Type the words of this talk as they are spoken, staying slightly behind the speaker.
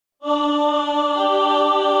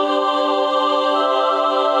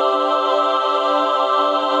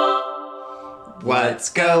What's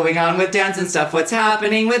going on with dance and stuff? What's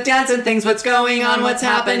happening with dance and things? What's going on? What's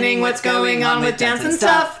happening? What's going on with dance and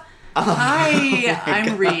stuff? Hi,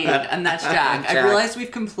 I'm Reed, and that's Jack. Jack. I realized we've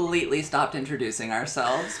completely stopped introducing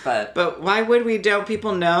ourselves, but why would we? Don't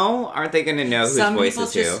people know? Aren't they going to know whose some voice people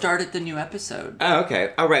is who? just started the new episode. Oh,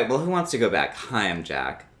 okay. All right. Well, who wants to go back? Hi, I'm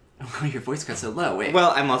Jack. Oh, your voice got so low. Wait.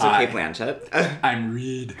 Well, I'm also Hi. Kate Blanchett. I'm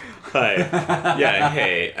Reed. Hi. Yeah,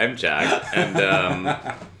 hey, I'm Jack. And,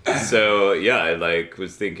 so, yeah, I,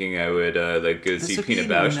 was thinking I would, go see Pina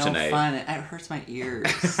Bausch no tonight. Fun. It hurts my ears.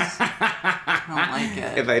 I don't like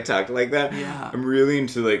it. If I talked like that? Yeah. I'm really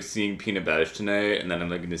into, seeing Pina Bausch tonight, and then I'm,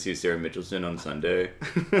 going to see Sarah Mitchelson on Sunday.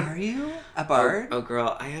 Are you? A Bard? Oh,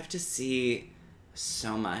 girl, I have to see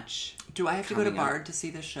so much. Do I have to go to coming up. Bard to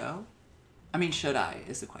see the show? I mean, should I,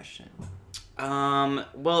 is the question.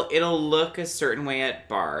 Well, it'll look a certain way at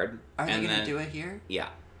Bard. Are they and going to then- do it here? Yeah,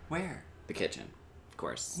 Where? the kitchen, of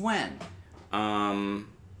course. When? Of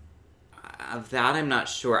that, I'm not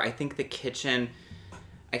sure. I think the kitchen,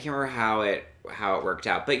 I can't remember how it worked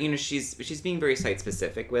out, but she's being very site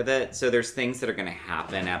specific with it. So there's things that are going to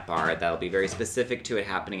happen at Bard that'll be very specific to it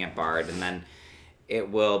happening at Bard, and then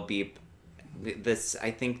it will be this.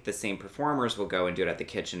 I think the same performers will go and do it at the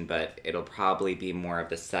kitchen, but it'll probably be more of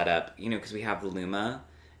the setup, because we have Luma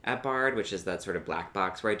at Bard, which is that sort of black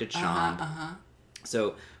box where I did Sean.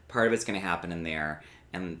 So part of it's going to happen in there.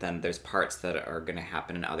 And then there's parts that are going to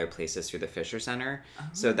happen in other places through the Fisher Center.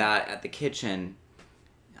 So that at the kitchen,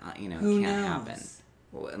 Who can't knows? happen.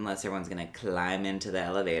 Well, unless everyone's going to climb into the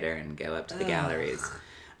elevator and go up to the galleries.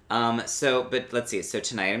 But let's see. So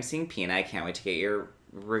tonight I'm seeing Pina. I can't wait to get your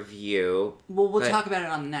review. Well, we'll But talk about it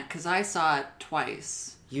on the net, because I saw it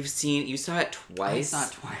twice. You saw it twice? I saw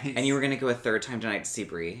it twice. And you were going to go a third time tonight to see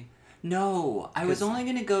Brie? No, I was 'Cause- only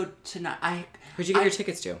going to go tonight. Where'd you get your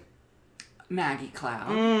tickets to? Maggie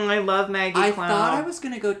Cloud. I love Maggie I Cloud. thought I was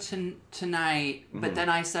going to go tonight, Mm-hmm. but then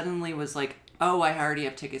I suddenly was like, oh, I already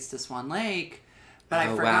have tickets to Swan Lake. But I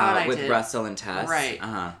Oh, forgot wow. I With did. Russell and Tess? Right.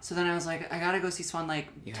 Uh-huh. So then I was like, I got to go see Swan Lake.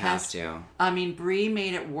 You Tess, have to. I mean, Brie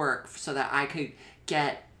made it work so that I could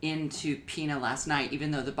get into Pina last night,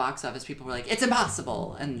 even though the box office people were like, it's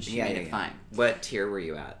impossible. And she made it fine. What tier were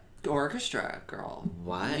you at? Orchestra, girl.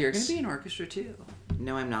 What? You're going to be in orchestra too.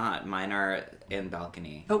 No, I'm not. Mine are in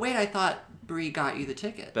balcony. But wait, I thought Brie got you the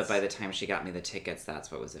tickets. But by the time she got me the tickets,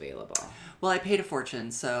 that's what was available. Well, I paid a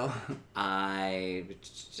fortune, so I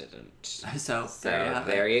didn't. so there you have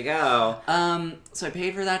there it. you go. So I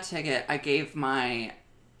paid for that ticket. I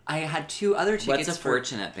had two other tickets. What's a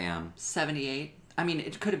fortune at BAM? 78. I mean,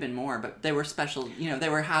 it could have been more, but they were special. They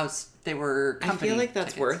were company. I feel like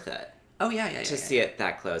that's tickets. worth it Oh yeah. to see it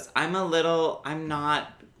that close. I'm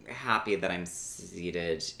not happy that I'm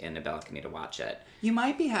seated in a balcony to watch it. You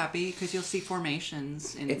might be happy because you'll see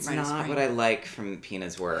formations in It's Rite of not Spring. what I like from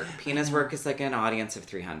Pina's work. Pina's work is like an audience of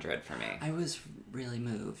 300 for me. I was really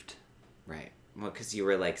moved. Right. Well, because you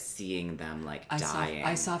were seeing them dying. I saw in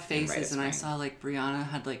Rite of faces, and I Spring. saw Brianna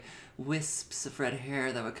had wisps of red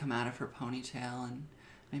hair that would come out of her ponytail and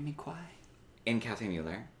made me cry. In Kathy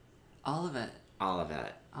Mueller. All of it. All of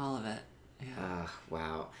it. All of it. Yeah. Ugh,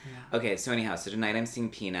 wow. Yeah. Okay, so anyhow, so tonight I'm seeing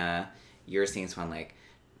Pina. You're seeing Swan Lake.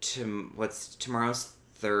 Tomorrow's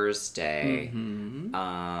Thursday. Mm-hmm.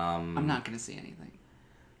 I'm not going to see anything.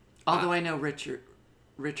 Although I know Richard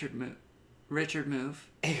Move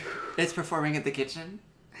is performing at the kitchen.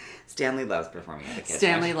 Stanley Love's performing at the kitchen.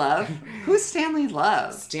 Stanley Love? Who's Stanley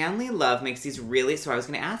Love? Stanley Love makes these really... So I was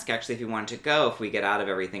going to ask, actually, if you wanted to go, if we get out of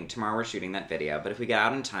everything. Tomorrow we're shooting that video, but if we get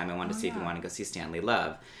out in time, I wanted to see if you want to go see Stanley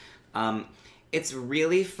Love. It's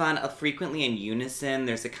really fun. Frequently in unison.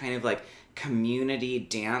 There's a kind of community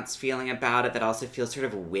dance feeling about it that also feels sort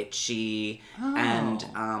of witchy. Oh. And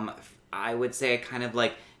I would say a kind of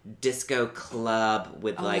disco club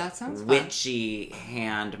with that sounds fun. witchy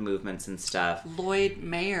hand movements and stuff. Lloyd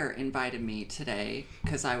Mayer invited me today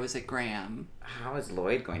because I was at Graham. How is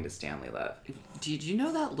Lloyd going to Stanley Love? Did you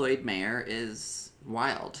know that Lloyd Mayer is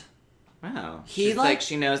wild? Wow. He, She's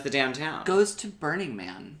she knows the downtown. Goes to Burning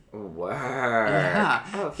Man. Word. Yeah.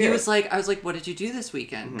 Oh, He was I was like, what did you do this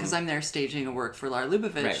weekend? Because Mm-hmm. I'm there staging a work for Lara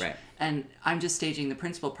Lubavitch. Right. And I'm just staging the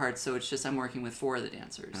principal part, so it's just I'm working with 4 of the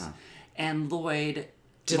dancers. Oh. And Lloyd...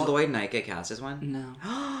 Did Lloyd Knight get cast as one? No.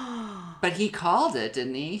 But he called it,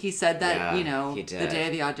 didn't he? He said that, Yeah, he the did. day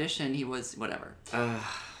of the audition, he was whatever. That's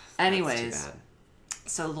Anyways, too bad.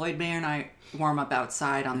 so Lloyd Mayer and I warm up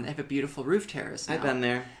outside they have a beautiful roof terrace now. I've been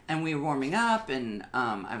there. And we were warming up, and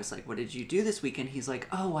I was like, what did you do this weekend? He's like,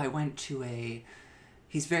 oh, I went to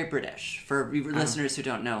he's very British, for listeners who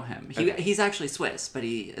don't know him. He's actually Swiss, but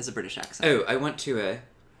he has a British accent. Oh, I went to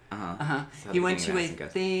He went to a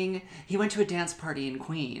thing. He went to a dance party in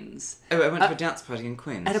Queens. Oh, I went to a dance party in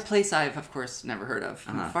Queens. At a place I've, of course, never heard of.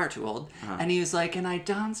 I'm far too old. And he was like, and I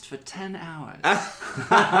danced for 10 hours.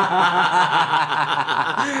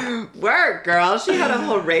 Work, girl. She had a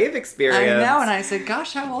whole rave experience. I know. And I said,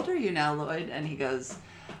 gosh, how old are you now, Lloyd? And he goes,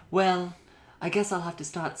 well, I guess I'll have to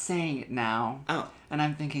start saying it now. Oh. And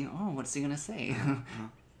I'm thinking, oh, what's he going to say?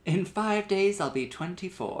 In 5 days, I'll be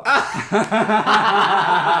 24. Oh,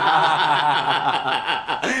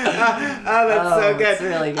 that's so good. That's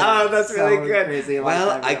really good. Oh, that's so really good. Crazy.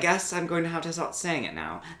 Well, I guess I'm going to have to start saying it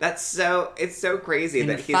now. It's so crazy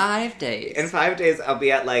that he's... In 5 days. In 5 days, I'll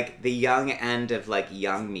be at, like, the young end of, like,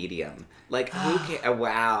 young medium. Like, who can... Oh,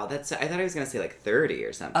 wow. I thought I was going to say, like, 30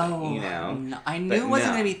 or something, you know? No, I knew it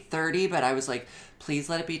wasn't going to be 30, but I was like, please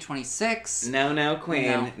let it be 26. No,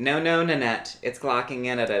 Queen. No, Nanette. It's clocking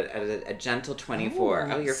in at a gentle 24.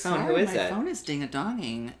 Oh, your phone. Who is it? My phone is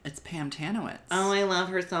ding-a-donging. It's Pam Tanowitz. Oh, I love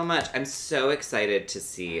her so much. I'm so excited to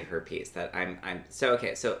see her piece. So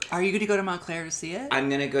okay. So are you going to go to Montclair to see it? I'm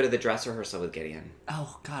going to go to the dress rehearsal with Gideon.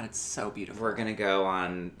 Oh God, it's so beautiful. We're going to go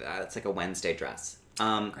on. It's like a Wednesday dress.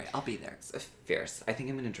 Great, I'll be there. It's fierce. I think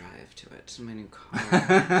I'm gonna drive to it. To my new car.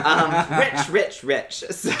 Rich.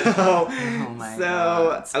 So, oh my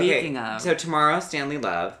God. Speaking of, so tomorrow, Stanley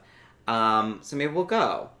Love. So maybe we'll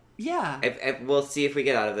go. Yeah. We'll see if we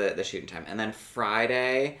get out of the shooting time, and then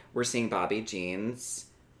Friday we're seeing Bobby Jean's,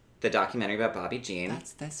 the documentary about Bobby Jean.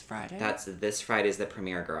 That's this Friday. That's this Friday's the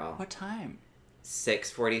premiere, girl. What time?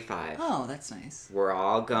 6:45. Oh, that's nice. We're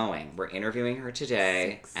all going. We're interviewing her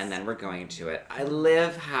today, and then we're going to it. I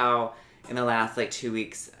live how in the last 2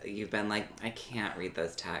 weeks you've been like, I can't read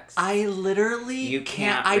those texts. I literally you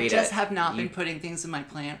can't. I just have not been putting things in my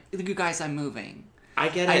plan. You guys, I'm moving. I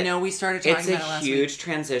get it. I know we started talking about it last week. It's a huge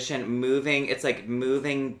transition. Moving. It's like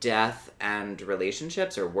moving, death, and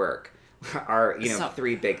relationships or work. Are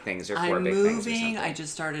three big things or four big things or something. I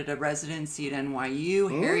just started a residency at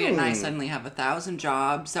NYU. Harriet and I suddenly have 1,000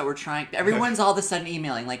 jobs that we're trying. Everyone's all of a sudden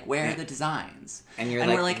emailing like, "Where are the designs?" And you're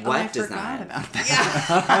we're like, "What I design?" forgot about that.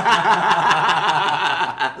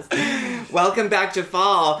 Yeah. Welcome back to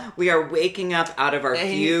fall. We are waking up out of our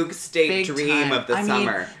fugue state dream of the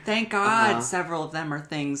summer. Thank God, several of them are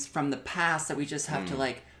things from the past that we just have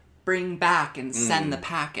to bring back and send the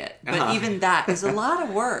packet. But even that is a lot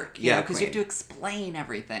of work, you know, because you have to explain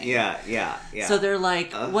everything. Yeah. So they're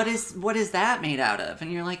like, what is that made out of?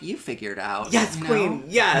 And you're like, you figure it out. Yes, Queen,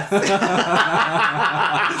 yes.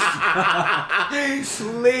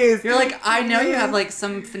 Please. You're like, I know you have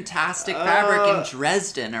some fantastic fabric in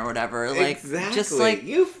Dresden or whatever. Exactly. Just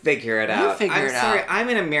you figure it out. I'm sorry, I'm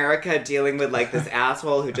in America dealing with this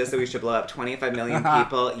asshole who just said we should blow up 25 million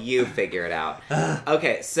people. You figure it out.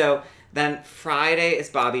 Okay, so then Friday is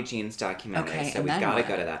Bobby Jean's documentary, so we gotta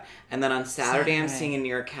go to that. And then on Saturday, I'm seeing a New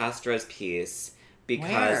York Castro's piece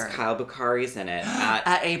because Kyle Bukhari's in it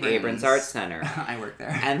at Abrams Art Center. I work there.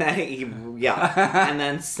 And then and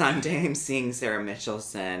then Sunday I'm seeing Sarah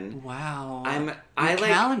Michelson. Wow. My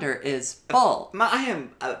calendar is full. I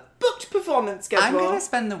am a booked performance schedule. I'm gonna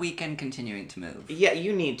spend the weekend continuing to move. Yeah,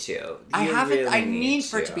 you need to. I need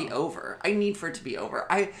for it to be over.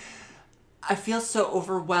 I feel so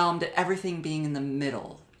overwhelmed at everything being in the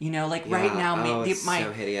middle. You know, right now,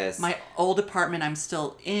 so hideous. My old apartment I'm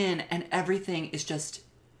still in, and everything is just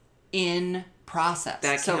in process.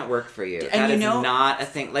 That can't work for you. That is not a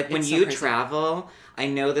thing. When you travel, I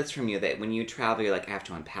know this from you, that when you travel, you're like, I have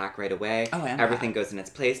to unpack right away. Oh, everything goes in its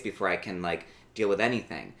place before I can, deal with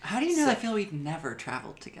anything. How do you know? I feel we've never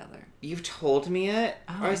traveled together. You've told me it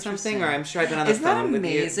or something, or I'm sure I've been on the phone with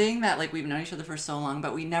you. Isn't that amazing that we've known each other for so long,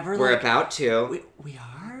 but we never We're about to. We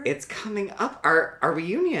are? It's coming up, our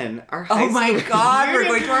reunion, our high school my God, reunion.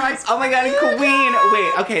 we're going to our high school. Oh my God, and Queen.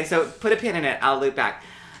 Wait, okay, so put a pin in it. I'll loop back.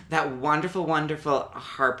 That wonderful, wonderful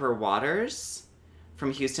Harper Waters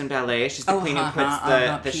from Houston Ballet. She's the queen who puts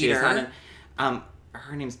the shoes on.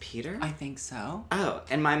 Her name's Peter? I think so. Oh,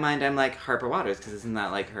 in my mind, I'm like Harper Waters, because isn't that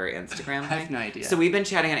her Instagram thing? I have no idea. So we've been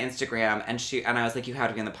chatting on Instagram, and I was like, you have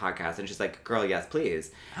to be on the podcast. And she's like, girl, yes,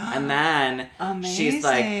 please. And then she's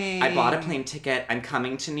like, I bought a plane ticket. I'm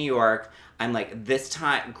coming to New York. I'm like, this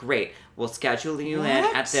time, great. We'll schedule you in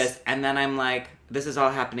at this. And then I'm like, this is all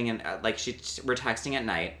happening in, we're texting at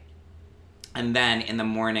night. And then in the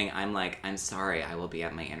morning, I'm like, I'm sorry, I will be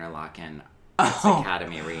at my Interlochen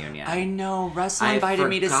Academy reunion. I know. Russell invited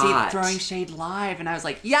me to see Throwing Shade live, and I was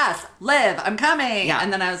like, yes, Liv, I'm coming. Yeah.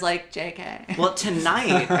 And then I was like, JK. Well,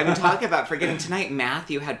 tonight, I've been talking about forgetting tonight,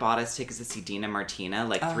 Matthew had bought us tickets to see Dina Martina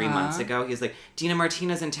 3 months ago. He was like, Dina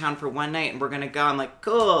Martina's in town for one night, and we're going to go. I'm like,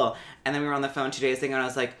 cool. And then we were on the phone 2 days ago, and I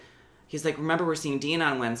was like, he's like, remember we're seeing Dean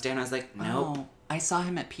on Wednesday? And I was like, nope. Oh, I saw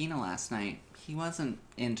him at Pina last night. He wasn't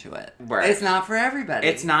into it. Right. It's not for everybody.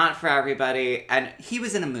 It's not for everybody. And he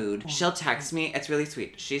was in a mood. She'll text me. It's really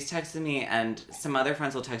sweet. She's texted me, and some other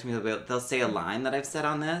friends will text me. They'll say a line that I've said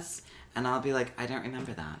on this, and I'll be like, I don't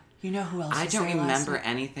remember that. You know who else? I don't remember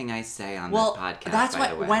anything I say on this podcast. That's by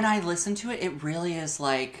the way. When I listen to it, it really is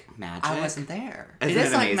like magic. I wasn't there. Isn't it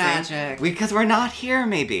is like magic because we're not here.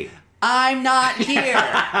 Maybe I'm not here.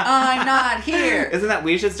 I'm not here. Isn't that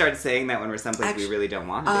we should start saying that when we're someplace we really don't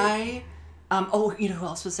want to be? You know who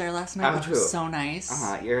else was there last night? Which was so nice.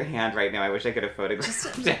 Your hand right now. I wish I could have photographed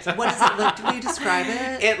it. What does it look? Will you describe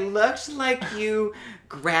it? It looked like you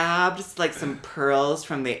grabbed like some pearls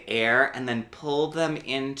from the air and then pulled them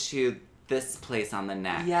into this place on the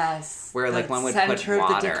neck. Yes. Where like one would put water. Center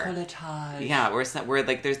of the décolletage. Yeah, where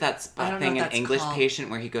like there's that thing in English called. Patient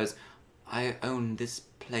where he goes, I own this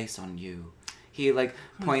place on you. He like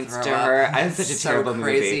points to her. I'm such a terrible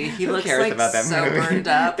crazy. movie. He Who looks cares like about that so movie? burned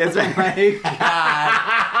up. It's my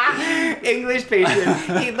God. English Patient.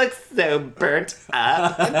 He looks so burnt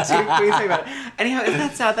up. Too crazy about it. Anyhow, isn't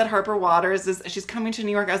that sad that Harper Waters she's coming to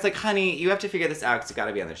New York? I was like, honey, you have to figure this out because you got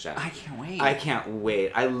to be on the show. I can't wait. I can't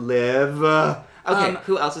wait. I live. Okay,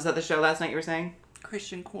 who else was at the show last night? You were saying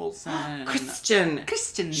Christian Coulson.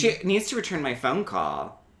 Christian. She needs to return my phone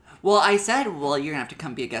call. Well, I said, you're going to have to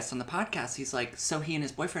come be a guest on the podcast. He's like, so he and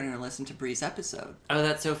his boyfriend are going to listen to Bree's episode. Oh,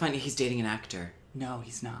 that's so funny. He's dating an actor. No,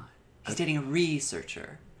 he's not. He's dating a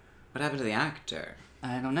researcher. What happened to the actor?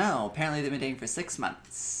 I don't know. Apparently they've been dating for 6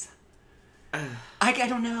 months. I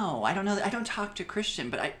don't know. I don't talk to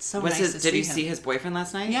Christian, but it's so nice to see him. Did you see his boyfriend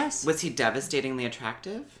last night? Yes. Was he devastatingly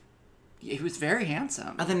attractive? He was very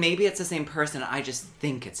handsome. Oh, then maybe it's the same person. I just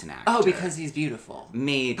think it's an actor. Oh, because he's beautiful.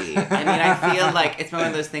 Maybe. I mean, I feel like it's one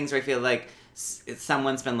of those things where I feel like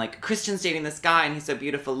someone's been like, Christian's dating this guy and he's so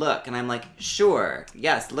beautiful, look. And I'm like, sure,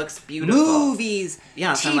 yes, looks beautiful. Movies,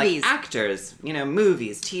 yeah, TVs. So I'm like, actors,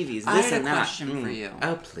 movies, TVs, this and that. I had a question for you.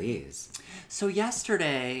 Oh, please. So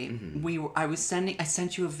yesterday, I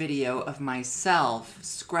sent you a video of myself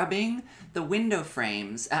scrubbing the window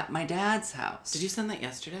frames at my dad's house. Did you send that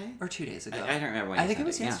yesterday? Or 2 days ago. I don't remember when you I think sent it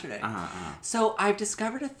was yesterday. Yeah. So I've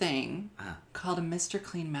discovered a thing called a Mr.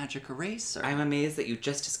 Clean Magic Eraser. I'm amazed that you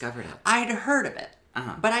just discovered it. I'd heard of it.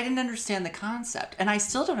 But I didn't understand the concept. And I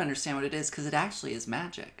still don't understand what it is because it actually is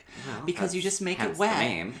magic. Well, because you just make it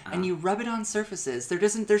wet and you rub it on surfaces.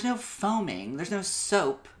 There's no foaming. There's no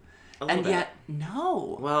soap. And yet,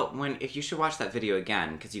 no. Well, if you should watch that video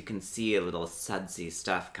again, because you can see a little sudsy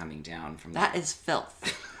stuff coming down from that. That is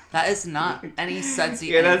filth. That is not any sudsy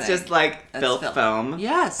yeah, anything. That's just like filth foam.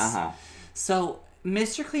 Yes. So,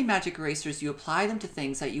 Mr. Clean Magic Erasers, you apply them to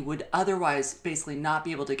things that you would otherwise basically not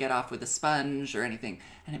be able to get off with a sponge or anything,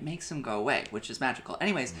 and it makes them go away, which is magical.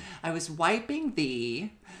 Anyways, I was wiping the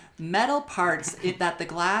metal parts that the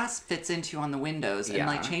glass fits into on the windows and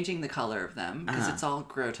like changing the color of them because it's all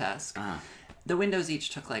grotesque. The windows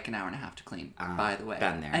each took like an hour and a half to clean, by the way.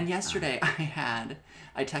 Been there. And yesterday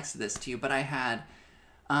I texted this to you, but I had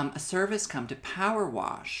a service come to power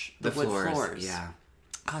wash the wood floors. Yeah.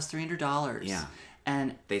 Cost $300. Yeah.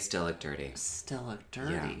 And they still look dirty.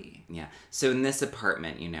 Yeah. So in this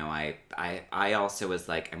apartment, I also was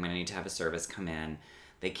like, I'm going to need to have a service come in.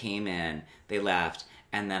 They came in, they left,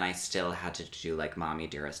 and then I still had to do like Mommy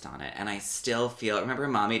Dearest on it. And I still remember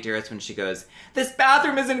Mommy Dearest when she goes, this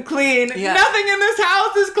bathroom isn't clean. Yeah. Nothing in this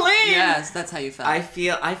house is clean. Yes, that's how you felt. I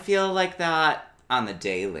feel like that on the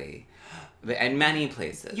daily. In many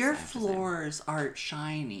places. Your floors are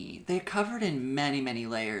shiny. They're covered in many, many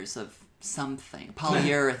layers of something.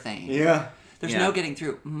 Polyurethane. Yeah. There's no getting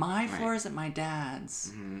through. My floors at my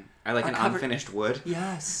dad's are like unfinished wood.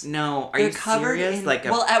 Yes. No, are you serious?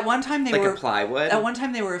 At one time they were a plywood. At one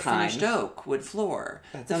time they were a finished oak wood floor.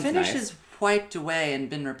 The finish is wiped away and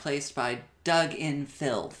been replaced by dug-in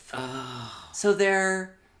filth. Oh. So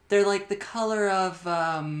they're like the color of.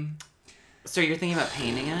 So you're thinking about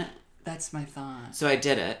painting it? That's my thought. So I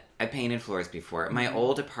did it. I painted floors before. My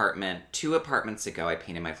old apartment, 2 apartments ago, I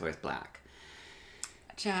painted my floors black.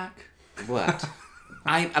 Jack. What?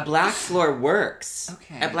 A black floor works.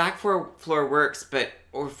 Okay. A black floor works,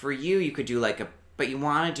 or for you could do but you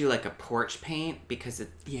want to do like a porch paint because it.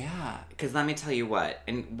 Yeah. Because let me tell you what,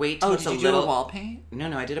 and wait till it's did you do a wall paint?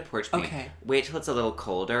 No, I did a porch paint. Okay. Wait till it's a little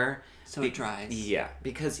colder. So it dries. Yeah,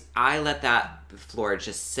 because I let that floor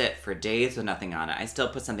just sit for days with nothing on it. I still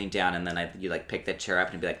put something down, and then you pick the chair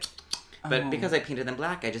up and be like. But because I painted them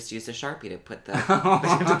black, I just used a Sharpie to put those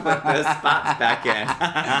spots back in.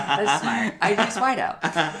 That's smart. I use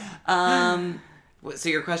whiteout. So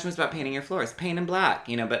your question was about painting your floors. Paint in black,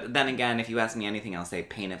 but then again, if you ask me anything, I'll say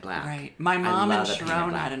paint it black. Right. My mom and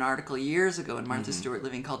Sharon had an article years ago in Martha Stewart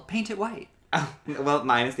Living called Paint It White. Oh, well,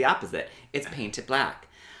 mine is the opposite. It's paint it black.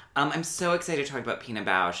 I'm so excited to talk about Pina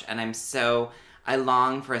Bausch, and I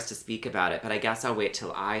long for us to speak about it, but I guess I'll wait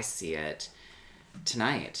till I see it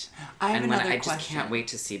tonight. I just can't wait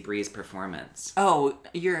to see Bree's performance. Oh,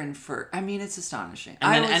 you're in for... I mean, it's astonishing.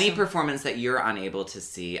 And then any performance that you're unable to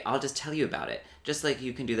see, I'll just tell you about it. Just like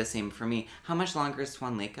you can do the same for me. How much longer is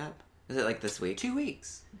Swan Lake up? Is it like this week? 2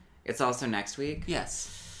 weeks. It's also next week?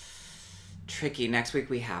 Yes. Tricky. Next week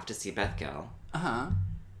we have to see Beth Gill. Uh-huh.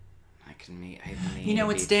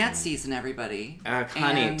 It's dance season, everybody.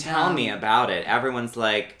 Honey, tell me about it. Everyone's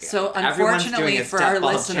like... So, unfortunately for our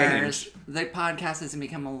listeners, the podcast has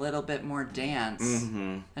become a little bit more dance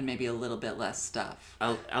and maybe a little bit less stuff.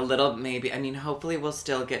 A little, maybe. Hopefully we'll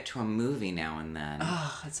still get to a movie now and then.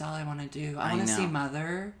 Oh, that's all I want to do. I want to see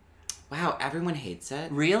Mother. Wow, everyone hates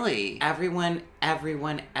it. Really? Everyone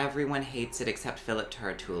hates it except Philip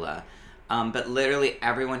Taratula. But literally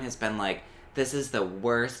everyone has been like, this is the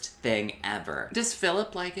worst thing ever. Does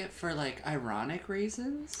Philip like it for, ironic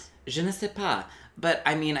reasons? Je ne sais pas. But,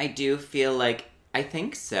 I do feel like... I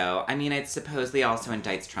think so. It supposedly also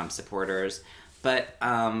indicts Trump supporters. But,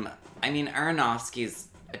 Aronofsky's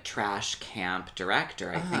a trash camp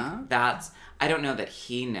director. I think that's... I don't know that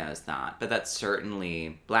he knows that, but that's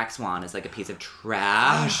certainly... Black Swan is like a piece of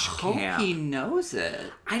trash camp. I hope he knows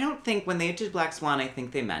it. I don't think... When they did Black Swan, I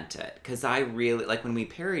think they meant it. Because I really... when we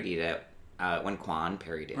parodied it... when Quan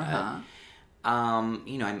parodied it.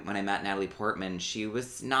 When I met Natalie Portman, she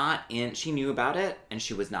was not in... She knew about it, and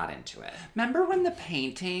she was not into it. Remember when the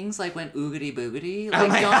paintings, went oogity boogity? Don't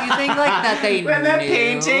you think, that they when knew?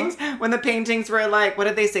 When the paintings were what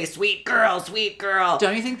did they say? Sweet girl, sweet girl.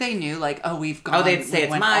 Don't you think they knew, we've gone... Oh, they'd say,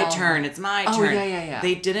 it's my turn. It's my turn. Oh, yeah.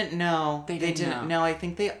 They didn't know. They didn't know. I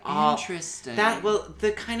think they all... Interesting.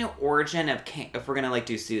 The kind of origin of camp, if we're going to,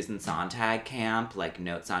 do Susan Sontag camp,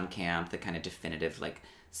 Notes on Camp, the kind of definitive,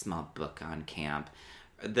 small book on camp.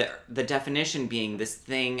 The definition being this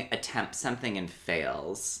thing attempts something and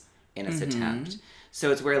fails in its attempt.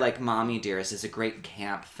 So it's where Mommy Dearest is a great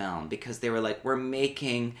camp film because they were we're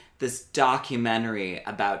making this documentary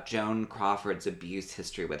about Joan Crawford's abuse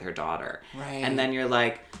history with her daughter. Right. And then you're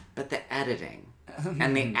but the editing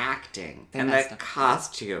and the acting and the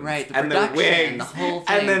costumes right, the and the wigs the whole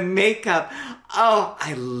thing. And the makeup. Oh,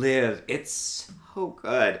 I live. It's so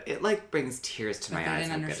good. It brings tears to my eyes. I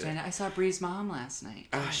didn't understand it. I saw Bree's mom last night.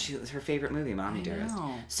 Oh, she was her favorite movie, Mommy Dearest.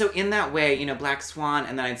 Know. So in that way, Black Swan,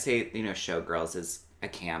 and then I'd say, Showgirls is a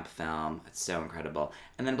camp film. It's so incredible.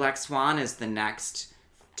 And then Black Swan is the next,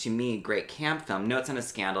 to me, great camp film. Notes on a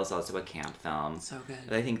Scandal is also a camp film. So good.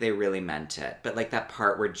 But I think they really meant it. But that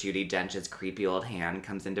part where Judi Dench's creepy old hand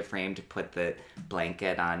comes into frame to put the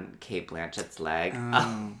blanket on Cate Blanchett's leg.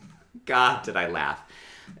 Oh God, did I laugh.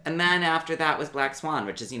 And then after that was Black Swan,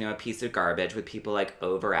 which is, a piece of garbage with people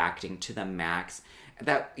overacting to the max.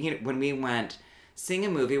 That, when we went, seeing a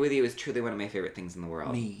movie with you is truly one of my favorite things in the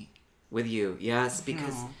world. Me. With you, yes,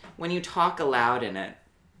 because when you talk aloud in it,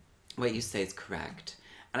 what you say is correct.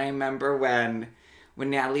 And I remember when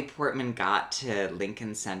Natalie Portman got to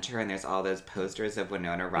Lincoln Center and there's all those posters of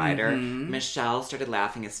Winona Ryder, Michelle started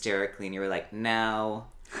laughing hysterically and you were like, no.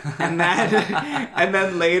 And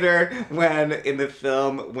then later when in the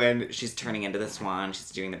film when she's turning into the swan, she's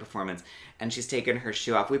doing the performance and she's taken her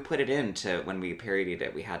shoe off. We put it into when we parodied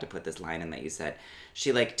it. We had to put this line in that you said.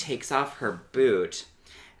 She takes off her boot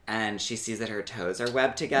and she sees that her toes are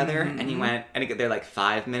webbed together and you went and they're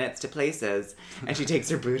 5 minutes to places and she takes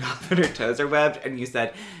her boot off and her toes are webbed and you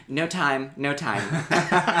said no time and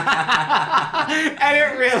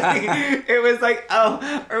it was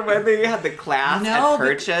or when they had the class at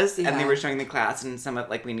Purchase and they were showing the class and some of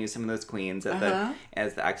we knew some of those queens at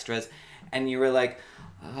as the extras and you were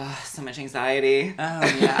oh, so much anxiety.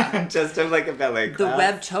 Oh, yeah. Just of a ballet class. The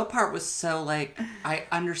web toe part was so I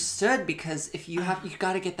understood because if you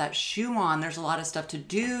got to get that shoe on, there's a lot of stuff to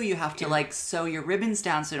do. You have to sew your ribbons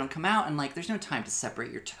down so they don't come out and there's no time to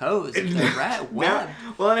separate your toes if they're webbed. No.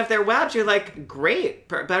 Well, and if they're webbed, you're great.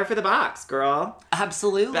 Better for the box, girl.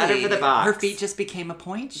 Absolutely. Better for the box. Her feet just became a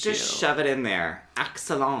point shoe. Just shove it in there.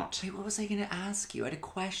 Excellent. Wait, what was I going to ask you? I had a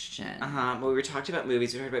question. Well, we were talking about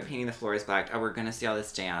movies. We talked about painting the floors black. Oh, we're going to see all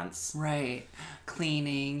this dance. Right.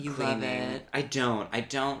 Cleaning. You love it. I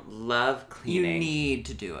don't love cleaning. You need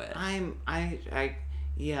to do it.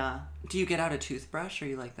 Yeah. Do you get out a toothbrush? Are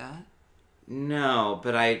you like that? No,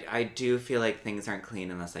 but I do feel things aren't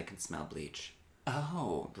clean unless I can smell bleach.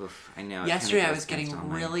 Oh. Oof, I know. Yesterday I was getting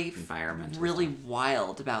really environment.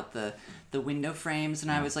 wild about the the window frames,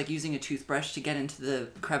 and I was like using a toothbrush to get into the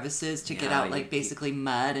crevices to get Yeah, out like basically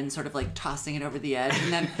mud and sort of like tossing it over the edge.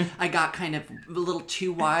 And then I got kind of a little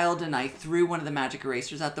too wild and I threw one of the magic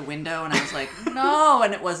erasers out the window, and I was like, no,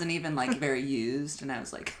 and it wasn't even like very used, and I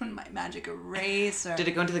was like, my magic eraser. Did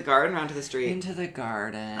it go into the garden or onto the street? Into the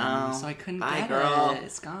garden. Oh, so I couldn't bye, get girl. it.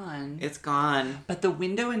 It's gone. It's gone. But the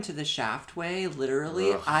window into the shaftway,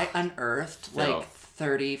 literally, Ugh. I unearthed like Filth.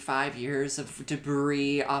 35 years of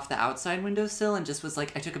debris off the outside windowsill and just was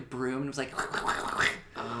like, I took a broom and was like,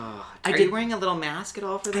 Oh. I Are did- you wearing a little mask at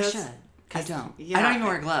all for I this? should. I don't. Yeah. I don't even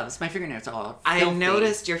wear gloves. My fingernails are all I filthy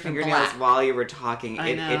noticed your and fingernails black. while you were talking.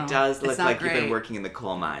 I know. It does It's look not like you've been great. working in the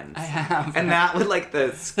coal mines. I have. And that with like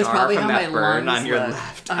the scar probably from how that my burn lungs on your look.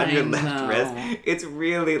 left I left know. wrist. It's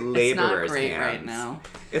really It's laborer's not great hands. right now.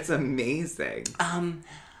 It's amazing.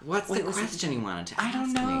 What's the What was it? question you wanted to ask I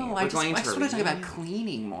don't know. me? I We're just going want to talk review? about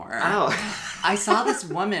cleaning more. Oh. I saw this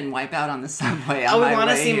woman wipe out on the subway. On Oh, we my want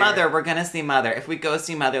to way see here. Mother. We're going to see Mother. If we go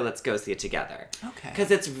see Mother, let's go see it together. Okay. Because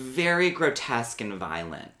it's very grotesque and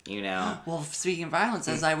violent, you know? Well, speaking of violence,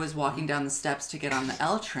 as I was walking down the steps to get on the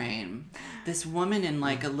L train, this woman in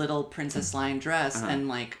like a little princess line dress and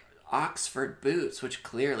like Oxford boots, which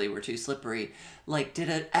clearly were too slippery, like did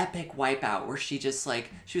an epic wipeout where she just like,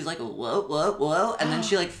 she was like, whoa, whoa, whoa, and then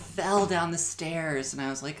she like fell down the stairs, and I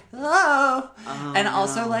was like, oh. And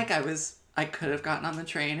also like I could have gotten on the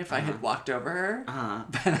train if I had walked over her,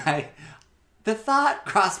 but the thought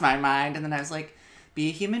crossed my mind, and then I was like, be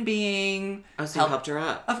a human being. Oh, so you helped her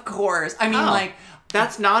up. Of course. I mean, like,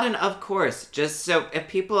 That's not an of course. Just so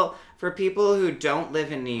for people who don't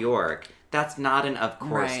live in New York, that's not an of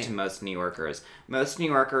course Right. to most New Yorkers. Most New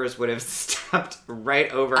Yorkers would have stepped right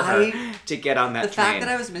over her to get on that the train. fact that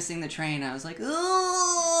I was missing the train, I was like,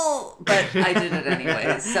 ooh, but I did it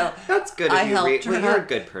anyway. So That's good of I you, helped her. well, you're a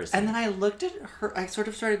good person. And then I looked at her. I sort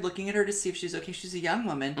of started looking at her to see if she's okay. She's a young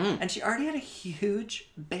woman, and she already had a huge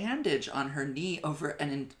bandage on her knee over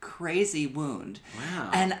an crazy wound. Wow.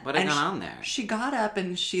 And What had and gone she- on there? She got up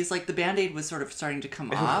and she's like, the band-aid was sort of starting to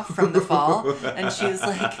come off from the fall, and she was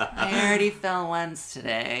like, I already fell once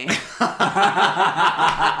today.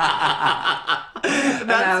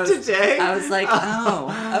 That's today? I was like,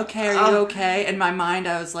 oh, okay, are you okay? In my mind,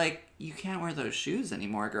 I was like, you can't wear those shoes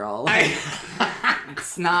anymore, girl. Like,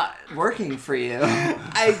 it's not working for you.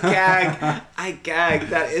 I gag.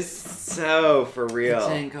 That is so for real.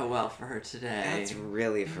 It didn't go well for her today. That's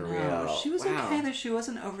really for No, real. she was Wow. okay, though. She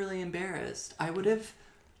wasn't overly embarrassed. I would have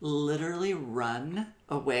literally run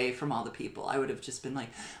away from all the people. I would have just been like,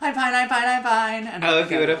 I'm fine. And Oh, if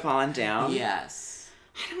you would have fallen down? Yes.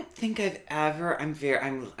 I don't think I've ever.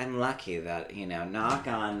 I'm lucky that, you know, knock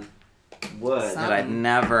on wood, that I've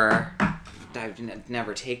never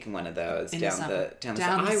taken one of those down the down the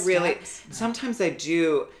I really steps? sometimes I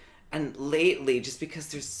do, and lately just because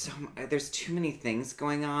there's too many things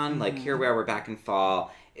going on. Like here where we're back in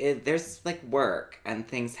fall, there's like work and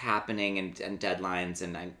things happening and deadlines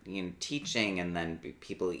and I'm teaching, and then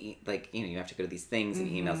people like you have to go to these things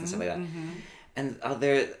and emails and stuff like that. And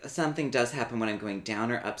something does happen when I'm going down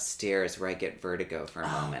or upstairs where I get vertigo for a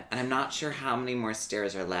moment. And I'm not sure how many more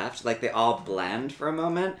stairs are left. Like, they all blend for a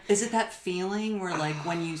moment. Is it that feeling where, like,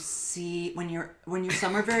 when you're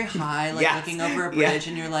somewhere very high, like Yes. looking over a Yeah. bridge,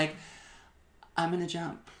 and you're like, I'm gonna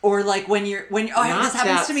jump, or like when this happens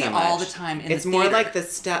that to me so all much. the time. It's more like the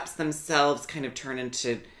steps themselves kind of turn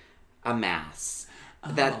into a mass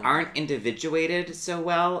that aren't individuated so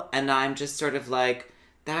well. And I'm just sort of like,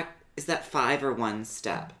 is that 5 or 1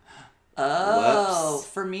 step? Oh, Whoops.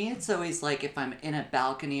 for me, it's always like if I'm in a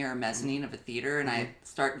balcony or a mezzanine of a theater and I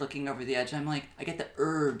start looking over the edge, I'm like, I get the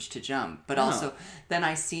urge to jump, but also then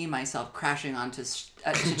I see myself crashing onto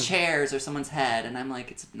to chairs or someone's head, and I'm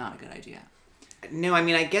like, it's not a good idea. No, I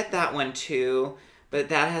mean, I get that one too, but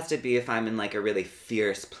that has to be if I'm in like a really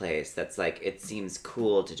fierce place that's like, it seems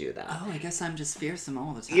cool to do that. Oh, I guess I'm just fearsome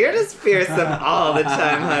all the time. You're just fearsome all the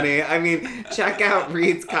time, honey. I mean, check out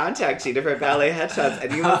Reed's contact sheet of her ballet headshots,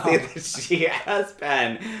 and you will see that she has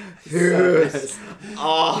been fierce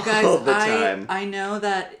all You guys, the time. I know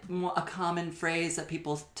that a common phrase that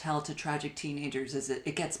people tell to tragic teenagers is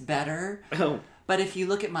it gets better. Oh. But if you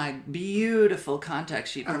look at my beautiful contact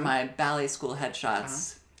sheet from my ballet school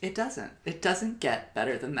headshots, it doesn't. It doesn't get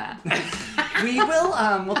better than that.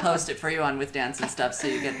 We'll post it for you on With Dance and stuff so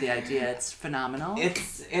you get the idea. It's phenomenal. It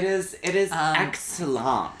is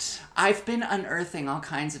excellent. I've been unearthing all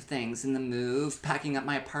kinds of things in the move, packing up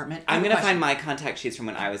my apartment. I'm going to find my contact sheets from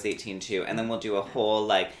when I was 18 too, and then we'll do a whole,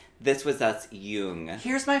 like, this was us Jung.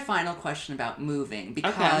 Here's my final question about moving,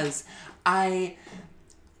 because I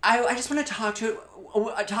I just want to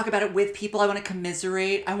talk about it with people. I want to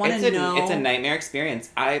commiserate. I want to know. It's a nightmare experience.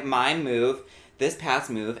 This past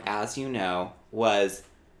move, as you know, was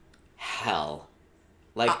hell.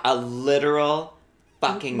 Like a literal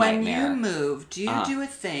fucking nightmare. When you move, do you do a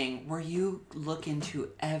thing where you look into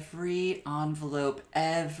every envelope,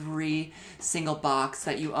 every single box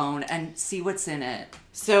that you own, and see what's in it?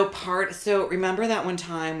 So remember that one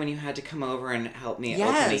time when you had to come over and help me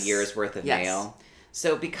open a year's worth of mail?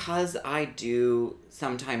 So because I do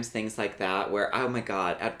sometimes things like that where, oh my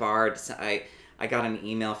God, at Bard, I got an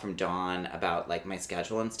email from Dawn about like my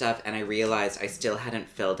schedule and stuff, and I realized I still hadn't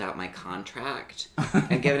filled out my contract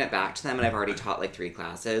and given it back to them, and I've already taught like 3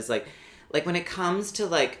 classes. Like when it comes to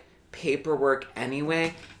like paperwork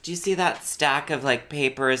anyway, do you see that stack of like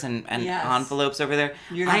papers and envelopes over there?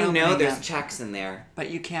 I know there's checks in there. But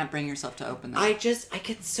you can't bring yourself to open them. I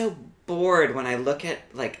get so bored when I look at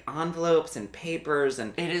like envelopes and papers,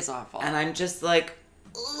 and it is awful. And I'm just like,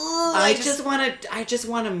 I just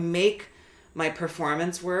want to make my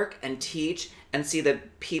performance work and teach and see the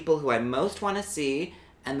people who I most want to see,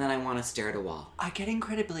 and then I want to stare at a wall. I get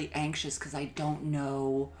incredibly anxious because I don't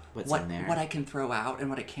know what I can throw out and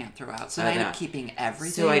what I can't throw out. So I end up keeping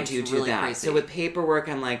everything. So I do really that. Crazy. So with paperwork,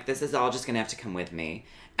 I'm like, this is all just going to have to come with me.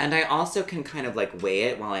 And I also can kind of like weigh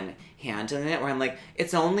it while I'm handling it, where I'm like,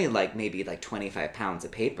 it's only like maybe like 25 pounds of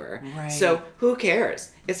paper. Right. So who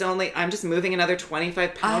cares? I'm just moving another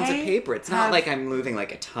 25 pounds of paper. It's not like I'm moving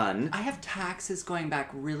like a ton. I have taxes going back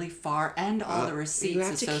really far and all the receipts you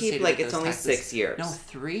have to associated keep, like, with it's those only taxes. 6 years. No,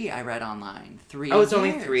 3 I read online. 3 Oh, it's years.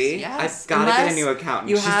 only 3? Yes. I've got to get a new accountant.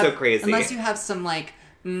 She's so crazy. Unless you have some like,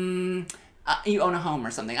 you own a home or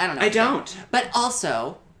something. I don't know. I don't. But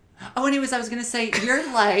also, anyways, I was going to say,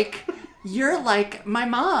 you're like my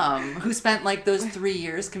mom, who spent like those 3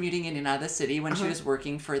 years commuting in and out of the city when she was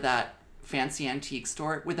working for that fancy antique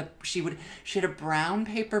store she had a brown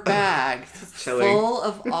paper bag full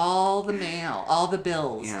of all the mail, all the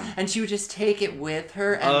bills, and she would just take it with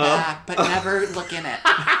her and back, but never look in it.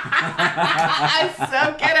 I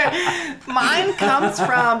so get it. Mine comes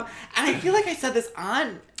from, and I feel like I said this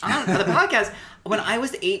on the podcast. When I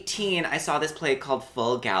was 18, I saw this play called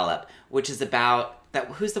Full Gallop, which is about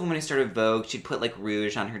who's the woman who started Vogue? She'd put like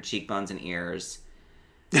rouge on her cheekbones and ears.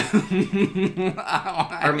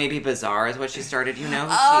 Or maybe Bazaar is what she started. You know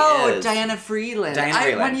who she is. Diana Freeland. Diana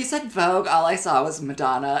Freeland. When you said Vogue, all I saw was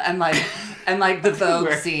Madonna and the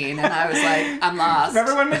Vogue scene, and I was like, I'm lost.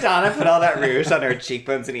 Remember when Madonna put all that rouge on her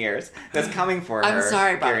cheekbones and ears? That's coming for her. I'm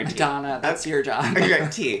sorry about Madonna. That's your job.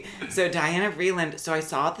 Guarantee. So Diana Freeland. So I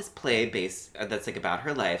saw this play that's like about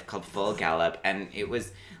her life called Full Gallop, and it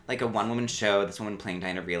was like a one-woman show. This woman playing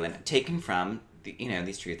Diana Freeland, taken from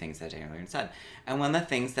these true things that Diana Freeland said. And one of the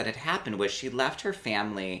things that had happened was she left her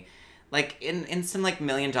family like in some like $1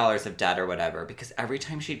 million of debt or whatever, because every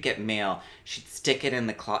time she'd get mail, she'd stick it in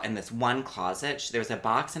this one closet. There was a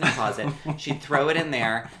box in a closet. She'd throw it in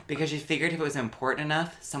there because she figured if it was important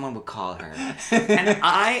enough, someone would call her. And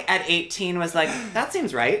I, at 18, was like, that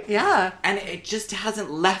seems right. Yeah. And it just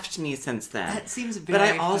hasn't left me since then. That seems very But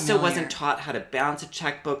I also familiar. wasn't taught how to balance a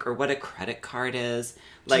checkbook or what a credit card is.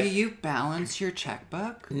 Do you balance your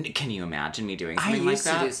checkbook? Can you imagine me doing something like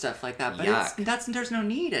that? I used to do stuff like that, but there's no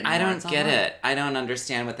need anymore. I don't get it. I don't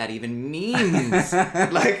understand what that even means.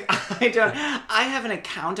 I have an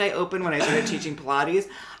account I opened when I started teaching Pilates.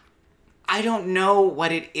 I don't know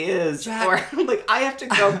what it is. Jack, or I have to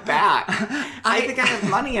go back. I think I have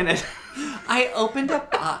money in it. I opened a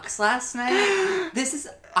box last night.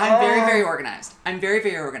 I'm very, very organized. I'm very,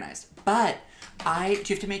 very organized. But do you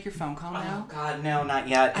have to make your phone call now? Oh, God, no, not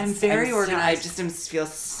yet. I'm very organized. I just feel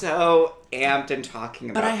so amped and talking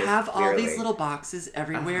about this. But I have all clearly. these little boxes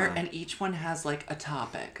everywhere, and each one has like a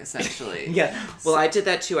topic, essentially. Yeah. Well, I did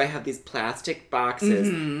that too. I have these plastic boxes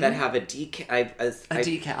that have a decal.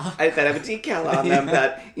 Decal. That have a decal on them.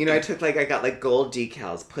 That I got like gold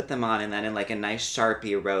decals, put them on, and then in like a nice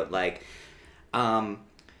Sharpie wrote like,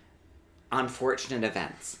 unfortunate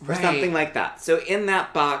events or something like that. So in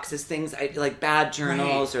that box is things like bad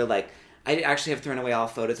journals or like I actually have thrown away all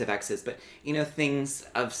photos of exes, but things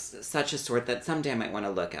of such a sort that someday I might want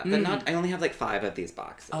to look at. But I only have like 5 of these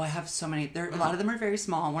boxes. Oh, I have so many. A lot of them are very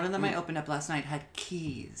small. One of them I opened up last night had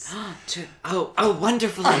keys. Oh,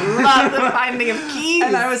 wonderful. I love the finding of keys.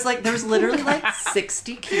 And I was like, there's literally like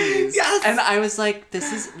 60 keys. Yes. And I was like,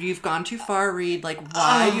 you've gone too far, Reed. Like,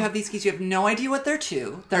 why do you have these keys? You have no idea what they're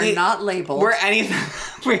to. They're not labeled. Were any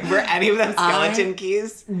of them skeleton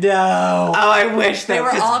keys? No. Oh, I wish they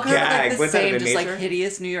were all kind of like the was same, just like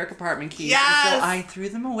hideous New York apartment keys. Yes! And so I threw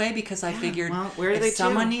them away because I figured where do if they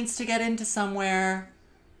someone needs to get into somewhere,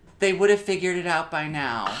 They would have figured it out by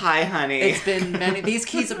now. Hi, honey. It's been these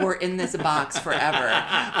keys were in this box forever.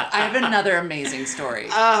 I have another amazing story.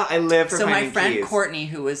 Oh, I live for So finding my friend keys. Courtney,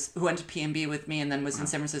 who went to P&B with me and then was in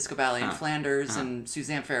San Francisco Ballet and Flanders and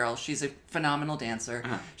Suzanne Farrell, she's a phenomenal dancer.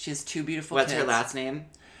 She has 2 beautiful What's kids. her last name?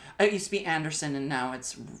 It used to be Anderson and now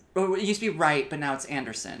it used to be Wright, but now it's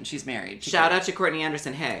Anderson. She's married. Shout out to Courtney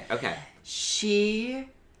Anderson. Hey, okay. She's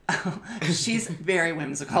very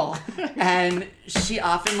whimsical, and she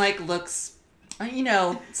often looks,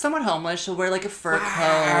 somewhat homeless. She'll wear a fur coat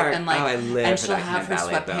and I live and for she'll that have her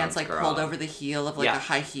kind of ballet sweatpants bones, girl. pulled over the heel of a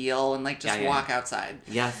high heel and just walk outside.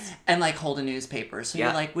 Yes. And hold a newspaper. So Yeah.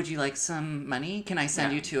 you're like, would you like some money? Can I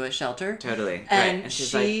send you to a shelter? Totally. And right. And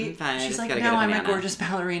she's like, fine, I she's just like, gotta no, get a I'm a banana." gorgeous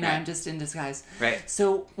ballerina. Right. I'm just in disguise. Right.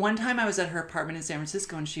 So one time I was at her apartment in San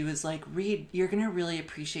Francisco and she was like, Reed, you're going to really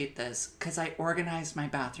appreciate this because I organized my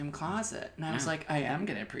bathroom closet. And I was like, I am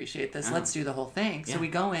going to appreciate this. Let's do the whole thing. So we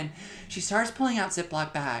go in. She starts pulling out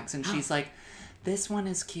Ziploc bags and she's like, this one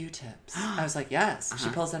is Q-tips. I was like, yes. She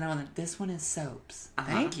pulls out another one. This one is soaps.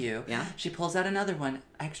 Thank you. Yeah. She pulls out another one.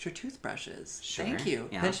 Extra toothbrushes. Sure. Thank you.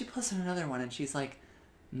 Yeah. Then she pulls out another one and she's like,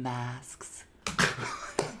 masks.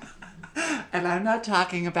 And I'm not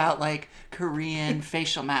talking about Korean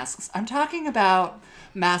facial masks. I'm talking about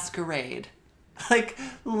masquerade.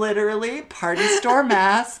 Literally party store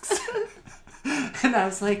masks. And I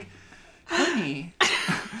was like, honey,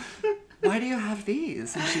 why do you have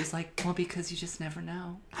these? And she was like, well, because you just never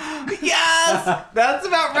know. Yes! That's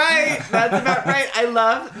about right. That's about right. I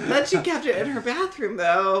love that she kept it in her bathroom,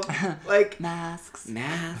 though. Masks.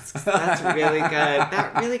 Masks. That's really good.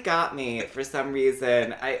 That really got me for some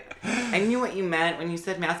reason. I knew what you meant when you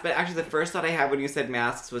said masks, but actually the first thought I had when you said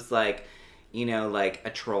masks was a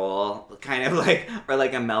troll, kind of or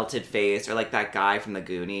a melted face, or that guy from the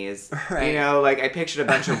Goonies. Right. I pictured a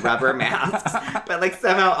bunch of rubber masks, but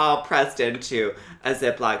somehow all pressed into a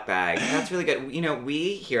Ziploc bag. That's really good.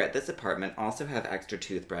 We here at this apartment also have extra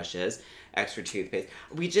toothbrushes, extra toothpaste.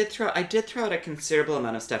 I did throw out a considerable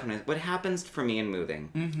amount of stuff. What happens for me in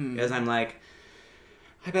moving is I'm like,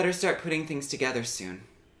 I better start putting things together soon.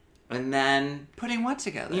 And then... Putting what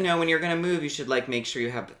together? when you're going to move, you should, make sure you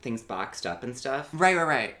have things boxed up and stuff.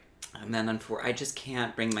 Right. And then I just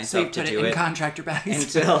can't bring So myself you to put do it in it contractor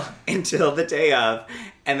bags? until the day of.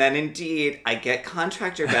 And then, indeed, I get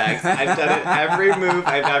contractor bags. I've done it every move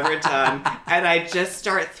I've ever done. And I just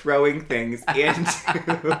start throwing things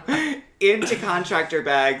into contractor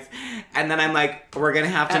bags. And then I'm like, we're going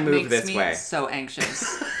to have to move this way. That makes me so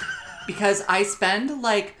anxious. Because I spend,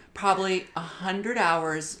 probably 100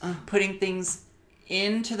 hours putting things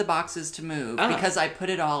into the boxes to move because I put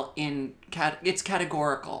it all in it's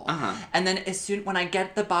categorical. And then when I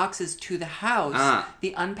get the boxes to the house,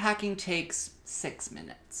 the unpacking takes 6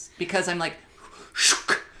 minutes because I'm like,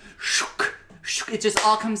 it just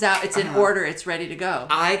all comes out. It's in order. It's ready to go.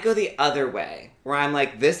 I go the other way where I'm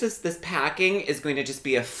like, this packing is going to just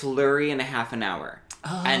be a flurry in a half an hour.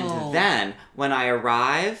 Oh. And then when I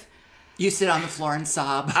arrive, you sit on the floor and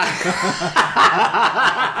sob.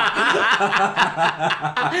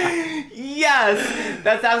 Yes,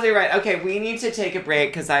 that's absolutely right. Okay, we need to take a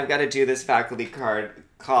break because I've got to do this faculty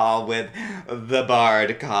call with the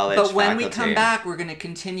Bard College But when faculty. we come back, we're going to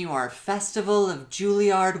continue our Festival of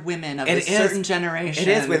Juilliard Women of a Certain Generation. It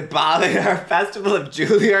is with our Festival of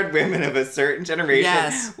Juilliard Women of a Certain Generation.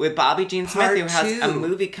 Yes. With Bobby Jean Smith, Part who has 2. a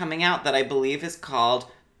movie coming out that I believe is called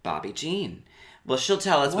Bobby Jean. Well, she'll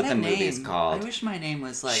tell us what the movie's called. I wish my name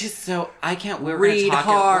was She's so... I can't... Reed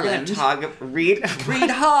Harland. Reed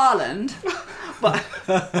Harland. But...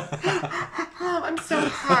 I'm so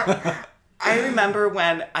hot. I remember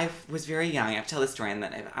when I was very young. I have to tell this story, and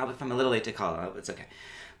then if I'm a little late to call, it's okay.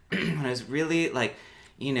 When I was really, at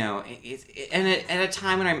a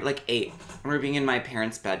time when I'm, 8, I remember being in my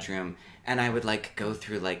parents' bedroom, and I would, go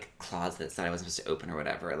through, closets that I wasn't supposed to open or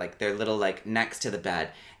whatever. They're little, next to the bed.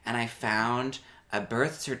 And I found a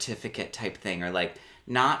birth certificate type thing, or,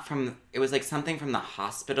 not from... It was, something from the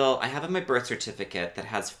hospital. I have my birth certificate that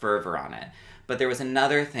has fervor on it. But there was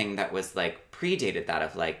another thing that was, predated that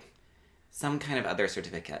of, some kind of other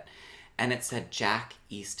certificate. And it said Jack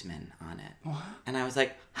Eastman on it. What? And I was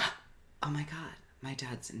like, oh my God, my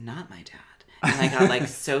dad's not my dad. And I got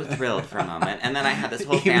so thrilled for a moment. And then I had this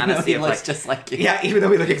whole fantasy of looks just like you. Yeah, even though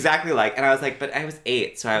we look exactly alike. And I was like, but I was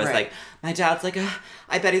 8. So I was Right. my dad's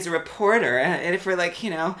I bet he's a reporter. And if we're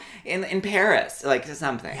in Paris,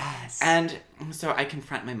 something. Yes. And so I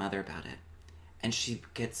confront my mother about it. And she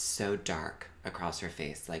gets so dark across her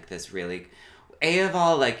face. This really... A of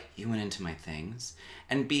all, you went into my things.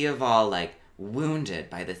 And B of all, wounded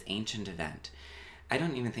by this ancient event. I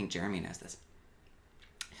don't even think Jeremy knows this.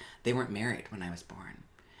 they weren't married when I was born.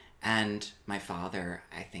 And my father,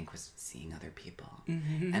 I think, was seeing other people.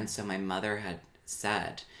 Mm-hmm. And so my mother had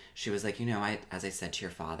said, she was like, as I said to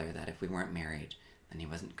your father, that if we weren't married, then he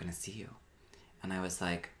wasn't going to see you. And I was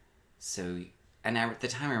like, and at the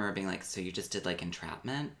time I remember being like, so you just did like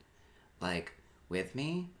entrapment, like with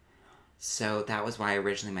me? So that was why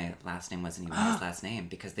originally my last name wasn't even his last name,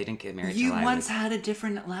 because they didn't get married till I was... had a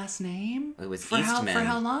different last name? It was Eastman. For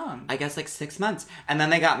how long? I guess like 6 months. And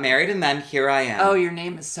then they got married, and then here I am. Oh, your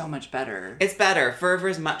name is so much better. It's better. Fervor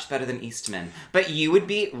is much better than Eastman. But you would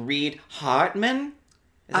be Reed Hartman?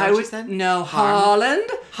 Is that what you said? No, Harland.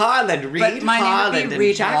 Harland. Reed Harland. But my name would be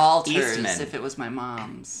Reed Jack Walters Eastman. if it was my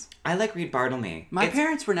mom's. I like Reed Bartlemy. My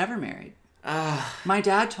parents were never married. My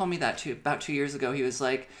dad told me that too, about 2 years ago. He was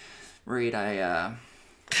like, Reed, I've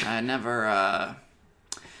never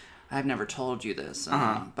told you this,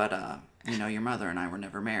 but your mother and I were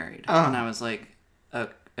never married. And I was like,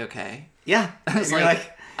 okay. Yeah. I was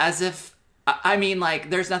like, as if, I mean, like,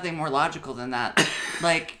 there's nothing more logical than that.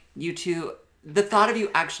 Like, you two, the thought of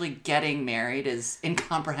you actually getting married is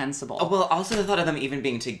incomprehensible. Oh, well, also the thought of them even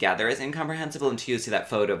being together is incomprehensible until you see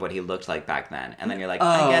that photo of what he looked like back then. And then you're like,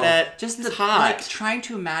 I get it. Just it's hot. Like, trying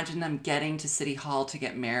to imagine them getting to City Hall to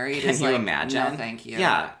get married is like, Can you imagine? No, thank you.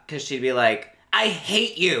 Yeah, because she'd be like, I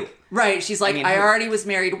hate you. Right, she's like, I already was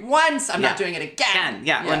married once, I'm not doing it again.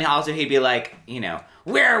 Yeah, and also he'd be like,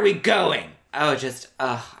 where are we going? Oh, it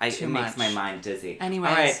makes my mind dizzy. Anyways,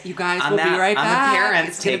 all right. you guys will be right back. On the parents,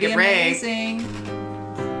 it's take a break. Amazing.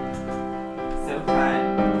 So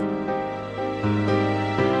fun.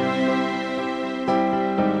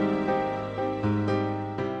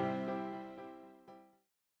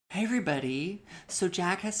 Hey everybody. So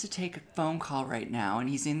Jack has to take a phone call right now, and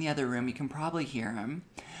he's in the other room. You can probably hear him.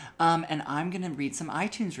 And I'm going to read some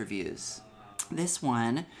iTunes reviews. This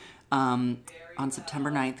one, on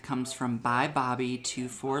September 9th, comes from Bye Bobby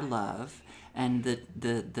 24 Love, and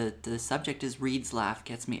the subject is Reed's laugh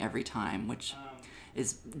gets me every time,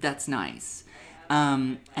 that's nice.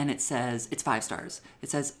 And it says, it's 5 stars. It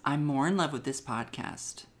says, I'm more in love with this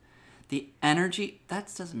podcast. The energy,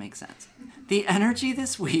 that doesn't make sense. The energy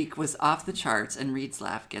this week was off the charts, and Reed's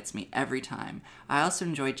laugh gets me every time. I also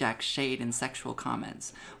enjoy Jack's shade and sexual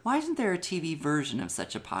comments. Why isn't there a TV version of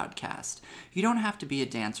such a podcast? You don't have to be a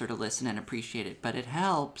dancer to listen and appreciate it, but it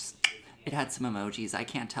helps. It had some emojis. I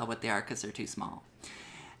can't tell what they are because they're too small.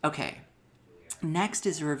 Okay. Next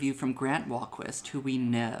is a review from Grant Walquist, who we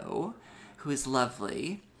know, who is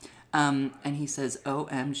lovely. And he says,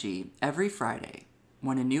 OMG, every Friday,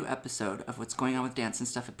 when a new episode of What's Going On with Dance and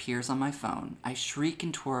Stuff appears on my phone, I shriek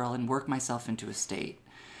and twirl and work myself into a state.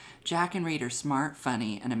 Jack and Reed are smart,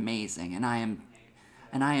 funny, and amazing, and I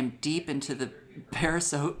am deep into the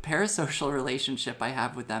parasocial relationship I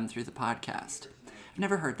have with them through the podcast. I've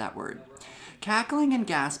never heard that word. Cackling and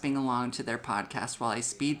gasping along to their podcast while I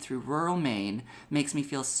speed through rural Maine makes me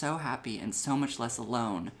feel so happy and so much less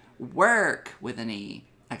alone. Work with an E!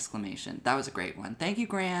 Exclamation. That was a great one. Thank you,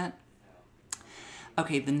 Grant.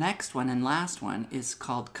 Okay, the next one and last one is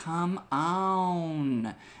called Come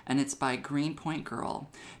On, and it's by Greenpoint Girl.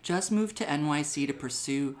 Just moved to NYC to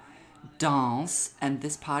pursue dance, and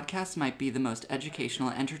this podcast might be the most educational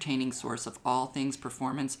and entertaining source of all things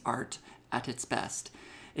performance art at its best.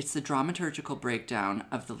 It's the dramaturgical breakdown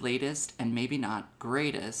of the latest and maybe not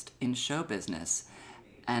greatest in show business,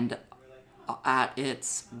 and at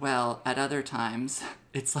other times,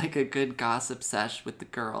 it's like a good gossip sesh with the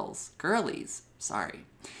girlies. Sorry.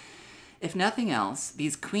 If nothing else,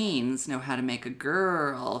 these queens know how to make a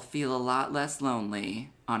girl feel a lot less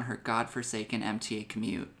lonely on her godforsaken MTA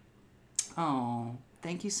commute. Oh,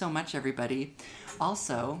 thank you so much, everybody.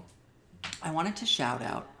 Also, I wanted to shout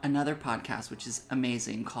out another podcast which is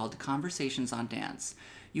amazing called Conversations on Dance.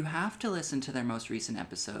 You have to listen to their most recent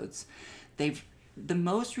episodes. The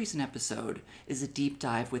most recent episode is a deep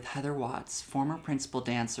dive with Heather Watts, former principal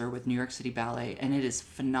dancer with New York City Ballet, and it is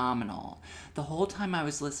phenomenal. The whole time I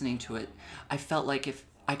was listening to it, I felt like if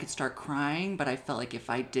I could start crying, but I felt like if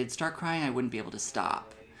I did start crying, I wouldn't be able to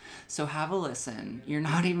stop. So have a listen. You're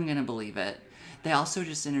not even going to believe it. They also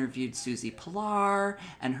just interviewed Susie Pilar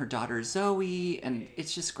and her daughter Zoe, and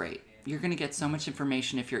it's just great. You're going to get so much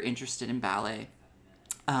information if you're interested in ballet.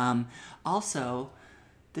 Also,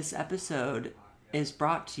 this episode is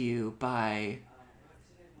brought to you by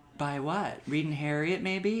what? Reed and Harriet,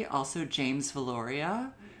 maybe? Also James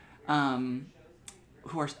Valoria,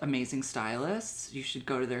 who are amazing stylists. You should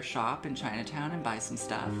go to their shop in Chinatown and buy some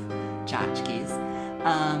stuff. Tchotchkes.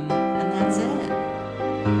 And that's it.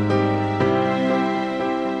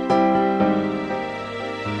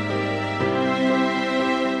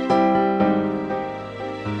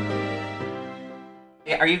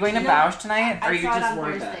 Are you going to Bausch tonight? Or I are you saw it just on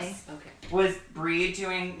wore Thursday. this? Okay. Was Bree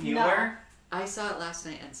doing Mueller? I saw it last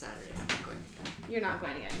night and Saturday. I'm not going again. You're not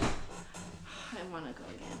going again. I want to go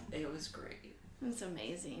again. It was great. It's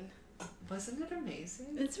amazing. Wasn't it amazing?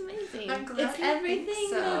 It's amazing. I'm glad it's you everything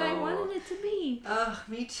think that I so. wanted it to be. Ugh,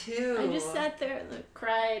 me too. I just sat there and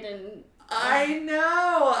cried and. I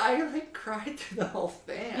know. I like cried through the whole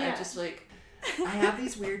thing. Yeah. I just like, I have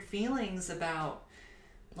these weird feelings about,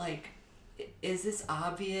 like, is this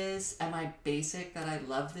obvious? Am I basic that I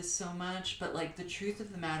love this so much? But like, the truth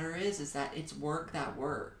of the matter is that it's work that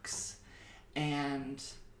works, and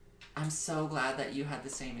I'm so glad that you had the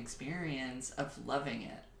same experience of loving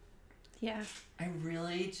it. Yeah. I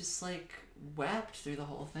really just like wept through the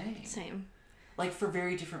whole thing. Same. Like for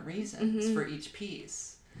very different reasons for each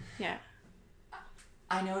piece. Yeah.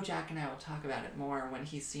 I know Jack and I will talk about it more when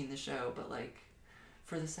he's seen the show, but like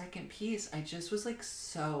for the second piece, I just was like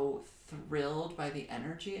so thrilled by the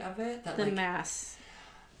energy of it that The like mass.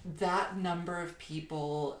 that number of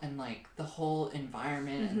people and like the whole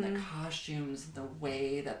environment and the costumes, the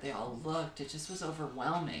way that they all looked, it just was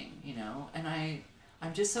overwhelming, you know? And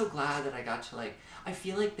I'm just so glad that I got to like, I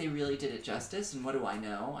feel like they really did it justice, and what do I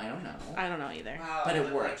know? I don't know. I don't know either. Wow, But I it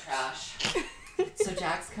look worked. like trash. So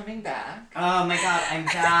Jack's coming back. Oh my god, I'm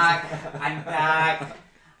back. I'm back.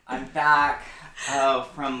 I'm back. Oh,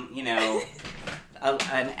 from, you know,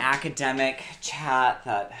 an academic chat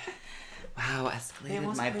that, wow, They escalated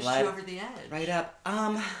almost my pushed blood you over the edge. right up.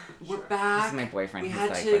 We're back. This is my boyfriend. We He's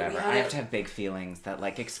had like, to- whatever. we I had have to- to have big feelings that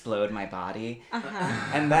like explode my body,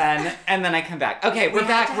 Uh-huh. and then I come back. Okay, we're We had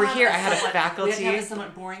back. to We're have here. a I had a somewhat- faculty. We had to have a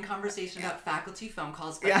somewhat boring conversation about faculty phone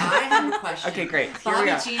calls, but Yeah. I have a question. Okay, great. Here Bobby we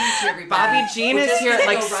are. Jean is here, everybody. Bobby Jean We're is just here, gonna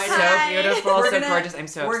like go so right Hi. beautiful, We're so gonna- gorgeous. I'm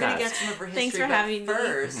so We're obsessed. gonna get some of her history. Thanks for but having me.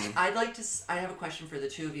 first, I'd like to. I have a question for the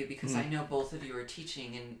two of you because Mm-hmm. I know both of you are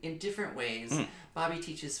teaching in different ways. Bobby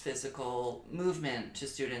teaches physical movement to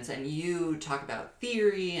students, and you talk about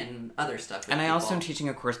theory and other stuff. with And I also people. am teaching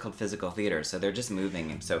a course called physical theater, so they're just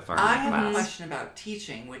moving so far in I my have a class. question about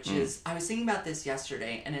teaching, which is, I was thinking about this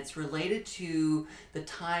yesterday, and it's related to the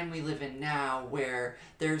time we live in now where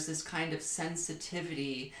there's this kind of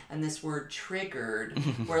sensitivity and this word triggered,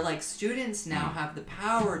 where like students now have the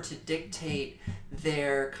power to dictate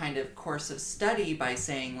their kind of course of study by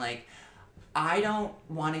saying like, I don't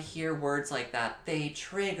want to hear words like that. They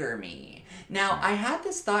trigger me. Now, I had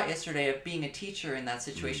this thought yesterday of being a teacher in that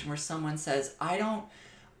situation where someone says, I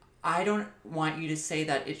don't want you to say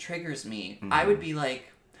that it triggers me. I would be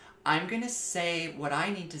like, I'm going to say what I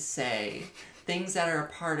need to say, things that are a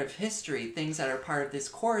part of history, things that are part of this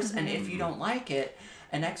course, and if you don't like it,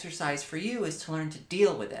 an exercise for you is to learn to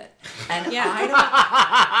deal with it. And Yeah.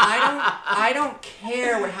 I don't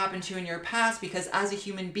care what happened to you in your past, because as a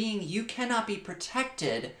human being, you cannot be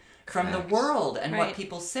protected from Correct. the world and what Right.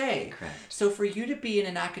 people say. Correct. So for you to be in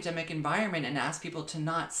an academic environment and ask people to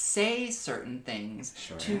not say certain things,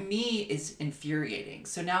 Sure. to me is infuriating.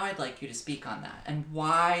 So now I'd like you to speak on that and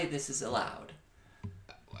why this is allowed.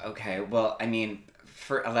 Okay, well, I mean,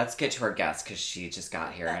 let's get to our guest because she just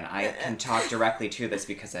got here, and I can talk directly to this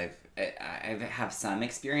because I have some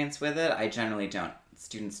experience with it. I generally don't.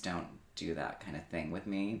 Students don't do that kind of thing with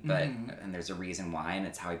me, but and there's a reason why, and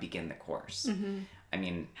it's how I begin the course. I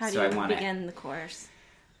mean, How do so you I want to. begin the course?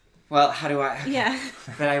 Well, how do I? Yeah.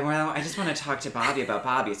 But I just want to talk to Bobby about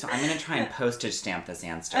Bobby, so I'm going to try and postage stamp this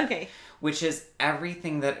answer. Okay. Which is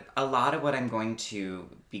everything that a lot of what I'm going to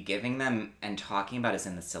be giving them and talking about is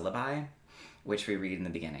in the syllabi, which we read in the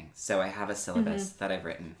beginning. So I have a syllabus that I've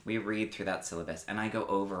written. We read through that syllabus, and I go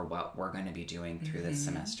over what we're going to be doing through this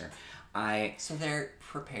semester. So they're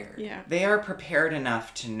prepared. Yeah. They are prepared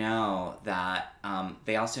enough to know that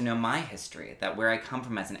they also know my history, that where I come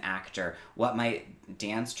from as an actor, what my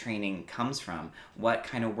dance training comes from, what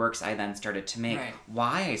kind of works I then started to make, Right.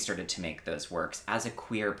 why I started to make those works as a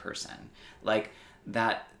queer person. Like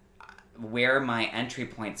that, where my entry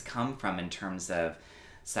points come from in terms of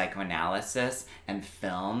psychoanalysis and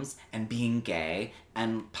films and being gay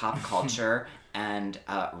and pop culture and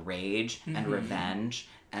rage and revenge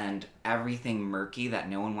and everything murky that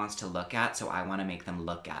no one wants to look at, so I want to make them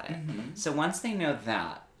look at it. So once they know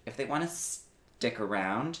that, if they want to stick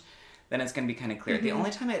around, then it's going to be kind of clear. The only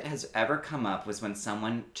time it has ever come up was when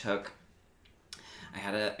someone took,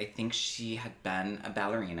 I think she had been a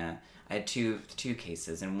ballerina. I had two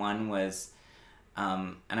cases, and one was,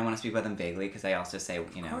 and I want to speak about them vaguely because I also say,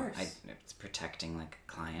 you know, course. it's protecting like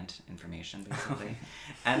client information basically,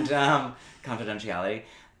 and confidentiality.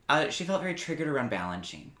 She felt very triggered around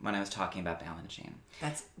Balanchine when I was talking about Balanchine.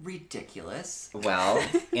 That's ridiculous. Well,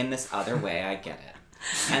 in this other way, I get it.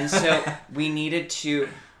 And so we needed to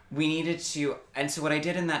we needed to, and so what I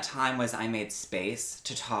did in that time was I made space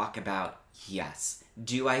to talk about, yes,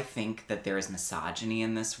 do I think that there is misogyny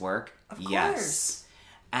in this work? Of Yes. course.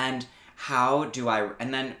 And how do I,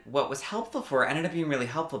 and then what was helpful for her ended up being really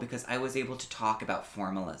helpful because I was able to talk about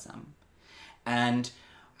formalism and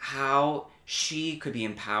how she could be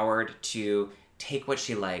empowered to take what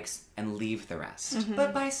she likes and leave the rest.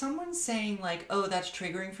 But by someone saying like, "Oh, that's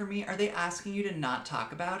triggering for me," are they asking you to not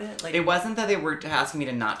talk about it? Like, It wasn't that they were asking me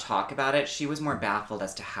to not talk about it. She was more baffled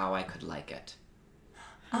as to how I could like it.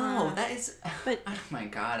 oh, that is. But- oh my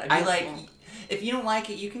god, I'd be like, if you don't like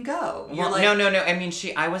it, you can go. You're Well, like, no. I mean,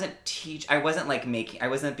 I wasn't like I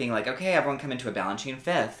wasn't being like, okay, everyone come into a Balanchine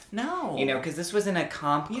fifth. no. You know, because this was in a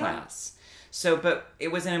comp Yeah. class. So, but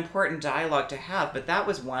it was an important dialogue to have. But that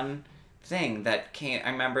was one thing that came. I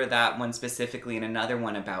remember that one specifically, and another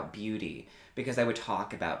one about beauty, because I would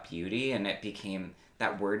talk about beauty, and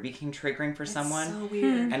that word became triggering for someone. so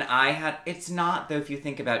weird. And it's not though, if you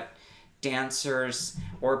think about dancers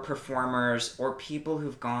or performers or people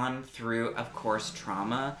who've gone through, of course,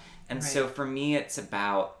 trauma. And so Right. for me, it's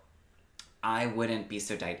about, I wouldn't be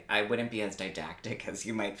as didactic as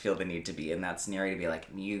you might feel the need to be in that scenario to be like,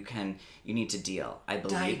 you need to deal. I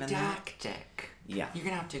believe in that. Didactic. Yeah. You're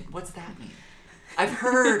gonna have to. What's that mean? I've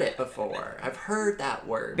heard it before. I've heard that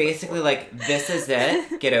word. Basically, like, this is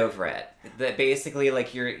it, get over it. That basically,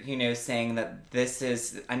 like, you're, saying that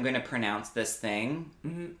I'm going to pronounce this thing.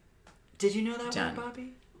 Did you know that Done. word,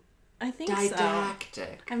 Bobby? I think so.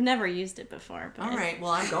 Didactic. I've never used it before. But All right.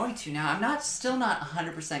 Well, I'm going to now. I'm still not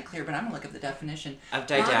 100% clear, but I'm gonna look up the definition Of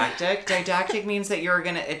didactic. Didactic means that you're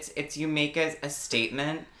gonna. It's you make a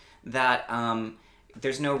statement that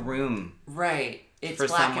there's no room Right. It's for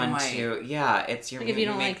black someone and white. to. Yeah, it's your. Like if you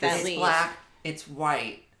don't make like that, this- It's leave. black. It's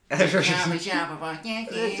white. Yeah,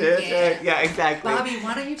 yeah. exactly. Bobby,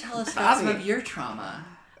 why don't you tell us about some Bobby. of your trauma?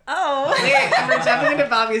 Oh. Wait, we're jumping into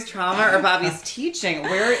Bobby's trauma or Bobby's teaching.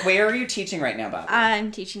 Where are you teaching right now, Bobby?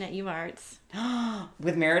 I'm teaching at U Arts.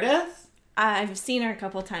 With Meredith? I've seen her a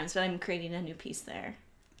couple times, but I'm creating a new piece there.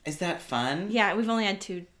 Is that fun? Yeah, we've only had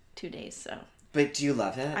two days, so But do you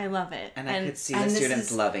love it? I love it. And I could see And the this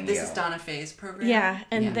students is, loving you. This is Donna Faye's program. yeah,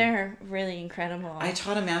 and Yeah. they're really incredible. I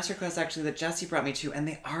taught a masterclass actually that Jessie brought me to, and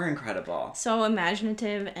they are incredible. So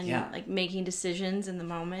imaginative and Yeah. like making decisions in the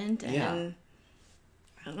moment, and Yeah.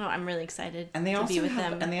 I don't know. I'm really excited And they to also be with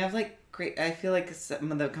have, them. and they have like great. I feel like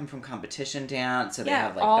some of them come from competition dance, so they Yeah,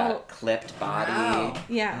 have like all- that clipped body. Wow.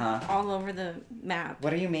 yeah, Uh-huh. all over the map.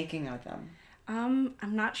 What are you making of them? I'm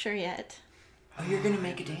not sure yet. Oh, you're gonna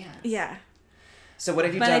make a dance. Yeah, So what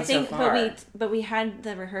have you but done I think so far? but we had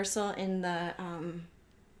the rehearsal in The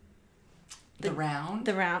round.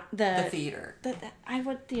 the theater.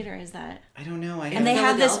 what theater is that? I don't know. And they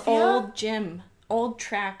have this Philadelphia? old gym, old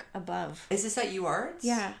track above. Is this at U Arts?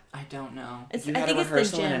 Yeah. I don't know. It's You I had think a it's the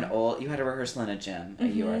rehearsal in gym. you had a rehearsal in a gym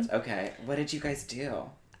at yours. Okay. What did you guys do?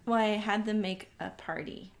 Well, I had them make a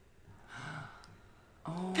party,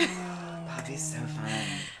 Oh. Bobby's so fun. Did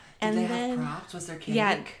and they then have props? Was there cake?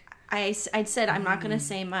 yeah, I said I'm not gonna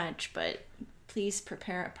say much, but please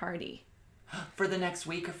prepare a party For the next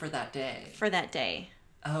week or for that day? for that day.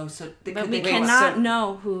 Oh, so they But could we they cannot so-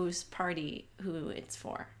 know who it's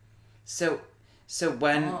for. So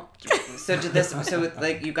when Oh. so did this so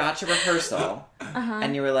like you got to rehearsal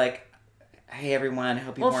and you were like, hey everyone, I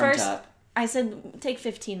hope you Well, warmed first up I said take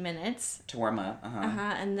 15 minutes, to warm up.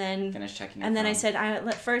 and then Finish checking your and then I phone.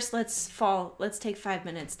 said first let's fall. Let's take 5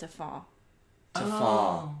 minutes to fall. to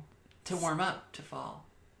fall. Oh. To warm up, to fall.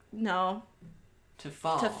 No, To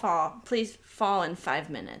fall. to fall. Please fall in 5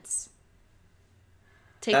 minutes.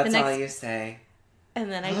 Take That's the next, all you say.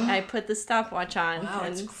 and then I put the stopwatch on Wow,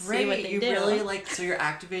 and it's see what great. they You do. really so you're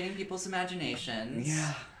activating people's imaginations.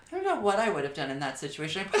 Yeah. I don't know what I would have done in that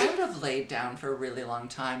situation. I probably would have laid down for a really long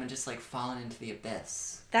time and just like fallen into the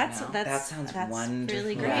abyss. That's you know? That sounds wonderful.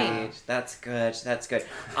 really great. Yeah. That's good. That's good.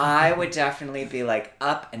 I would definitely be like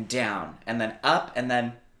up and down, and then up and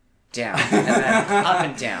then down, and then up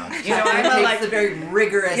and down. You know, I'm takes like the very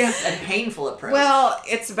rigorous Yeah. and painful approach. well,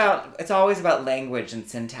 it's always about language and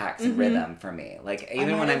syntax and rhythm for me. Like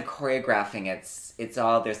even when might I'm choreographing, it's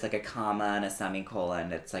all there's like a comma and a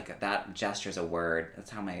semicolon. It's like that gesture's a word. That's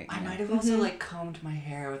how my I you know. might have also like combed my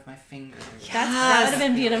hair with my fingers. That would have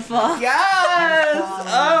been beautiful. Yes! falling.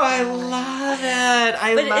 Oh, I love it.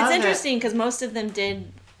 I But love it's it. interesting because most of them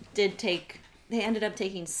did take. They ended up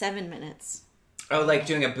taking 7 minutes. Oh, like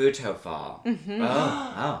doing a Butoh fall.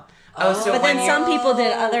 Oh. Oh, so But then when some people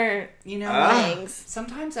did other You know what? things.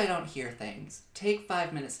 Sometimes I don't hear things. Take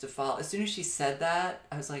 5 minutes to fall. As soon as she said that,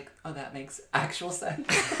 I was like, oh, that makes actual sense.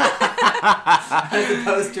 As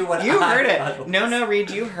opposed to what you I heard thought it. was. No, Reed,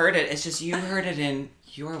 you heard it. It's just you heard it in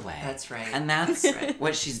your way. That's right. And that's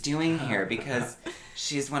what she's doing here because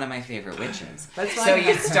she's one of my favorite witches. That's So fine.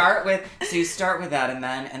 you start with that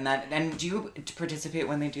and do you participate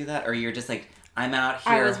when they do that, or you're just like, I'm out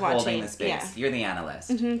I here was holding watching, the space. yeah. You're the analyst.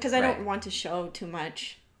 Because I Right. don't want to show too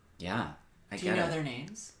much. Yeah, I Do you get know it. their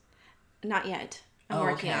names? Not yet. I'm Oh,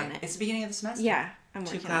 working okay. on it. It's the beginning of the semester. Yeah, I'm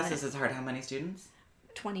 2 working classes on is hard. How many students?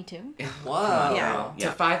 it. 22. Whoa. Yeah.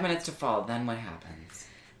 So 5 minutes to fall. Then what happens?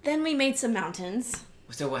 Then we made some mountains.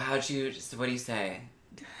 So what do you say?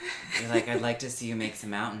 You're like, I'd like to see you make some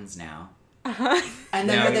mountains now. And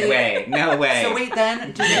then No are they, way. No way. So wait,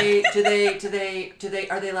 then do they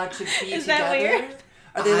are they allowed to be Is together? that weird?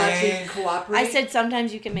 Are they allowed to cooperate? I said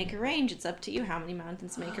sometimes you can make a range. It's up to you how many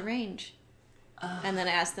mountains make a range. And then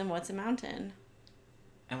I asked them what's a mountain.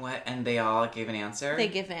 And what? And they all gave an answer? They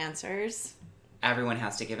give answers. Everyone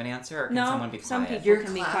has to give an answer, or can No, someone be quiet? some people- Your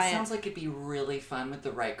can be class quiet. sounds like it'd be really fun with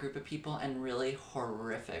the right group of people and really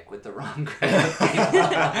horrific with the wrong group of people.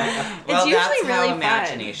 Well, usually that's really how fun.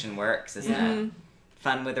 imagination works, isn't Yeah. it?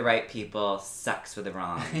 Fun with the right people, sucks with the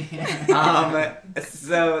wrong. Yeah.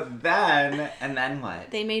 So then what?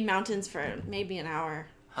 They made mountains for maybe an hour.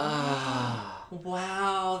 Oh,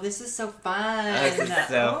 Wow, this is so fun. this is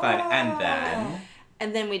so fun.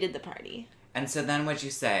 And then we did the party. And so then what'd you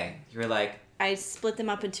say? You were like, I split them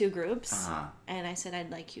up in 2 groups. uh-huh. And I said,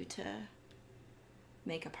 I'd like you to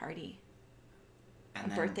make a party. And A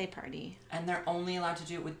then, birthday party. And they're only allowed to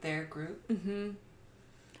do it with their group?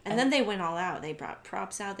 And then they went all out. They brought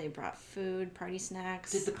props out. They brought food, party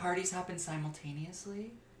snacks. Did the parties happen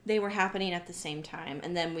simultaneously? They were happening at the same time.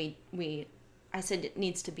 And then I said it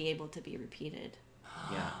needs to be able to be repeated.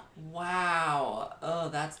 Yeah. Wow. Oh,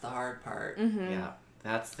 that's the hard part. Yeah.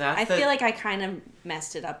 That's I feel like I kind of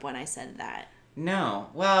messed it up when I said that. No.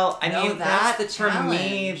 Well, I No, mean, that's that, the for me,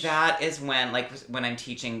 challenge. that is when I'm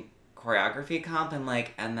teaching choreography comp, and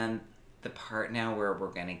then the part now where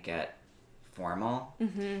we're going to get formal,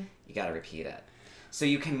 you got to repeat it. So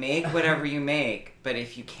you can make whatever you make, but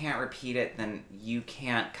if you can't repeat it, then you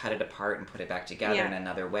can't cut it apart and put it back together Yeah. in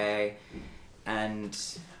another way. And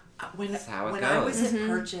When that's how it when goes. I was at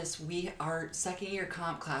Purchase, our second year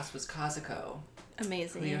comp class was Kazuko,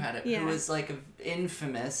 Amazing. who had it, Yeah. who was like an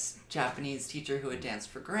infamous Japanese teacher who had danced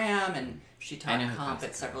for Graham, and she I taught know who comp Kazuko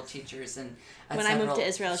at several teachers and at When I moved several to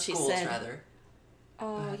Israel, she schools, said- rather.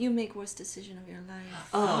 Oh, you make worst decision of your life.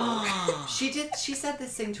 Oh, she said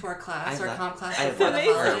this thing to our class, our love- comp class I before love the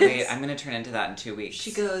her. holidays. Wait, I'm going to turn into that in 2 weeks.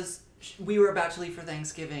 She goes, we were about to leave for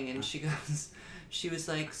Thanksgiving, and she was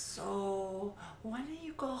like, so when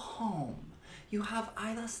you go home, you have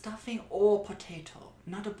either stuffing or potato,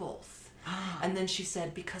 not a both. And then she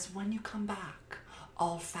said, because when you come back,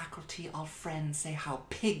 all faculty, all friends say how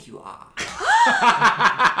pig you are.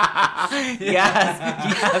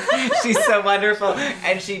 yes, she's so wonderful,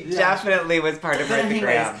 and she definitely was part of But Martha anyways,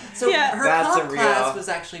 Graham. so Yeah. her That's comp a class real- was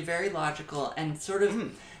actually very logical, and sort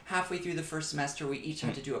of halfway through the first semester, we each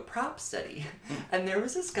had to do a prop study. And there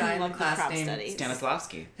was this guy in the love the class prop named studies.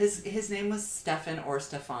 Stanislavski. his name was Stefan or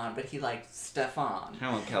Stefan, but he liked Stefan.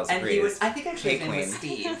 I won't kill And he was, I think actually his Hey, name was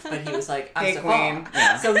Queen. Steve, but he was like, I'm Hey, Stefan. Queen.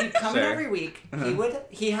 Yeah. So he'd come in Sure. every week.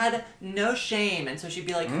 He had no shame, and so she'd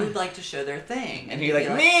be like, who'd like to show their thing? And he'd you're like,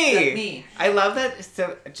 be me! Like, me. I love that.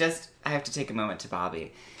 So I have to take a moment to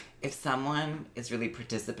Bobby. If someone is really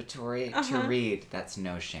participatory to read, that's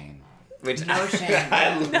no shame. Which No shame.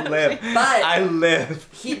 I live. But- I live.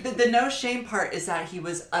 The no shame part is that he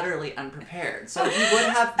was utterly unprepared. So he would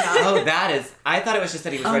have not. Oh, that is. I thought it was just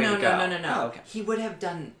that he was Oh, ready no, to go. no. Oh, okay. He would have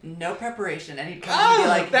done no preparation, and he'd come and Oh, be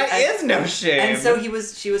like, that and- is no shame. And so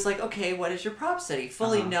she was like, okay, what is your prop study?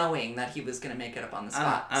 Fully knowing that he was going to make it up on the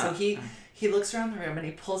spot. So he looks around the room and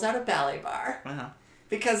he pulls out a ballet bar. Uh-huh.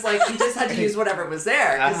 Because like he just had to use whatever was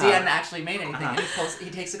there because he Uh-huh. hadn't actually made anything. And he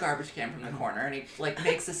takes a garbage can from the corner and he like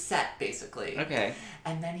makes a set basically. Okay.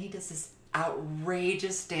 And then he does this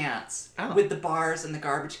outrageous dance Oh. with the bars and the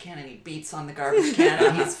garbage can, and he beats on the garbage can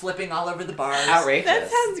and he's flipping all over the bars. Outrageous.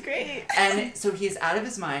 That sounds great. And so he's out of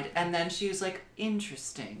his mind, and then she was like,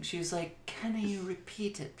 interesting. She was like, can you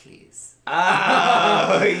repeat it, please?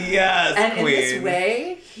 Oh, yes, And queen. in this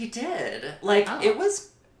way, he did. Like, Oh. it was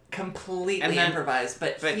completely And then- improvised,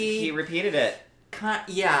 but he repeated it.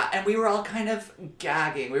 yeah, and we were all kind of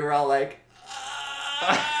gagging. We were all like,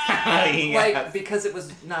 Yes. like, because it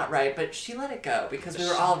was not right, but she let it go because we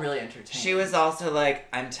were all really entertained. She was also like,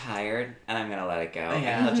 I'm tired and I'm gonna let it go.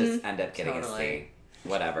 Yeah. And he'll just end up getting Totally. a C.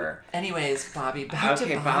 whatever. Anyways, Bobby, back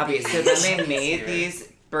to Bobby. So then they made these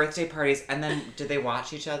birthday parties, and then did they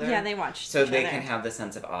watch each other? Yeah, they watched so each they other. can have the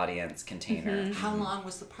sense of audience container. How long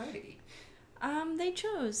was the party? They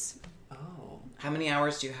chose Oh, How many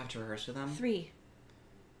hours do you have to rehearse with them? 3.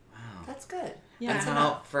 Wow. that's good. Yeah.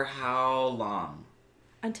 And for how long?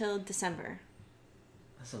 Until December.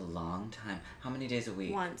 That's a long time. How many days a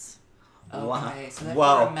week? Once. Okay, so that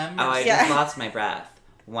Whoa. remembers. Oh, I Yeah. just lost my breath.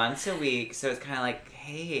 Once a week, so it's kind of like,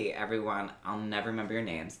 hey, everyone, I'll never remember your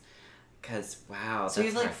names. Because, wow. So you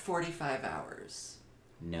have that's like hard. 45 hours.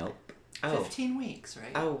 Nope. Oh. 15 weeks,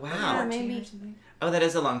 right? Oh, wow. 14 maybe. or something? Oh, that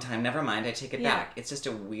is a long time. Never mind. I take it Yeah. back. It's just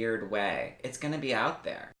a weird way. It's going to be out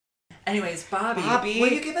there. Anyways, Bobby, Bobby. will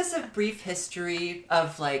you give us a brief history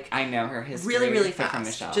of like I know her history. really, really from fast?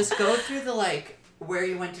 Michelle. Just go through the like where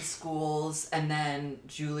you went to schools and then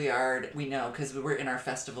Juilliard. We know because we're in our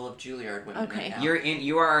festival of Juilliard women Okay. right now.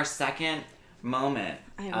 You are our second moment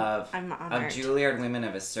I'm of honored. Juilliard women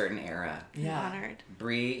of a certain era. I'm honored.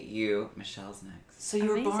 Bree, you, Michelle's next. So you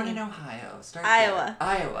were born Amazing. in Ohio. Start Iowa. there.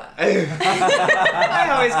 Iowa. I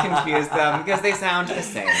always confuse them because they sound the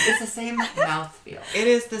same. It's the same mouthfeel. It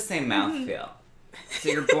is the same mouthfeel. So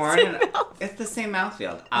you're born in... It's the same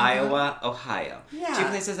mouthfeel. Iowa, Ohio. Yeah. 2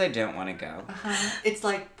 places I don't want to go. It's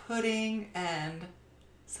like pudding and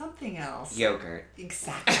something else. Yogurt.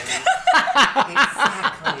 Exactly.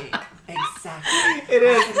 Exactly. It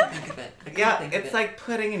is. I couldn't think of it. I couldn't Yeah, think of it's it. like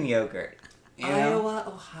pudding and yogurt. You know? Iowa,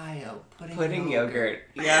 Ohio. Pudding yogurt.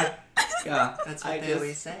 Yeah. Yeah. That's what they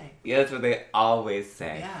always say. Yeah, that's what they always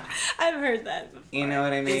say. Yeah. I've heard that before. You know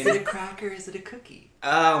what I mean? Is it a cracker? Is it a cookie?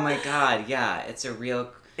 Oh my god, yeah. It's a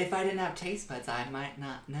real... If I didn't have taste buds, I might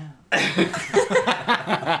not know.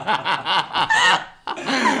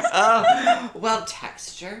 Oh, well,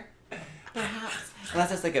 texture, perhaps.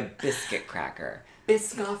 Unless it's like a biscuit cracker.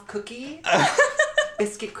 Biscoff cookie?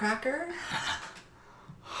 Biscuit cracker?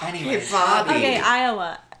 Anyways, Bobby. Okay,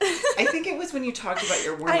 Iowa. I think it was when you talked about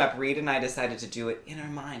your warm-up, Reed and I decided to do it in our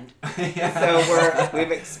mind. Yeah. So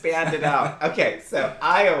we've expanded out. Okay, so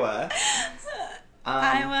Iowa.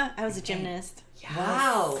 Iowa. I was a gymnast. Yes.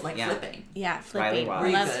 Wow, like Yeah. flipping. Yeah, flipping. Were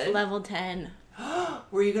you good? Level 10.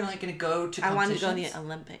 Were you gonna go to I wanted to go to competitions? the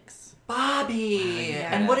Olympics. Bobby!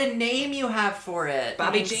 Yeah. And what a name you have for it.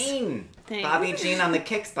 Bobby Thanks. Jean. Thanks. Bobby Jean on the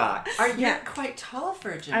kicks box. Are you Yeah. quite tall for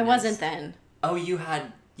a gymnast? I wasn't then. Oh, you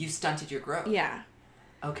stunted your growth. Yeah.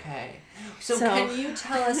 Okay. So So- can you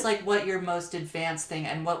tell us like what your most advanced thing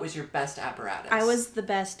and what was your best apparatus? I was the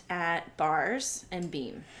best at bars and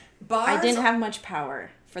beam. bars. I didn't have much power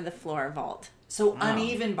for the floor vault. So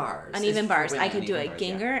uneven bars. Uneven is for bars. I women. could do a Uneven bars, yeah.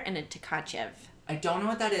 Ginger and a Tkachev. I don't know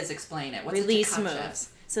what that is. Explain it. What's Release a Tkachev? moves.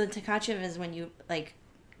 So the Tkachev is when you like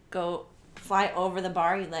fly over the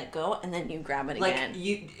bar, you let go, and then you grab it Like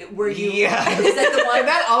again. were you? Yeah. Is that the one? And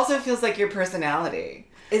that also feels like your personality.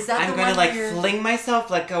 Is that I'm the gonna one like where you're, fling myself,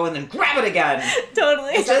 let go, and then grab it again.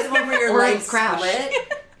 Totally. Is that the one where your Or legs crash.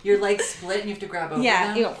 split? Your legs split and you have to grab over Yeah.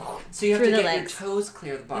 them. You go, So you have through to the get legs. your toes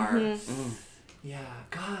clear of the bar. Yeah,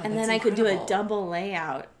 God. and that's then I could do a incredible. double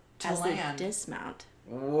layout To as land. the dismount.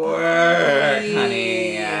 Work,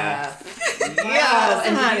 honey. Yeah. Yes, Wow.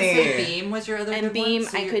 And honey. did you say beam was your other And good beam,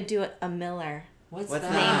 one? So I you're- could do a Miller. What's What's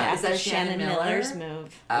that? that? Named Is after that Shannon Miller's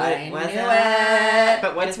move. I What was knew it? it.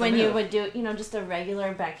 But what It's is the when you move? would do, just a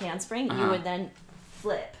regular back handspring. You Uh-huh. would then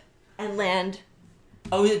flip and land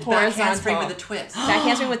Oh, the back handspring Horizontal. with a twist. back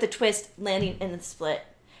handspring with the twist, landing in the split.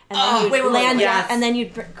 And Oh, then you'd wait, land yes. down, and then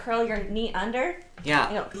you'd curl your knee under,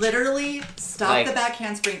 Yeah. Literally stop Like- the back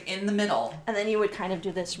handspring in the middle. and then you would kind of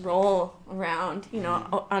do this roll around,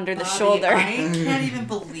 under the Bobby, shoulder. I can't even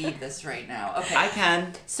believe this right now. Okay. I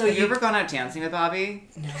can. So So have you you- ever gone out dancing with Bobby?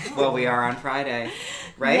 No. Well, we are on Friday,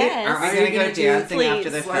 right? Yes. Aren't we Are going you to go gonna do- dancing after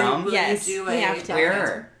the please, film? Will Yes, you do we a have to.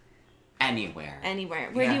 Where? Anywhere. Anywhere.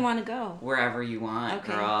 Where do Yeah. you want to go? Wherever you want,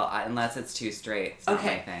 Okay. girl. Unless it's too straight. It's not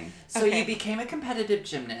Okay. my thing. So Okay. you became a competitive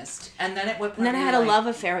gymnast, and then at what point? And then I were had you a like, love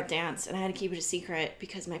affair with dance, and I had to keep it a secret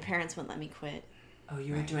because my parents wouldn't let me quit. Oh,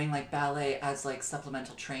 you were doing like ballet as like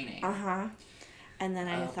supplemental training. Uh-huh. And then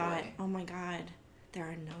I Oh, thought, boy. oh my God, there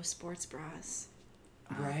are no sports bras.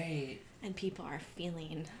 Right. And people are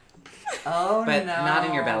feeling. Oh But no. not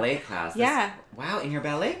in your ballet class. Yeah. Wow, in your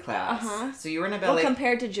ballet class. Uh-huh. So you were in a Well, ballet.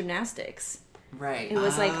 compared to gymnastics. Right. It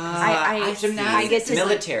was like, I see. I get to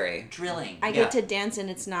military. Drilling. I Yeah. get to dance and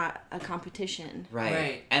it's not a competition. Right.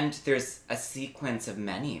 Right. And there's a sequence of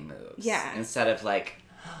many moves. Yeah. Instead of like,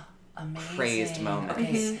 Amazing. praised moments.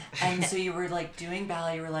 Okay. And so you were like doing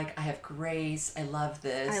ballet. You were like, I have grace. I love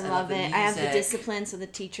this. I love the it. I have the music." discipline, so the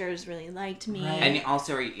teachers really liked me. Right. and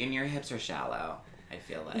also, and your hips are shallow. I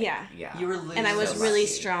feel like. Yeah. Yeah. You were losing. And I was So really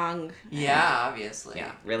lucky. strong. Yeah, obviously.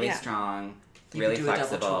 Yeah, really Yeah. strong, You really could do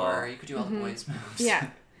flexible. a double tour. You could do all the boys' moves. Yeah.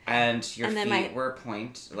 And your And then feet my- were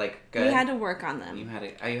good. We had to work on You them had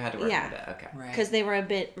to work Yeah. on it. Okay. Right. because they were a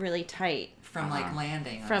bit really tight From like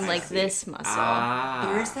landing. on from like something. this muscle. Ah.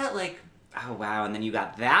 There is that like. Oh wow! And then you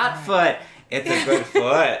got that foot. It's a good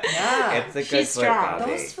foot. Yeah. It's a good She's foot, strong.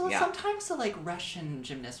 Bobby. Those feel Yeah. sometimes the like Russian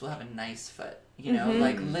gymnasts will have a nice foot. You know,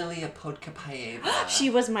 like Lilia Podkapayeva. She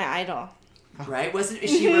was my idol. Right? Is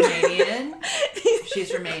she Romanian?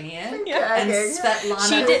 She's Romanian. Yeah. And Svetlana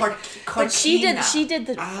She did- Korkina. But she did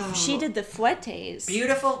the Oh. she did the fouettes.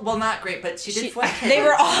 Beautiful. Well, not great, but she did fouettes. They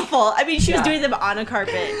were awful. I mean, she was Yeah. doing them on a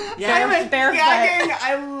carpet. Yeah. barefoot. Gagging.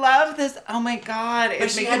 I love this. Oh my god!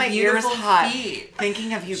 It's she making had my ears beautiful hot. feet.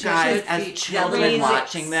 Thinking of you She guys had as feet. children Amazing.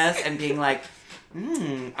 watching this and being like,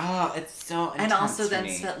 oh, it's so intense And also for then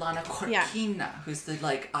me. Svetlana Korkina, who's the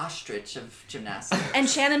like ostrich of gymnastics. And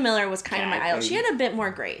Shannon Miller was kind of my idol. Gagging. She had a bit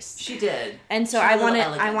more grace. She did. And so She had I a little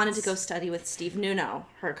wanted elegance. to go study with Steve Nuno,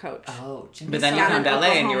 her coach. Oh, gymnastics. But then you Down found in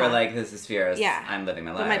ballet and you were Oklahoma. like, this is fierce. Yeah. I'm living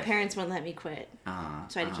my life. But my parents wouldn't let me quit, Uh-huh,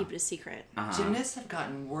 so I had to keep it a secret. Gymnasts have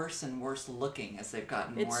gotten worse and worse looking as they've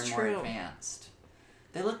gotten more It's and true. more advanced.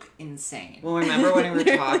 They look insane. Well, remember when we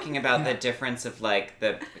were talking about the difference of like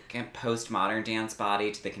the postmodern dance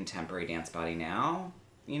body to the contemporary dance body now?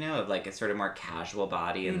 You know, of like a sort of more casual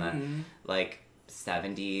body in the like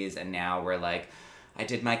 70s, and now we're like, I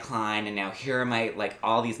did my Klein, and now here are my like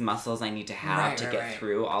all these muscles I need to have Right, to right, get right.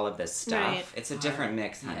 through all of this stuff. Right. It's a different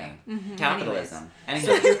mix, honey. Anyways, Capitalism. so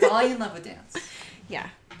Anyway. you're falling in love with dance. Yeah,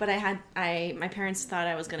 but my parents thought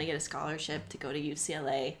I was going to get a scholarship to go to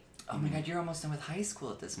UCLA. Oh my god, you're almost done with high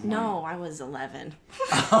school at this point. No, I was 11.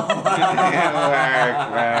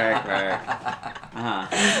 Work.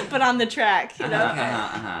 But on the track, you know?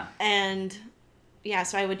 Okay. And yeah,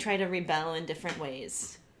 so I would try to rebel in different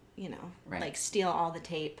ways, you know, Right. like steal all the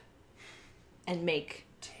tape and make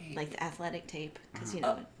Tape. like the athletic tape because, you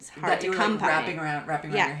know, it's hard That to you were come like by. wrapping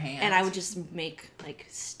around Yeah, your hands. and I would just make like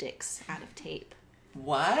sticks out of tape.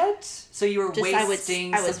 What? So you were Just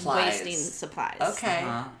wasting I was supplies. wasting supplies. Okay.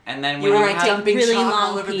 And then You when were you like had, dumping really chalk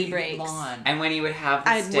long all over pee the breaks. lawn. and when you would have the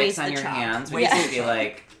I'd sticks waste on the your chalk. hands, would Yeah. you be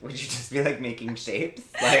like, would you just be like making shapes?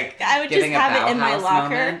 Like I would just giving a have it in my Bauhaus locker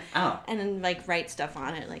moment? Oh. and then like write stuff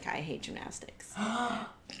on it like I hate gymnastics.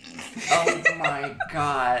 Oh my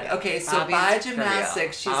god. Okay, so Bobby's by for real.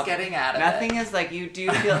 gymnastics, she's Bob- getting out of Nothing it. is like you do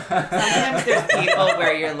feel. Sometimes there's people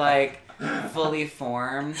where you're like fully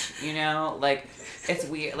formed, you know, like it's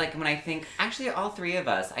weird. Like when I think, actually, all three of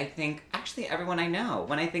us, I think, actually, everyone I know,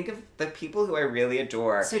 when I think of the people who I really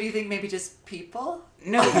adore. So do you think maybe just people?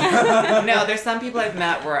 No, no. There's some people I've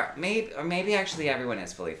met where maybe actually everyone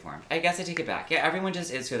is fully formed. I guess I take it back. Yeah, everyone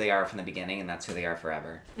just is who they are from the beginning, and that's who they are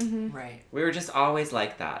forever. Right. We were just always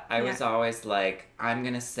like that. I Yeah. was always like, I'm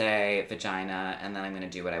gonna say vagina, and then I'm gonna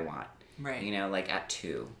do what I want. Right. You know, like at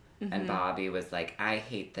 2. And Bobby was like, I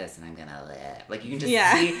hate this, and I'm gonna live. Like you can just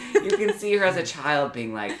Yeah. see, you can see her as a child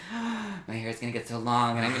being like, my hair's gonna get so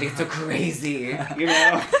long, and I'm gonna get so crazy. You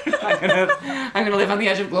know, I'm gonna live on the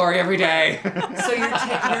edge of glory every day. So you're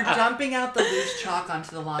dumping out the loose chalk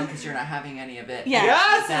onto the lawn because you're not having any of it. Yeah.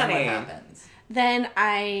 Yes, Then what honey. happens? Then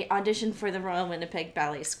I auditioned for the Royal Winnipeg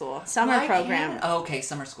Ballet School summer Why program. can't- Oh, okay,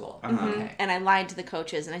 summer school. Okay. And I lied to the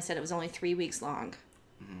coaches and I said it was only 3 weeks long.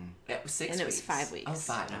 It was 6 And it weeks. was 5 weeks. Oh,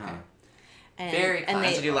 5. Okay. And, Very and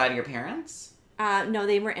Did they, you lie to your parents? no,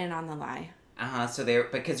 they were in on the lie. So they were,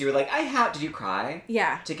 because you were like, did you cry?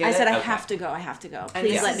 Yeah. To get I said, it? I Okay. have to go. I have to go. And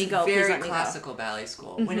Please this let is me go. Please Very let me go. classical ballet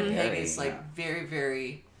school. Winnipeg Very, is like yeah. very,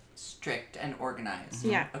 very strict and organized.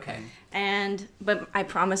 Yeah. Okay. But I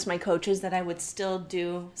promised my coaches that I would still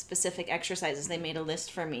do specific exercises. They made a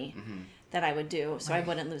list for me that I would do so I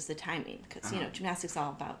wouldn't lose the timing because, you know, gymnastics is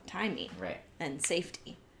all about timing Right. and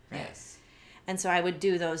safety. Yes. And so I would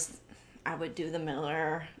do those. I would do the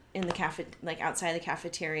Miller in the outside the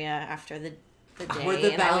cafeteria after the day, Were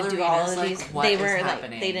the and I would do all ballerinas of like, these. what They is were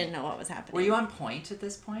happening? like they didn't know what was happening. Were you on point at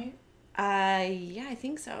this point? Yeah, I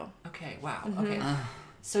think so. Okay. Wow. Okay.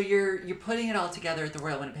 So you're putting it all together at the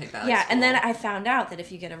Royal Winnipeg Ballet Yeah, School. and then I found out that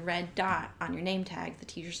if you get a red dot on your name tag, the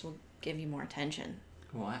teachers will give you more attention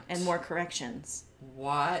What? and more corrections.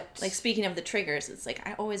 What? Like speaking of the triggers, it's like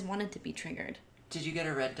I always wanted to be triggered, Did you get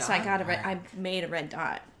a red dot? so I got a red. I made a red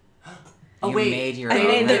dot, Oh You wait. made your I own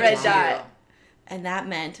made the red dot. dot, and that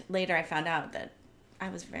meant later I found out that I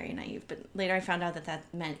was very naive, but later I found out that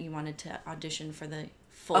meant you wanted to audition for the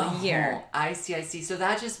full year. I see. So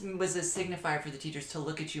that just was a signifier for the teachers to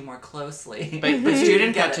look at you more closely. But the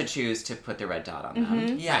student got to choose to put the red dot on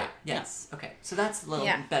them. Yeah. Yes. Okay. So that's a little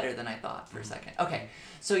better than I thought for a second. Okay.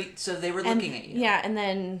 So they were looking at you. Yeah, and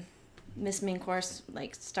then Miss Mincourse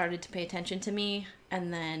started to pay attention to me,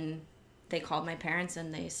 and then they called my parents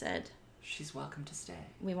and they said, she's welcome to stay.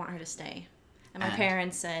 We want her to stay. And my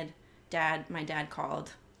parents said, my dad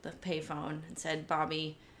called the payphone and said,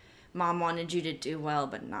 Bobby, Mom wanted you to do well,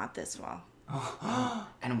 but not this well.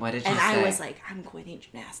 And what did you say? And I was like, I'm quitting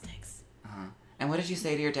gymnastics. And what did you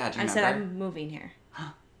say to your dad? Do you I remember? said, I'm moving here.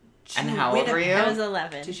 And how old were you? I was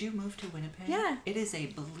 11. Did you move to Winnipeg? Yeah. It is a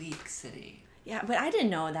bleak city. Yeah, but I didn't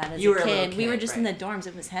know that as You a were a kid. little We were kid, just in the dorms.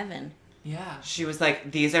 It was heaven. Yeah. She was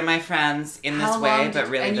like, these are my friends in this How way, long but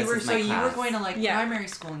really and this you were is my class. you were going to primary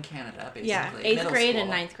school in Canada, basically. Yeah, 8th middle grade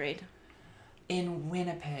school. and 9th grade. In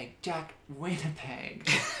Winnipeg. Jack, Winnipeg.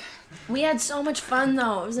 We had so much fun,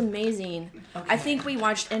 though. It was amazing. Okay. I think we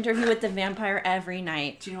watched Interview with the Vampire every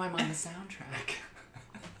night. Do you know I'm on the soundtrack?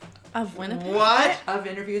 Of Winnipeg? What? Of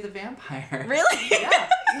Interview with the Vampire. Really? Yeah.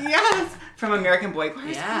 Yes! From American Boy Choir.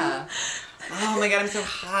 Yeah. Oh my god, I'm so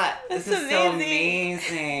hot. This is so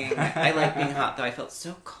amazing. I like being hot, though. I felt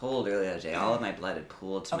so cold earlier that day. All of my blood had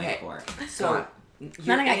pooled to my core. So, Then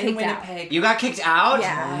you're I got in kicked out. Winnipeg. You got kicked out?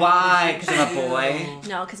 Yeah. Why? Because I'm a boy?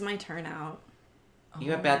 No, because my turnout.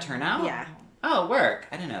 You had bad turnout? Yeah. Oh, work.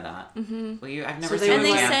 I didn't know that. Mm-hmm. Well, I've never they seen were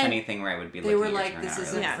you like- dance said- anything where I would be They looking were at your like, turnout. this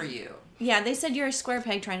isn't Yeah. for you. Yeah, they said you're a square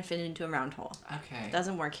peg trying to fit into a round hole. Okay.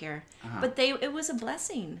 Doesn't work here. Uh-huh. But it was a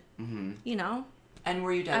blessing. Mm-hmm. You know? And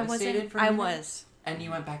were you I devastated for a I minute? was. And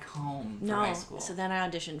you went back home for No. high school. So then I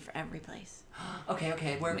auditioned for every place.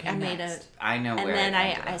 Okay. Where I came made next? I know And where then it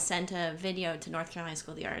ended I up. sent a video to North Carolina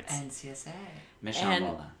School of the Arts. NCSA. Michelle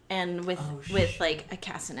Mola. And with Oh, with like a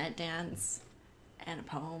castanet dance and a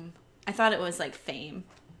poem. I thought it was like fame.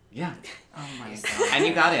 Yeah. Oh my god. And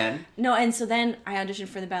you got in. No, and so then I auditioned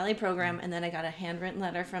for the ballet program, and then I got a handwritten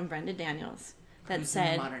letter from Brenda Daniels that Who's in the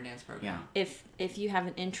said, modern dance program. Yeah. if you have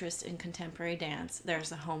an interest in contemporary dance,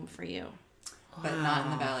 there's a home for you. But not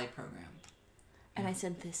in the ballet program. And I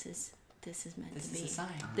said, this is meant This to is be. a sign.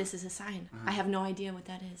 This is a sign. I have no idea what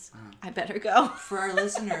that is. I better go. For our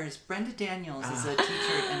listeners, Brenda Daniels is a teacher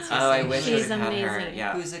at NCSA. Oh, I wish She's I would have had her. amazing.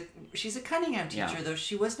 Yeah. She's a Cunningham teacher, Yeah. though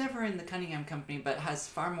she was never in the Cunningham Company, but has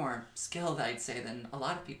far more skill, I'd say, than a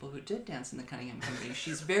lot of people who did dance in the Cunningham Company.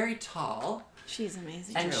 She's very tall, She's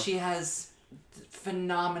amazing. and True. she has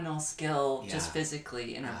phenomenal skill just Yeah.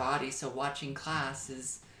 physically in her body. So watching class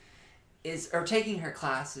or taking her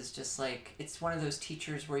class is just like, it's one of those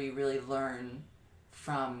teachers where you really learn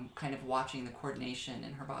from kind of watching the coordination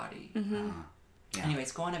in her body. Yeah.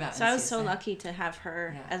 Anyways, go on about So I was so NCSA. lucky to have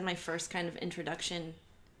her Yeah. as my first kind of introduction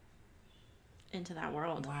into that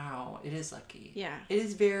world. Wow, it is lucky. Yeah. It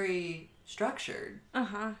is very structured.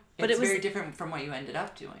 Uh-huh. But But it's it was very different from what you ended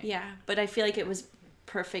up doing. Yeah, but I feel like it was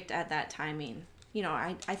perfect at that timing. You know,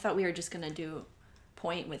 I thought we were just going to do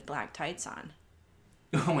point with black tights on.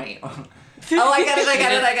 Wait. Oh, I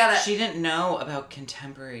got it. She didn't know about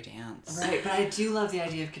contemporary dance. Right, but I do love the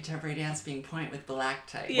idea of contemporary dance being point with black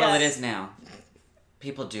tights. Yeah. Well, it is now.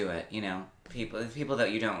 People do it, you know. People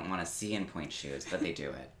that you don't want to see in point shoes, but they do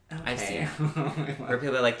it. I've seen it. Where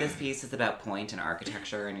people are like, this piece is about point and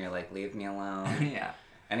architecture, and you're like, leave me alone. Yeah.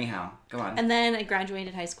 Anyhow, go on. And then I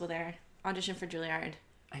graduated high school there, auditioned for Juilliard,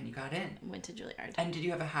 And you got in. went to Juilliard. And did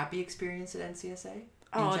you have a happy experience at NCSA?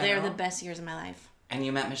 Oh, in they're the general? best years of my life. And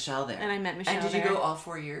you met Michelle there. And I met Michelle And did you there. go all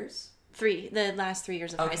 4 years? The last 3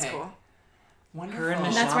 years of high Okay. school. Wonderful. Her and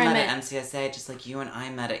that's Michelle where I met at met- NCSA, just like you and I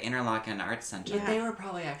met at Interlochen Arts Center. But they were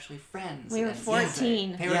probably actually friends. We at were NCSA.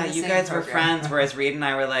 14. They were Yeah, in the you same guys were program. friends, whereas Reed and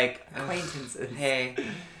I were like, ugh, Acquaintances. hey.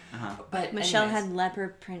 But Michelle anyways, had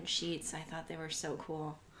leopard print sheets. I thought they were so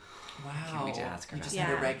cool. Wow. Can't wait to ask her You about just that.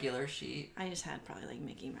 had a Yeah. regular sheet. I just had probably like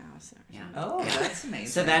Mickey Mouse. Or Yeah. something. Oh, that's amazing.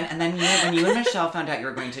 So then, and then when you and Michelle found out you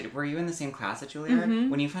were going to, were you in the same class at Juilliard?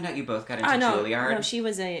 When you found out you both got into Oh, no. Juilliard? No, she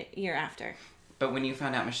was a year after. But when you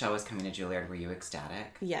found out Michelle was coming to Juilliard, were you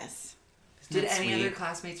ecstatic? Yes. Isn't Did that any sweet? other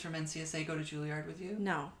classmates from NCSA go to Juilliard with you?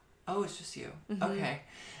 No. Oh, it's just you. Mm-hmm. Okay.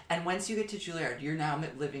 And once you get to Juilliard, you're now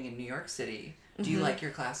living in New York City. Do Mm-hmm. you like your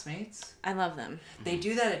classmates? I love them. They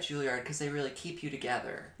do that at Juilliard because they really keep you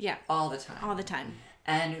together. Yeah. All the time. All the time.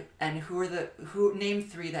 And name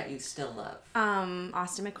 3 that you still love?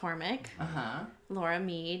 Austin McCormick, Uh-huh. Laura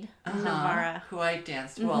Mead, Uh-huh. Navara. Who I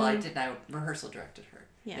danced. Well, I did. I rehearsal directed her.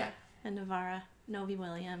 Yeah. And Navara. Novi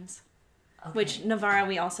Williams. Okay. Which Navara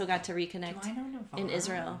we also got to reconnect Do I know Navarro? in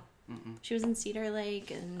Israel. She was in Cedar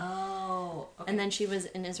Lake, and Oh, okay. and then she was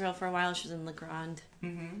in Israel for a while. She was in La Grande.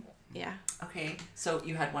 Mm-hmm. Yeah. Okay, so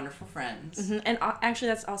you had wonderful friends. And actually,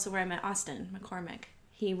 that's also where I met Austin McCormick.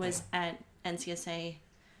 He was at NCSA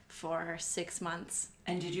for 6 months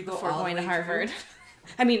And did you go before all the going to way Harvard.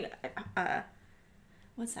 through? I mean,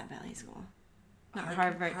 what's that ballet school? Not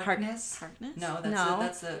Harvard. Harkness? Harkness? No,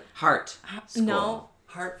 that's a Heart. School. No,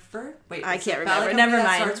 Hartford. Wait, I it's can't a ballet remember. company Never that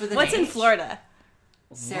mind. starts with an What's in H? Florida?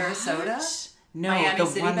 Sarasota. What? No, Miami the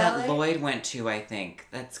City one Ballet? that Lloyd went to, I think.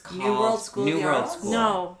 That's called New World School of New the World Arts? School.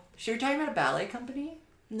 No. So you're talking about a ballet company?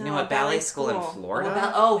 No, a ballet school in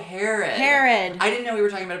Florida. Oh, Herod. Herod. I didn't know we were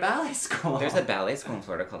talking about a ballet school. There's a ballet school in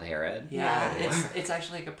Florida called Herod. Yeah, Yeah. it's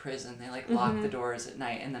actually like a prison. They like lock the doors at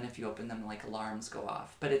night, and then if you open them, like alarms go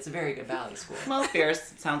off. But it's a very good ballet school. Well,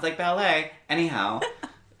 fierce. Sounds like ballet. Anyhow,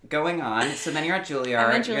 going on. So then you're at Juilliard.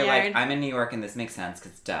 I'm at You're like, Juilliard. I'm in New York, and this makes sense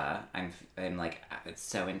because duh. I'm like, it's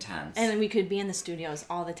so intense. And we could be in the studios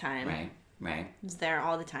all the time. right. I was there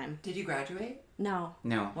all the time. Did you graduate? No.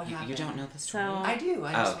 No, What you happened? don't know the story. So- I do.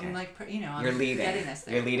 I just okay. am like, I'm You're leading. getting us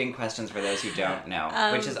there. You're leading questions for those who don't know,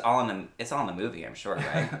 which is all in the. It's all in the movie, I'm sure,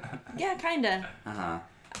 right? Yeah, kinda. Uh huh.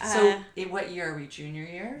 So, in what year are we? Junior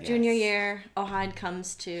year? Yeah. Junior year, Ohad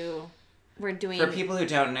comes to. We're doing. For people who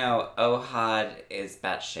don't know, Ohad is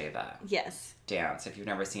Bathsheba Yes. dance. If you've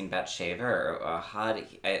never seen Bathsheba or Ohad,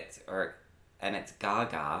 it's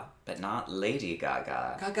Gaga, but not Lady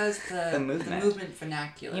Gaga. Gaga's The movement. The movement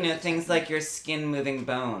vernacular. You know, things like your skin moving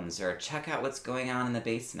bones or check out what's going on in the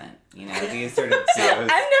basement. You know, these sort of shows.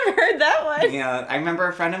 I've never heard that one. You know, I remember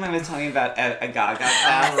a friend of mine was telling me about a Gaga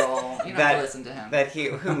class. roll. You don't have to listen to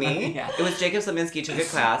him. Who, me? Yeah. It was Jacob Slaminski took a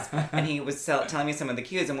class, and he was telling me some of the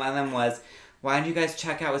cues, and one of them was, why don't you guys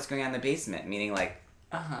check out what's going on in the basement? Meaning, like,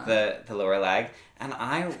 the lower leg. And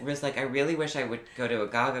I was like, I really wish I would go to a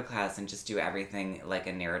Gaga class and just do everything like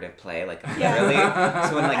a narrative play, like literally.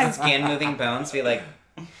 So when like skin moving bones, be like,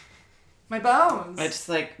 My bones. it's just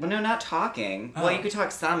like, well, no, not talking. Well, you could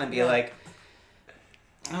talk some and be like,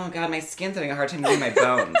 oh god, my skin's having a hard time moving my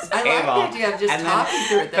bones. I like the idea of just And then- talking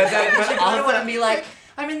through it. but then- But but you go to also- and be like,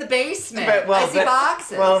 I'm in the basement. But, well, I see but-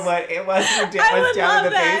 boxes. Well, what it was, was would down in the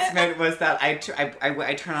love that. basement was that I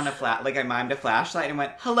turned on I mimed a flashlight and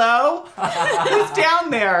went, hello? Who's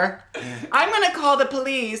down there? I'm going to call the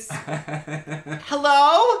police.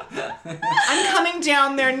 Hello? I'm coming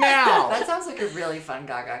down there now. That sounds like a really fun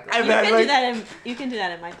Gaga class. And You then, can like, do that. You can do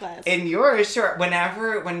that in my class. in yours, sure.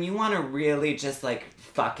 When you want to really just like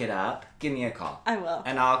fuck it up, give me a call. I will.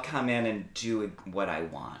 And I'll come in and do what I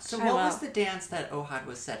want. So I what was will. the dance that Ohad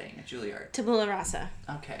was setting at Juilliard? Tabula Rasa,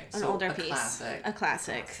 Okay, an so older a piece, classic. a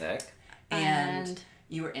classic. Sick. And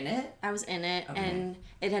you were in it? I was in it, Okay. and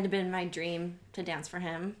it had been my dream to dance for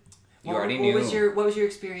him. You already knew. What was your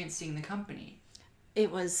experience seeing the company?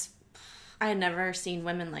 It was. I had never seen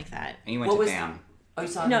women like that. And you went What to was- BAM. Oh, you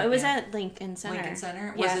saw No, it was yeah. at Lincoln Center. Lincoln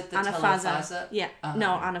Center? Yeah, Was it the Anafaza. Telefaza? Yeah, Uh-huh. no,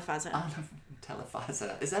 Anafaza.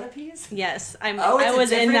 Telefaza. Is that a piece? Yes, Oh, I it's a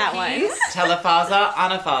was in different that piece? one. Telefaza,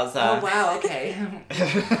 Anafaza. Oh, wow,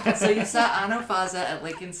 okay. So you saw Anafaza at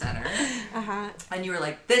Lincoln Center, Uh-huh. and you were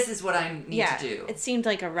like, this is what I need Yeah, to do. it seemed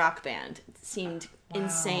like a rock band. It seemed Wow,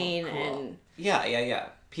 insane cool. and Yeah.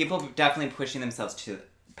 People definitely pushing themselves to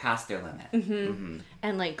past their limit.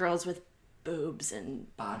 and like girls with boobs and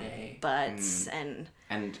Body. butts and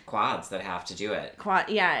And quads that have to do it. quad,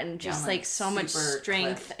 yeah, and just like like so much super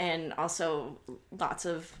strength clipped. and also lots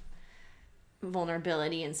of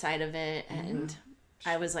vulnerability inside of it. And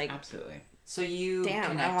I was like, Absolutely. So you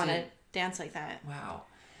damn, connected. I want to dance like that. Wow.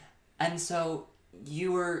 And so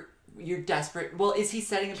you're desperate. Well, is he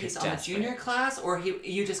setting a piece on the desperate. junior class, or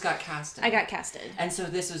you just got cast in? I got casted. And so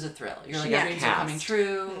this was a thrill. You're like, Yeah, our dreams are coming cast.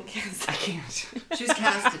 true. I can't. She was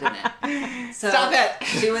casted in it. So Stop it.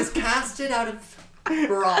 She was casted out of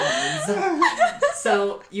bronze.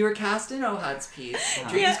 So you were cast in Ohad's piece.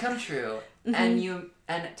 Dreams Yeah. come true.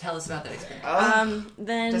 And tell us about that experience.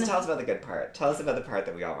 Then Just tell us about the good part. Tell us about the part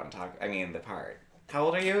that we all want to talk. I mean, the part. How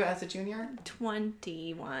old are you as a junior?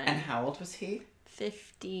 21, And how old was he?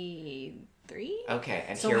 53. Okay,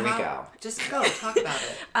 and So here we how- go. Just go. Talk about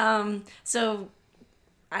it. So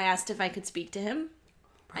I asked if I could speak to him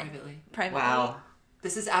Privately. privately. Wow.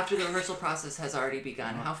 This is after the rehearsal process has already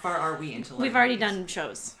begun. How far are we into We've already done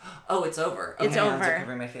shows. Oh, it's over. It's Okay. over. Hands are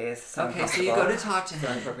covering my face. So Okay, so you go to talk to So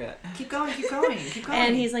him. inappropriate. Keep going, keep going, keep going.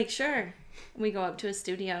 And he's like, sure. We go up to a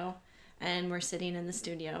studio, and we're sitting in the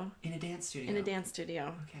studio, in a dance studio. in a dance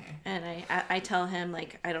studio. Okay. And I tell him,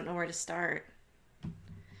 like, I don't know where to start.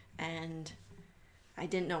 And I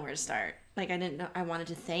didn't know where to start. Like, I didn't know. I wanted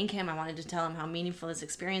to thank him. I wanted to tell him how meaningful his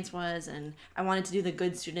experience was. And I wanted to do the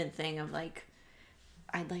good student thing of, like,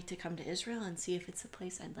 I'd like to come to Israel and see if it's a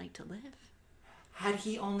place I'd like to live. Had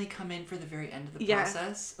he only come in for the very end of the Yeah.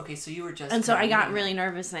 process? Okay, so you were just... And so I coming got in. really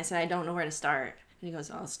nervous and I said, I don't know where to start. And he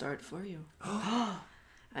goes, I'll start for you.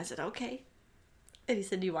 I said, okay. And he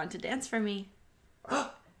said, do you want to dance for me?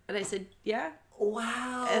 And I said, yeah.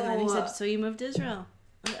 Wow. And then he said, so you moved to Israel.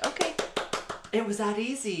 I said, okay. It was that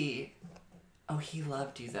easy. Oh, he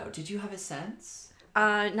loved you, though. Did you have a sense?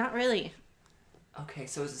 Not really. Okay,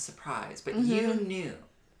 so it was a surprise, but you knew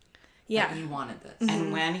Yeah. that you wanted this.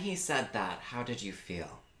 And when he said that, how did you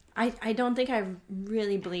feel? I don't think I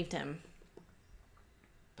really believed him.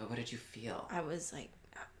 But what did you feel? I was like,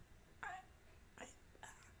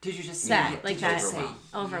 Did you just say Sad, like did you that. just say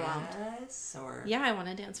Overwhelmed. Yes, or yeah, I want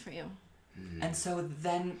to dance for you. and so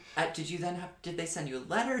then did they send you a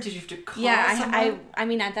letter? Did you have to call Yeah, someone? I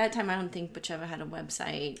mean, at that time, I don't think Batsheva had a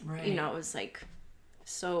website. Right. You know, it was like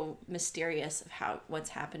so mysterious of what's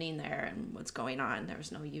happening there and what's going on. There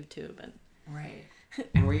was no YouTube and Right.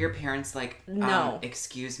 And were your parents like, No.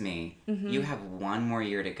 excuse me, you have one more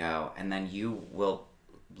year to go, and then you will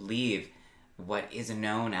leave what is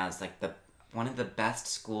known as like one of the best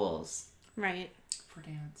schools right. For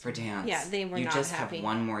dance. for dance. Yeah, they were you not just happy. have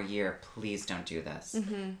one more year. Please don't do this. They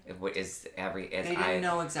didn't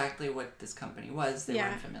know exactly what this company was. They Yeah.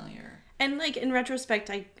 weren't familiar. And like in retrospect,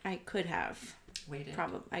 I could have Waited.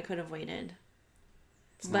 probably I could have waited.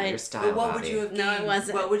 It's not But- your style, But what would Bobby. you have gained? No, it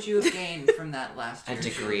wasn't. What would you have gained from that last A year?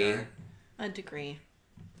 degree. A degree.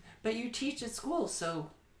 But you teach at school,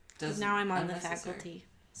 so does Now I'm on the unnecessary. faculty.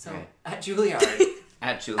 So Right. at Juilliard.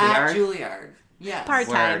 At Juilliard? At Juilliard. Yes. Part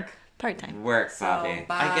time. Work. Part time. Work, So, Bobby.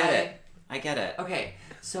 bye. I get it. I get it. Okay,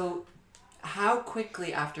 so how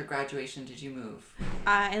quickly after graduation did you move?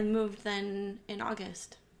 I moved then in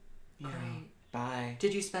August. Yeah. Great. Bye.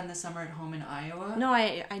 Did you spend the summer at home in Iowa? No,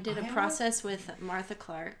 I did a Iowa? process with Martha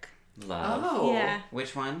Clark. Love. Oh. Yeah.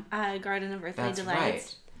 Which one? Garden of Earthly That's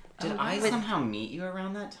Delights. right. Did I With- somehow meet you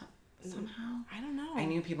around that time? Somehow? I don't know. I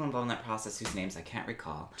knew people involved in that process whose names I can't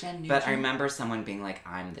recall. Jen But I Nugent? remember someone being like,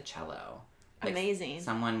 I'm the cello. Like, Amazing.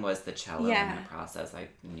 Someone was the cello Yeah. in the process. I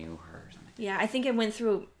knew her or something. Yeah, I think it went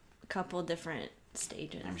through a couple different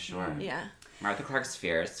stages. I'm sure. Yeah. Martha Clark's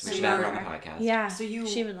fierce. We So should have her you're- on the podcast. Yeah. So you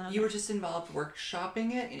she would love you it. were just involved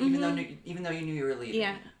workshopping it, even though you knew you were leaving.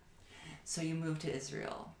 Yeah. So you moved to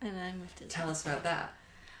Israel. And I moved to Tell us about that.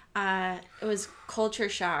 it was culture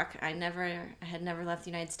shock. I had never left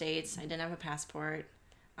the United States. I didn't have a passport.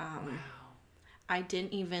 Wow. I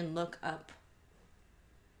didn't even look up.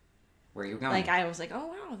 Where are you going? Like I was like, oh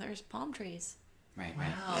wow, there's palm trees. Right, Wow.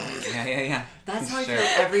 right. Yeah. That's how Sure. I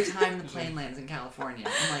feel every time the plane lands in California.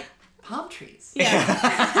 I'm like, palm trees. Yeah.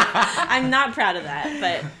 I'm not proud of that,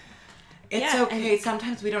 but It's Yeah, okay.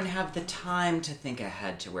 Sometimes we don't have the time to think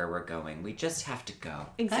ahead to where we're going. We just have to go.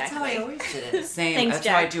 exactly. That's how I always did it. Same. Thanks, That's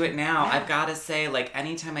how I Jack. do it now. Yeah. I've got to say, like,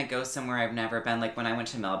 anytime I go somewhere I've never been, like when I went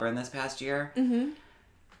to Melbourne this past year,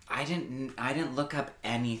 I didn't look up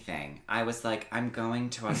anything. I was like, I'm going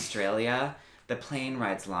to Australia. The plane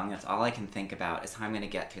ride's long. That's all I can think about is how I'm going to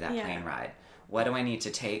get through that Yeah. plane ride. What do I need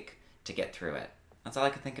to take to get through it? That's all I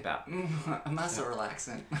could think about. Muscle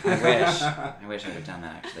relaxant. I wish I would have done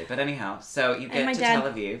that actually. But anyhow, so you get my to dad-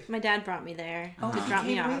 Tel Aviv. My dad brought me there Oh, to he drop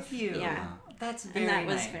me came off. with you. Yeah. That's very And that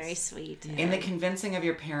was nice. very sweet. In the convincing of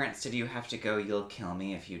your parents, did you have to go, you'll kill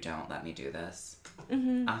me if you don't let me do this?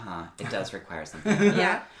 Mm-hmm. Uh-huh. It does require something.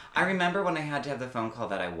 Yeah. I remember when I had to have the phone call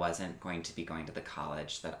that I wasn't going to be going to the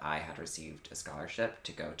college that I had received a scholarship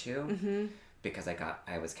to go to because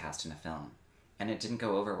I was cast in a film. And it didn't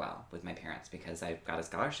go over well with my parents because I got a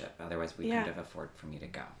scholarship. Otherwise, we Yeah. couldn't have afforded for me to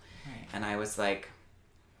go. Right. And I was like,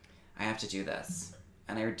 I have to do this.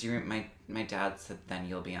 And I do. My dad said, then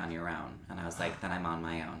you'll be on your own. And I was like, then I'm on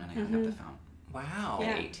my own. And I hung up the phone. Wow. Yeah.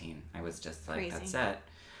 At 18. I was just like, Crazy. that's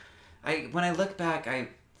it. When I look back, I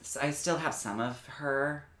still have some of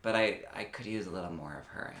her, but I could use a little more of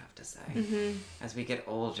her, I have to say. As we get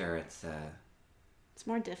older, it's It's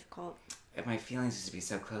more difficult. my feelings used to be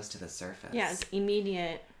so close to the surface. Yeah, it's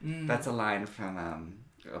immediate. That's a line from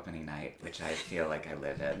opening night, which I feel like I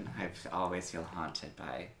live in. I always feel haunted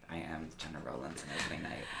by I am Jenna Rollins in opening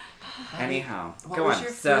night. Anyhow, What go was on.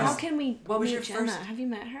 your So first- How can we What was meet your Jenna? first- Have you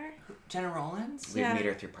met her? Jenna Rollins? we Yeah. meet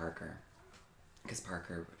her through Parker, because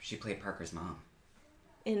she played Parker's mom.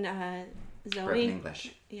 In Zoe? Broken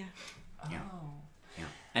English. Yeah. Yeah. Oh. Yeah.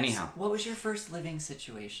 Anyhow. What was your first living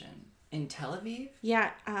situation? In Tel Aviv?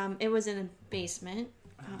 Yeah, it was in a basement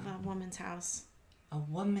of a woman's house. A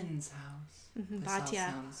woman's house. This all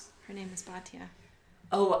Batya. sounds- Her name is Batya.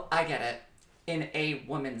 Oh, I get it. in a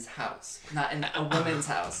woman's house, not in a woman's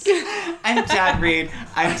house. I'm dead, Reed.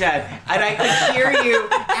 I'm dead. And I could hear you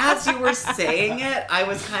as you were saying it. I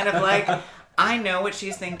was kind of like, I know what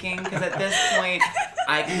she's thinking, because at this point,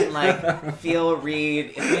 I can, like, feel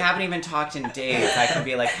Reed. If we haven't even talked in days, I can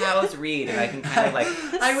be like, how's Reed? And I can kind of, like,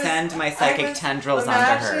 send my psychic tendrils onto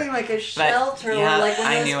her. Imagining, like, a shelter, yeah, or, like,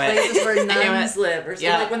 one of those places where nuns live, or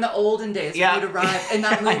something, like, when the olden days, when you'd arrive. In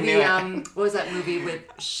that movie, what was that movie with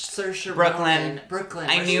Saoirse Ronan? Brooklyn.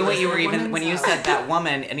 I knew what you were even, when you said that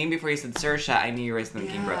woman, and even before you said Saoirse, I knew you were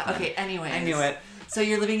thinking Brooklyn. Okay, anyway. I knew it. So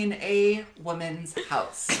you're living in a woman's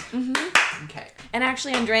house. Mm-hmm. Okay. And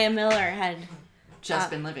actually, Andrea Miller had just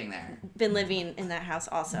been living there. Been living in that house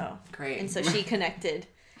also. Great. And so she connected.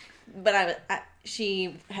 But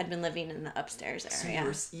she had been living in the upstairs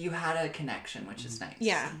area. So you had a connection, which is nice.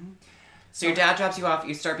 Yeah. So your dad drops you off.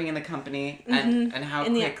 You start being in the company, and how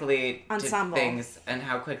quickly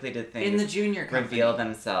did things in the junior company reveal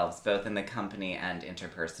themselves, both in the company and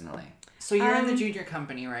interpersonally? So you're in the junior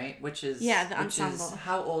company, right? Which is the ensemble.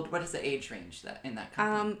 How old? What is the age range in that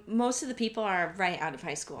company? Most of the people are right out of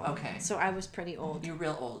high school. Okay. So I was pretty old. You're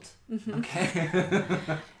real old. Mm-hmm.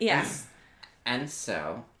 Okay. Yeah. And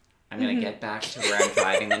so I'm going to get back to where I'm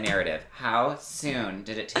driving the narrative. How soon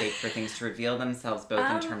did it take for things to reveal themselves, both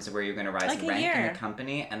in terms of where you're going to rise in rank in the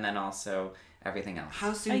company, and then also everything else?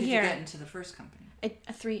 How soon did you get into the first company?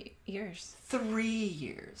 3 years. 3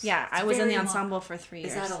 years. Yeah, I was in the ensemble for 3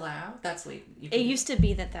 years. Is that allowed? That's late. It used to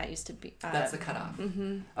be that used to be. That's the cutoff.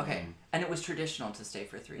 Mm-hmm. Okay, and it was traditional to stay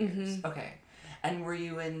for 3 years. Okay, and were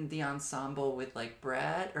you in the ensemble with like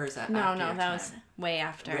Brett, or is that no? After No, your that time? was way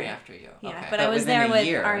after. Way after you. Yeah, okay. but I was there with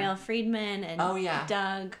year. Ariel Friedman and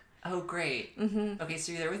Doug. Oh, great. Mm-hmm. Okay,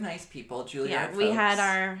 so you're there with nice people, Julia. Yeah, we had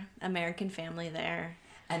our American family there.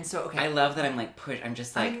 And so, okay. I love that I'm like I'm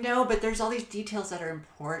just like. I know, but there's all these details that are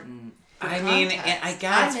important. I mean, I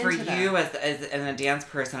guess for you as a dance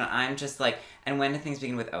person, I'm just like, and when did things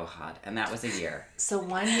begin with Ohad? And that was a year. So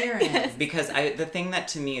 1 year in. Because the thing that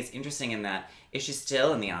to me is interesting in that is she's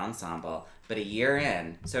still in the ensemble, but a year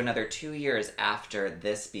in, so another 2 years after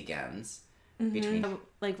this begins, between...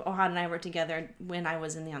 Like, Ohad and I were together when I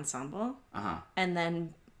was in the ensemble. Uh-huh. And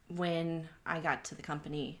then when I got to the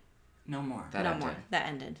company... No more. That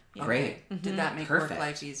ended. Yeah. Great. Mm-hmm. Did that make work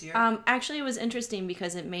life easier? Actually, it was interesting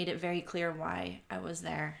because it made it very clear why I was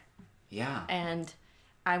there. Yeah. And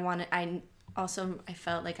I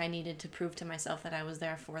felt like I needed to prove to myself that I was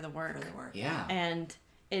there for the work. Yeah. And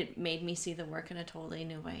it made me see the work in a totally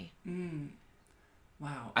new way.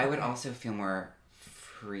 Wow. I would also feel more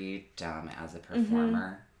freedom as a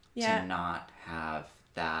performer to not have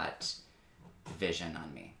that vision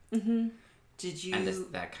on me. Mm-hmm. Did you... And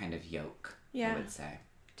that kind of yoke, I would say.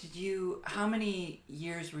 How many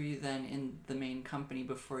years were you then in the main company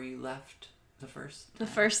before you left the first time? The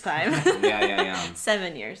first time. Yeah.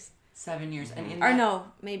 7 years. 7 years. Mm-hmm. And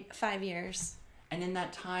maybe 5 years. And in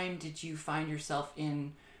that time, did you find yourself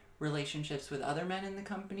in relationships with other men in the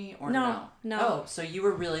company or no? Oh, so you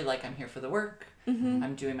were really like, I'm here for the work. Mm-hmm.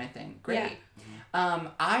 I'm doing my thing. Great. Yeah.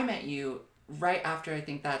 I met you right after, I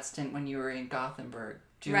think, that stint when you were in Gothenburg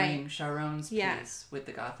doing Sharon's piece with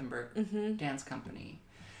the Gothenburg Dance Company.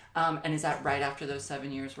 And is that right after those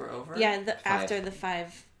 7 years were over? Yeah, after the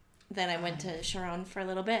 5, then I went to Sharon for a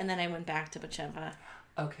little bit, and then I went back to Batsheva.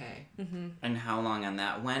 Okay. Mm-hmm. And how long on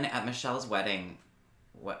that? When at Michelle's wedding,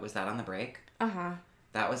 what was that on the break? Uh-huh.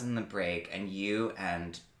 That was in the break, and you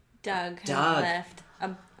and Doug had left.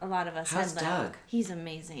 A lot of us How's had left. Doug? He's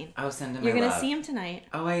amazing. Oh, send him You're my going love. to see him tonight.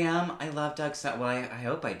 Oh, I am? I love Doug so... Well, I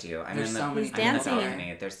hope I do. He's dancing.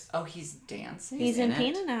 He's dancing? He's in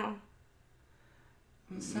Pina now.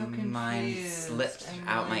 I'm so confused. Mine slipped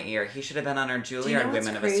out my ear. He should have been on our Juilliard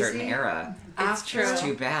Women of a Certain Era. It's true. It's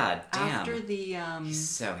too bad. Damn. After the... He's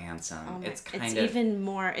so handsome. It's even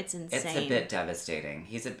more... It's insane. It's a bit devastating.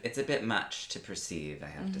 It's a bit much to perceive, I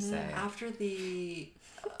have to say. After the...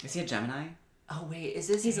 Is he a Gemini? Oh, wait. Is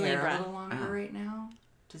his hair a little longer right now?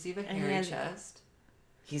 Does he have a hairy chest?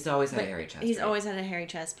 He's always had a hairy chest. He's always had a hairy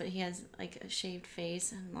chest, but he has like a shaved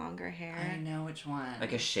face and longer hair. I know which one.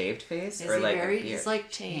 Like a shaved face? Is or he like very... a beard? He's like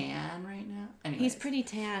tan right now. Anyways. He's pretty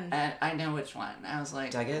tan. I know which one. I was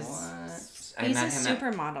like, Doug is... what? He's a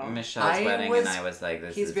supermodel. Michelle's wedding, and I was like,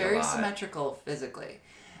 this is a lot. He's very symmetrical physically.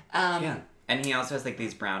 Yeah. And he also has like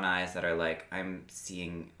these brown eyes that are like, I'm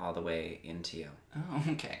seeing all the way into you. Oh,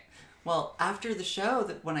 okay. Well, after the show,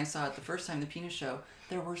 when I saw it the first time, the Pina show,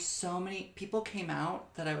 there were so many people came out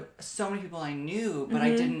so many people I knew, but I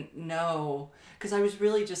didn't know, because I was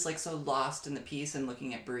really just like so lost in the piece and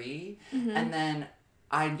looking at Brie, and then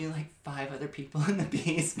I knew like 5 other people in the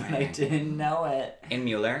piece, but I didn't know it. In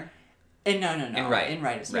Mueller? No. In Right. In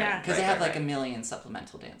Right is Yeah. Right. Because they Right, have right, like a right. million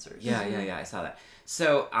supplemental dancers. Yeah, I saw that.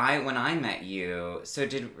 So when I met you, so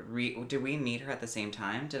did we meet her at the same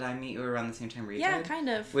time? Did I meet you around the same time Reed Yeah, did? kind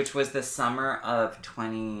of. Which was the summer of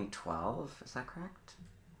 2012. Is that correct?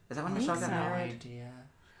 Is that when Michelle got so. No married? idea.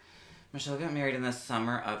 Michelle got married in the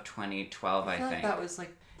summer of 2012, I I feel like think. that was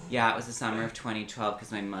like... Yeah, it was the summer of 2012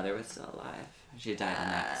 because my mother was still alive. She died in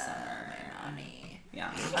that summer. Mommy.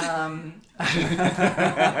 Yeah.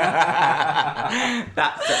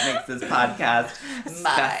 That's what makes this podcast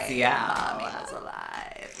special. was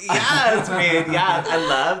alive. Yes, Reed. Yes, I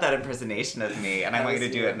love that impersonation of me, and I want you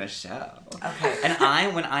to do it in a show. Okay.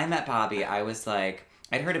 And when I met Bobby, I was like,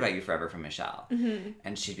 I'd heard about you forever from Michelle,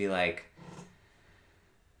 and she'd be like,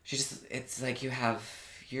 it's like you have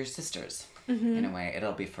your sisters in a way.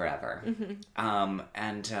 It'll be forever. And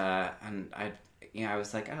I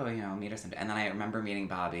was like, oh, I'll meet her someday. And then I remember meeting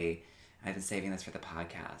Bobby. I've been saving this for the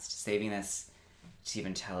podcast, saving this to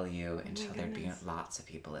even tell you until there'd be lots of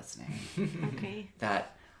people listening. Okay.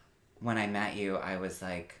 That when I met you, I was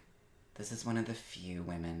like, this is one of the few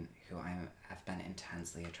women who I have been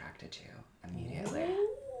intensely attracted to immediately.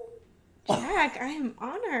 Jack, I am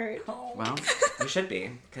honored. Well, you should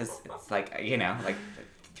be, because it's like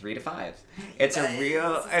 3 to 5. It's a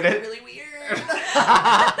real... It's really weird.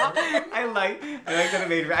 I like that it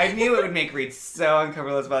made... I knew it would make Reed so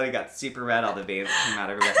uncomfortable as well. He got super red, all the veins came out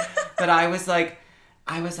everywhere. But I was like,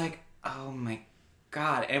 oh my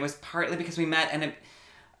God. And it was partly because we met, and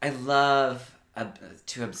I love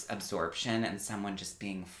absorption and someone just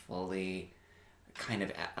being fully kind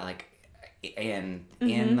of like in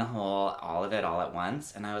the whole, all of it all at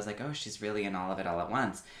once. And I was like, oh, she's really in all of it all at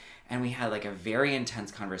once. And we had like a very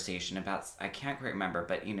intense conversation about, I can't quite remember,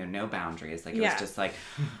 but no boundaries. Like it was just like,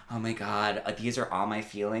 oh my God, these are all my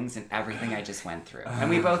feelings and everything I just went through. And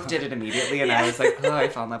we both did it immediately. And I was like, oh, I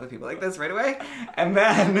fall in love with people like this right away. And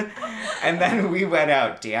then we went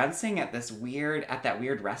out dancing at that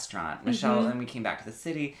weird restaurant. Michelle and we came back to the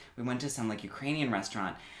city. We went to some like Ukrainian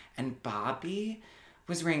restaurant, and Bobby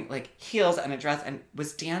was wearing like heels and a dress and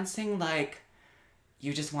was dancing like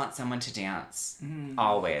you just want someone to dance.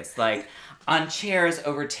 Always. Like, on chairs,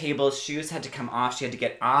 over tables, shoes had to come off, she had to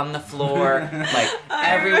get on the floor, like,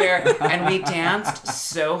 everywhere. And we danced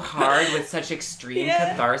so hard with such extreme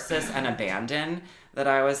catharsis and abandon that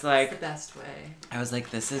I was like... It's the best way. I was like,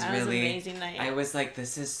 this is That really... was an amazing night. I was like,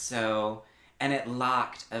 this is so... And it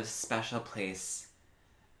locked a special place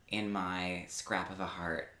in my scrap of a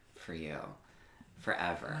heart for you.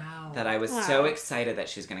 Forever. Wow. That I was so excited that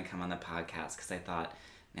she was going to come on the podcast because I thought,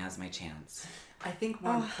 now's my chance. I think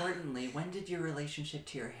more importantly, when did your relationship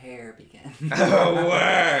to your hair begin? Oh,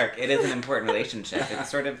 work! It is an important relationship.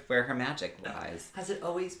 It's sort of where her magic lies. Has it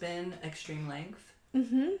always been extreme length?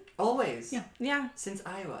 Mm-hmm. Always? Yeah. Yeah. Since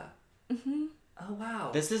Iowa? Mm-hmm. Oh,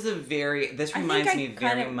 wow. This reminds me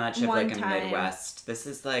very much of like a Midwest. This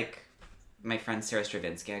is like my friend Sarah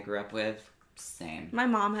Stravinsky I grew up with. Same. My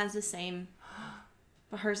mom has the same,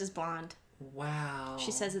 but hers is blonde. Wow.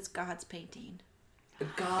 She says it's God's painting.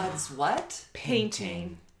 God's what?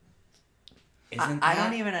 Painting. Isn't I that?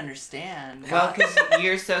 don't even understand. Well, because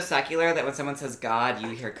you're so secular that when someone says God, you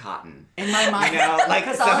hear cotton. In my mind, Like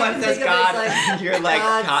 'cause all I someone can says think of is, God, like, you're like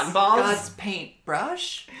God's- cotton balls. God's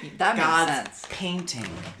paintbrush? That makes God's sense. painting.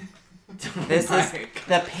 This is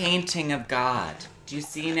the painting of God. Do you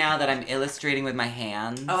see now that I'm illustrating with my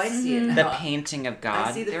hands? Oh, I see it The now. painting of God.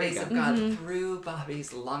 I see the There we face go. of God through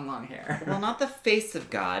Bobby's long, long hair. Well, not the face of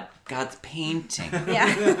God. God's painting.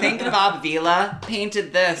 Yeah. Think Bob Vila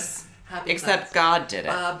painted this. Happy Except plants. God did it.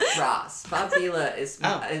 Bob Ross. Bob Vila is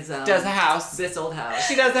does a house. This old house.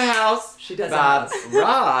 She does a house. She does a Bob house.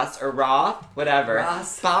 Ross or Roth, whatever.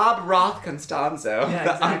 Ross. Bob Roth Constanzo, Yeah,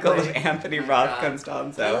 the uncle of exactly. Anthony Oh my Roth God. I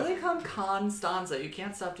Constanzo. literally call him Constanzo. You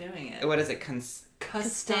can't stop doing it. What is it?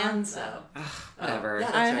 Costanzo. Whatever. Yeah,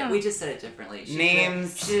 I that's right. know. We just said it differently. She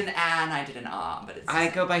Names. She did an ah and I did an ah, but it's. I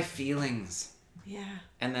go by feelings, Yeah.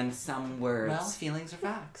 and then some words. Well, feelings are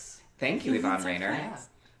facts. Thank you, Yvonne Feelings are Rainer. Yeah.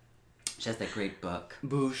 She has that great book.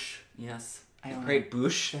 Boosh. Yes. I own Great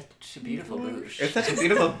boosh. Such a beautiful boosh. It's such a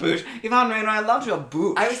beautiful boosh. Yvonne Rainer, I loved your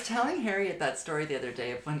boosh. I was telling Harriet that story the other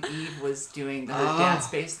day of when Eve was doing the Oh,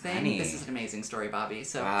 dance-based thing. honey. This is an amazing story, Bobby.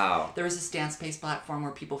 So Wow. there was this dance-based platform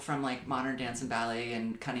where people from like modern dance and ballet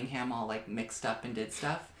and Cunningham all like mixed up and did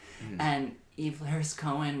stuff. And Eve Laris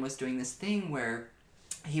Cohen was doing this thing where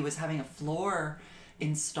he was having a floor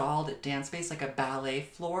installed at Dance Space, like a ballet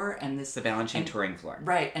floor, and this The Balanchine touring floor.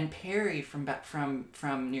 right, and Perry from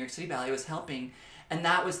New York City Ballet was helping, And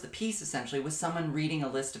that was the piece, essentially, was someone reading a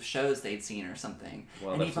list of shows they'd seen or something.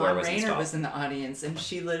 Well, and the floor Yvonne was Rainer installed. was in the audience, and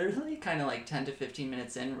she literally kind of like 10 to 15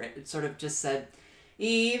 minutes in, sort of just said,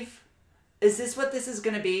 Eve, is this what this is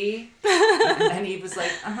going to be? And Eve was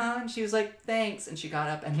like, uh-huh. And she was like, thanks. And she got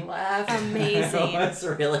up and left. Amazing. It was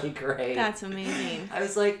really great. That's amazing. I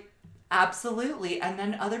was like, absolutely. And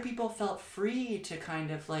then other people felt free to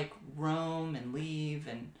kind of like roam and leave,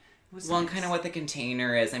 and it was Well, and nice. kind of what the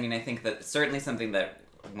container is. I mean, I think that certainly something that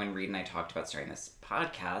when Reed and I talked about starting this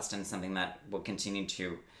podcast, and something that will continue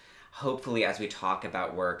to, hopefully, as we talk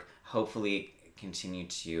about work, hopefully continue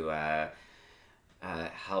to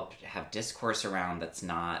help have discourse around that's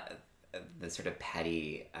not the sort of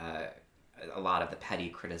petty, a lot of the petty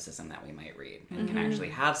criticism that we might read, and can actually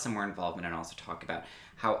have some more involvement, and also talk about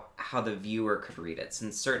how the viewer could read it.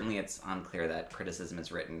 Since certainly it's unclear that criticism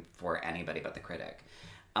is written for anybody but the critic.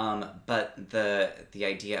 But the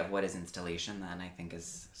idea of what is installation then, I think,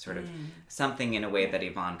 is sort of something in a way that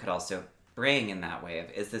Yvonne could also bring in that way of,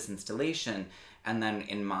 is this installation, and then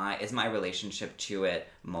is my relationship to it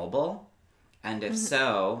mobile? And if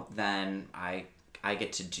so, then I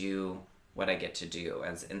get to do what I get to do,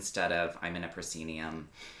 as instead of I'm in a proscenium.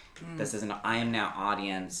 This is I am now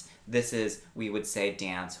audience. This is, we would say,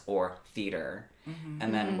 dance or theater.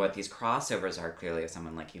 And then what these crossovers are clearly of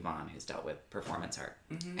someone like Yvonne, who's dealt with performance art.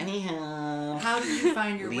 Anyhow, How did you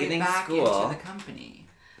find your way Leaving back school. into the company?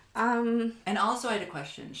 And also, I had a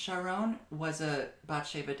question. Sharon was a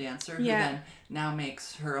Batsheva dancer who Yeah. then now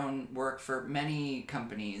makes her own work for many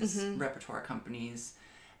companies, repertoire companies,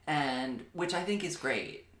 and which I think is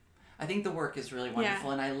great. I think the work is really wonderful,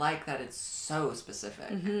 and I like that it's so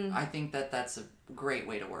specific. I think that that's a great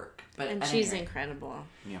way to work. But And at she's any rate, incredible.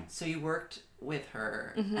 so you worked with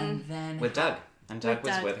her, and then with Doug. And Doug With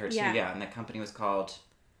was Doug, with her too, yeah. yeah. And the company was called,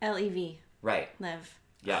 LEV, right, Lev.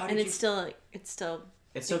 yeah. How And did it's still, It's still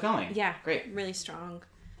going. yeah, Great. really strong.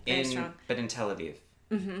 Very strong. But in Tel Aviv.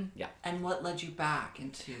 And what led you back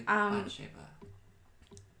into Um, Batsheva?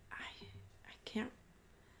 I can't.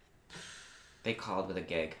 They called with a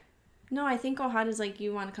gig. No, I think Ohad is like,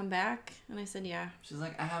 you want to come back? And I said, yeah. She's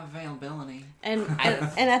like, I have availability. And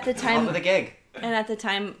at the Called time, with a gig.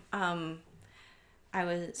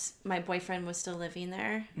 my boyfriend was still living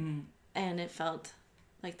there, and it felt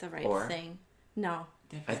like the right Or? thing. No,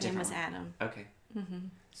 Different. his name was one. Adam. Okay.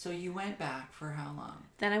 So you went back for how long?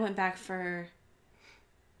 Then I went back for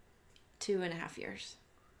 2.5 years,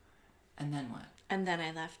 And then what? and then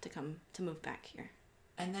I left to move back here,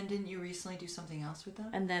 And then didn't you recently do something else with them?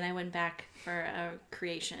 and then I went back for a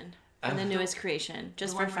creation, for the Oh. newest creation,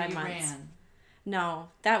 just The for one where 5 you months. ran. No,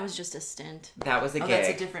 that was just a stint. That was a Oh, gig.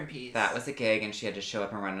 that's a different piece. That was a gig, and she had to show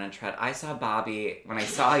up and run on a tread. I saw Bobby when I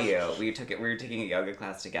saw you. We were taking a yoga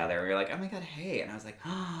class together. And we were like, "Oh my god, hey!" And I was like,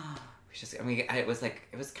 "Oh, we just." I mean, it was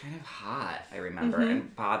kind of hot. I remember,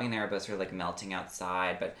 and Bobby and I were both sort of like melting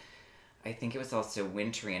outside, but I think it was also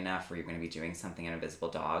wintry enough where you're going to be doing something in Invisible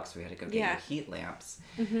Dog, so we had to go get Yeah. your heat lamps.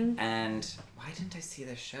 And why didn't I see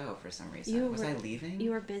the show for some reason? Was I leaving? You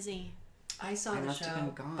were busy. I saw I the must have show,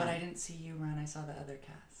 been gone. but I didn't see you run. I saw the other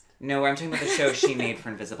cast. No, I'm talking about the show she made for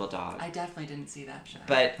Invisible Dog. I definitely didn't see that show.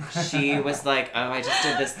 But she was like, "Oh, I just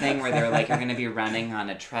did this thing where they're like, you're going to be running on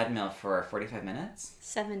a treadmill for 45 minutes?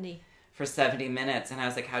 70. For 70 minutes." And I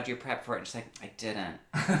was like, "How'd you prep for it?" And she's like, "I didn't."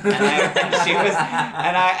 And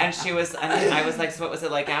she was, and I was like, "So what was it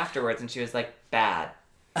like afterwards?" And she was like, "Bad."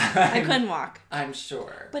 I couldn't walk. I'm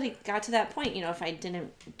sure. But it got to that point, if I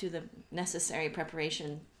didn't do the necessary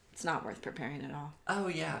preparation, it's not worth preparing at all. Oh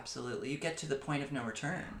yeah, absolutely. You get to the point of no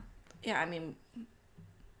return. Yeah, I mean,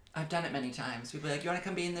 I've done it many times. People be like, "You want to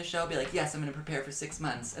come be in the show?" I'll be like, "Yes, I'm going to prepare for 6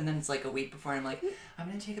 months." And then it's like a week before, I'm like, "I'm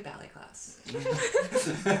going to take a ballet class."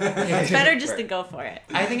 it's better just to go for it.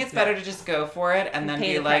 I think it's better to just go for it and then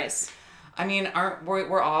Pay be the like, price. I mean,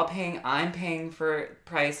 we're all paying, I'm paying for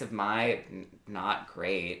price of my not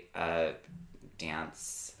great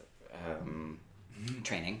dance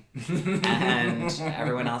training, and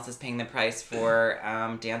everyone else is paying the price for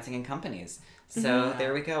dancing in companies. So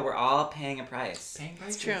there we go. We're all paying a price. Paying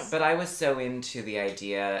prices. true. But I was so into the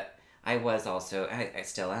idea. I was also, I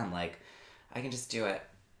still am, like, I can just do it.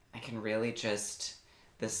 I can really just,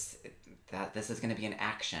 this is going to be an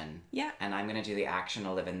action. Yeah. And I'm going to do the action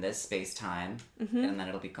to live in this space-time, and then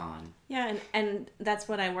it'll be gone. Yeah, and that's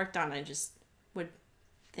what I worked on. I just would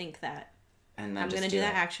think that And then I'm just going to do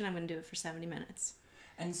that it. action. I'm going to do it for 70 minutes.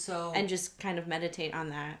 And so... And just kind of meditate on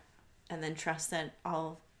that, and then trust that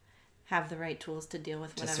I'll have the right tools to deal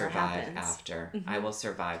with To whatever survive happens. after. I will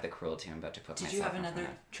survive the cruelty I'm about to put Did myself you have in another front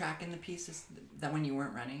of. track in the pieces that when you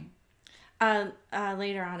weren't running?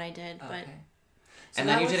 Later on I did, but Okay. And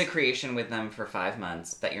then you did a creation with them for 5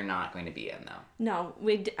 months that you're not going to be in, though. No,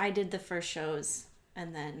 I did the first shows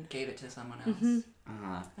and then gave it to someone else.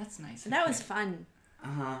 Uh-huh. That's nice. that was fun.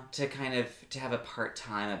 To kind of, to have a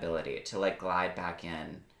part-time ability, to, like, glide back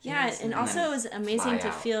in. Yeah, Yes, and and also then it was amazing fly to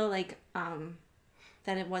out. feel like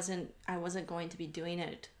that I wasn't going to be doing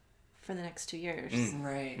it for the next 2 years.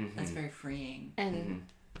 Right. That's very freeing. And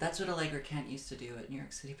That's what Allegra Kent used to do at New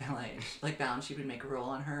York City Ballet. Like, Bound, she would make a role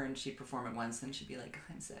on her, and she'd perform it once, and she'd be like,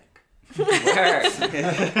 I'm sick.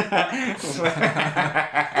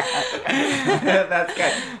 That's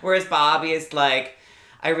good. Whereas Bobby is like,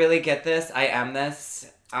 I really get this. I am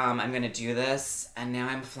this. I'm going to do this. And now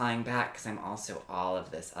I'm flying back because I'm also all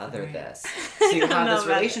of this other this. So you have know this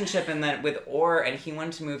about relationship and then with Orr, and he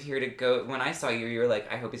wanted to move here to go. When I saw you, you were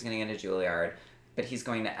like, I hope he's going to get into Juilliard. But he's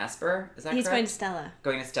going to Esper? Is that he's correct? going to Stella.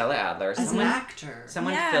 Going to Stella Adler. As an Someone, actor.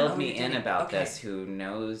 someone Yeah. filled Oh, me you in did? about Okay. this who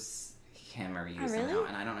knows him or you Oh, really? somehow.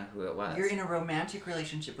 And I don't know who it was. You're in a romantic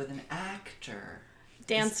relationship with an actor.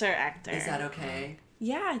 Dancer, actor. Is that okay?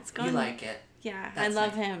 Yeah, it's going. You like it? Yeah, That's I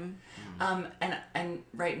love nice. him. And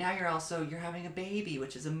right now you're having a baby,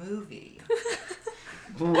 which is a movie.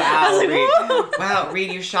 Wow, like, Reed. whoa. Wow,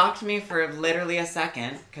 Reed, you shocked me for literally a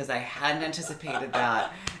second because I hadn't anticipated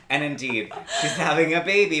that. And indeed, she's having a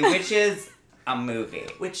baby, which is a movie.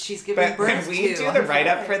 Which she's giving But birth when we to do on the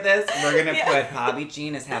write-up for Friday. this, we're going to put Bobby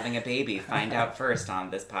Jean is having a baby. Find out first on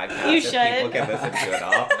this podcast. You if should. people can listen to it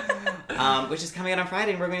all. Which is coming out on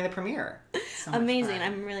Friday, and we're going to the premiere. So much Amazing. fun.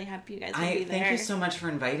 I'm really happy you guys will be there. Thank you so much for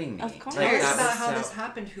inviting me. Of course. Tell us that about was how so- this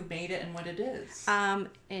happened, who made it, and what it is.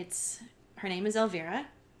 Her name is Elvira.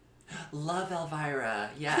 Love Elvira.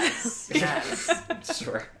 Yes. Yes.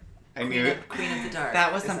 Sure. I Queen knew of, Queen of the Dark.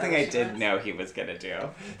 that was Is something what I she did was? know he was going to do.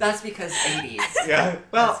 That's because 80s. Yeah.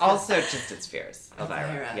 Well, That's good. also just its fears. Elvira.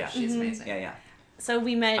 Elvira. Yeah. She's amazing. Yeah. So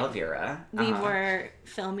we met. Elvira. We Uh-huh. were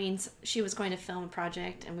filming. She was going to film a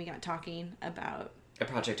project, and we got talking about A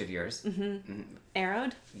project of yours.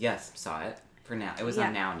 Arrowed. Yes, saw it. For now. It was Yeah.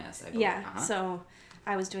 on Nowness, I believe. Yeah. Uh-huh. So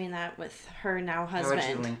I was doing that with her now How were you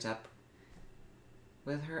husband. linked up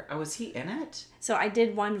with her? Oh, was he in it? So I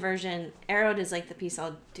did one version. Arrowed is like the piece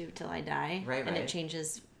I'll do till I die, Right, and right. it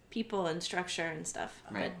changes people and structure and stuff.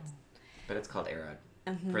 Right. But it's called Arrowed.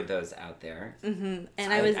 For those out there. And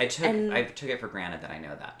I took it for granted that I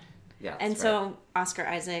know that. Yeah. And that's right. so Oscar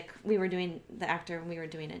Isaac, we were doing the actor, and we were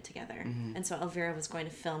doing it together. And so Elvira was going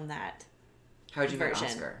to film that How'd you meet version.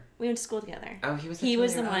 Oscar? We went to school together. Oh, he was. He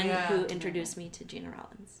was the Juilliard. one yeah. who introduced me to Gina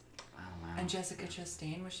Rollins. Oh wow. And Jessica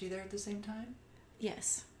Chastain, was she there at the same time?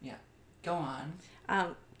 Yes. Yeah. Go on.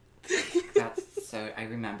 That's so. I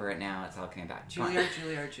remember it now. It's all coming back.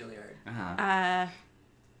 Juilliard. Uh-huh.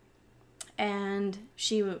 And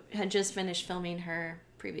she had just finished filming her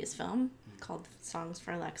previous film called Songs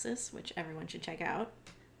for Alexis, which everyone should check out.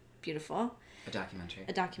 Beautiful. A documentary.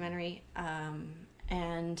 A documentary.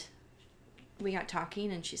 And we got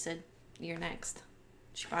talking, and she said, "You're next."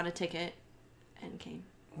 She bought a ticket and came.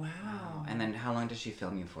 Wow. And then how long did she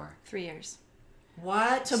film you for? 3 years.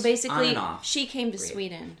 What? So On basically, and off. she came to Great.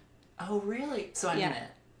 Sweden. Oh, really? So I'm Yeah. in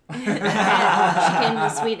it. She came to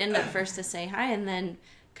Sweden at first to say hi, and then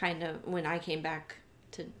kind of when I came back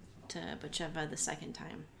to Bacheva the second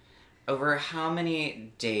time. Over how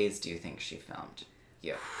many days do you think she filmed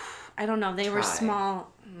you? I don't know. They were Try.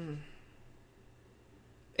 small.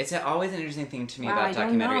 It's always an interesting thing to me Wow, about I don't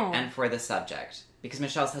documentary know. and for the subject. Because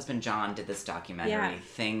Michelle's husband John did this documentary Yeah.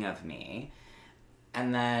 thing of me.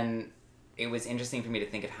 And then it was interesting for me to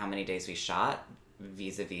think of how many days we shot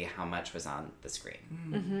vis-a-vis how much was on the screen.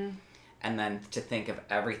 Mm-hmm. And then to think of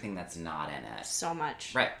everything that's not in it. So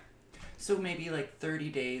much. Right. So maybe like 30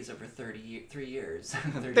 days over 3 years.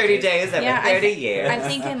 30 days every Yeah, 30 years. I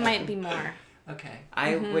think it might be more. Okay.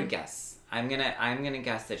 I would guess. I'm gonna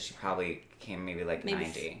guess that she probly came maybe like Maybe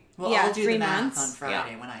 90. Well, Yeah, I'll do 3 the math months. on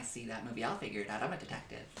Friday Yeah. when I see that movie. I'll figure it out. I'm a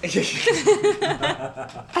detective.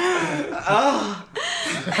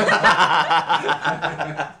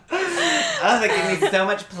 Oh, that gave me so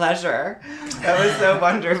much pleasure. That was so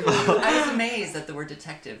wonderful. I was amazed that the word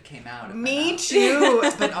detective came out. Of my Me mouth. too.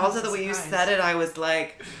 But also the way you Surprised. said it, I was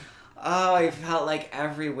like, oh, I felt like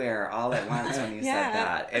everywhere all at once when you Yeah. said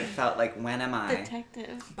that. It felt like, when am I?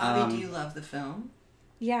 Detective. Bobby, do you love the film?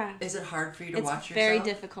 Yeah. Is it hard for you to It's watch very yourself?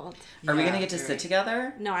 difficult. Are we Yeah, gonna get to very. sit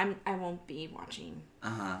together? No, I won't be watching.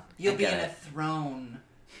 You'll I be get in a it. throne.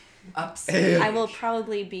 Upstage. I will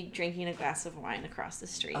probably be drinking a glass of wine across the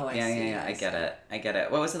street. Oh, I Yeah, see. yeah, yeah. I get it. I get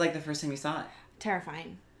it. What was it like the first time you saw it?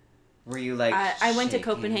 Terrifying. Were you like? I went to shaking?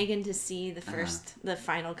 Copenhagen to see the the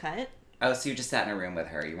final cut. Oh, so you just sat in a room with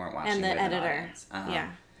her. You weren't watching And the with an editor. audience. Uh-huh.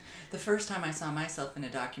 Yeah. The first time I saw myself in a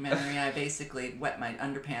documentary, I basically wet my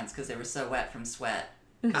underpants because they were so wet from sweat.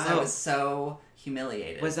 Because I was so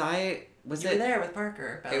humiliated. Was you were there with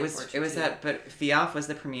Parker. It was but FIAF was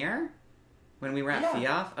the premiere? When we were at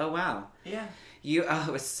FIAF? Oh, wow. Yeah.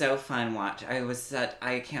 It was so fun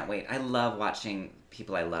I can't wait. I love watching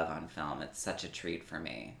people I love on film. It's such a treat for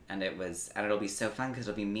me. And it'll be so fun because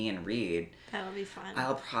it'll be me and Reed. That'll be fun.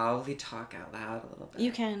 I'll probably talk out loud a little bit.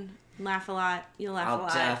 You can laugh a lot. You'll laugh a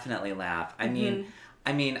lot. I'll definitely laugh. I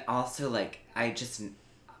mean, also, like,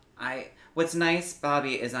 what's nice,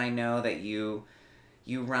 Bobby, is I know that you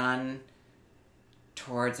run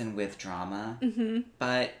towards and with drama,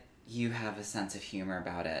 but you have a sense of humor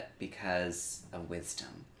about it because of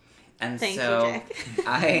wisdom. And Thank so you,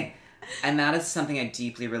 Jack. and that is something I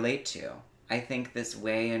deeply relate to. I think this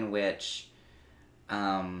way in which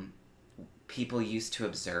people used to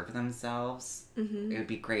observe themselves, it would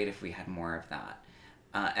be great if we had more of that.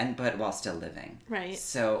 But while still living. Right.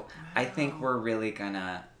 So I think we're really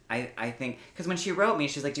gonna... I think, because when she wrote me,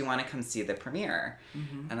 she's like, do you want to come see the premiere?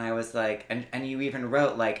 And I was like, and you even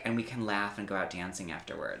wrote, like, and we can laugh and go out dancing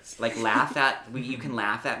afterwards. Like, you can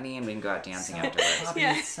laugh at me and we can go out dancing afterwards.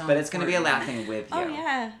 Yeah. But it's going to be a laughing with you. Oh,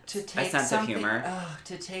 yeah. To take a sense of humor.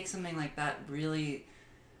 To take something like that really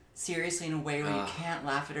seriously in a way where you can't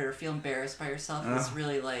laugh at it or feel embarrassed by yourself is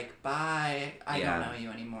really like, bye, I don't know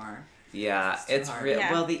you anymore. Yeah, it's real.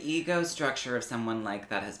 Yeah. Well, the ego structure of someone like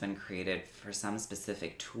that has been created for some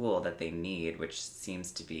specific tool that they need, which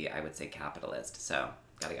seems to be, I would say, capitalist. So,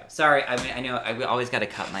 gotta go. Sorry, I mean, I know I always gotta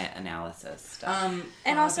cut my analysis stuff.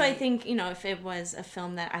 And also, I think, if it was a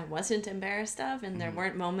film that I wasn't embarrassed of and there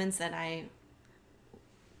weren't moments that I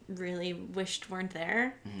really wished weren't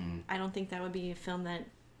there, I don't think that would be a film that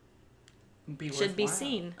should be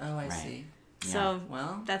seen. Oh, I Right. see. So,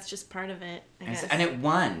 Well, that's just part of it, I guess. And it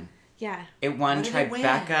won. Yeah. It won What did it win?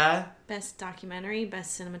 Tribeca. Best documentary,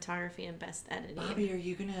 best cinematography, and best editing. Bobby, are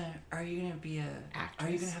you gonna be a Actress.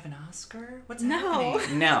 Are you gonna have an Oscar? What's No.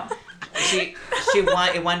 happening? No, she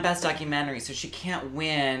won. It won best documentary, so she can't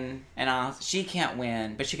win she can't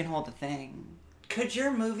win, but she can hold the thing. Could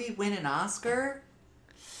your movie win an Oscar?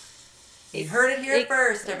 You heard it here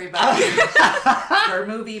first, Oh. everybody. Her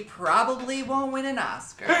movie probably won't win an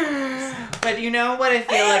Oscar. But you know what I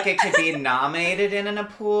feel like it could be nominated in a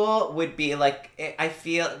pool would be like, did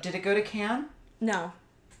it go to Cannes? No.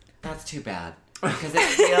 That's too bad. Because it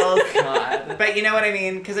feels... God. But you know what I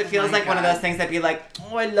mean? Because it feels my like one of God. those things that'd be like,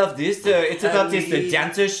 oh, I love this. It's about this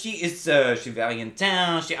dancer. She's very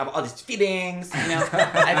intense. She have all these feelings. You know?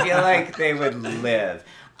 I feel like they would live.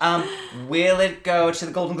 Will it go to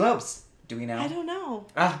the Golden Globes? Do we know? I don't know.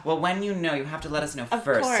 Well, when you know, you have to let us know Of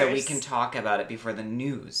first so we course. can talk about it before the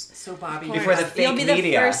news. So, Bobby, Before the fake You'll be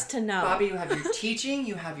media. the first to know. Bobby, you have your teaching,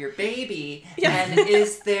 you have your baby, Yeah. and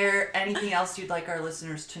is there anything else you'd like our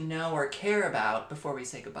listeners to know or care about before we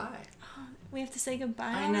say goodbye? We have to say goodbye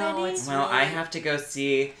I know, already? it's- Well, I have to go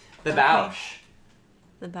see The Bausch.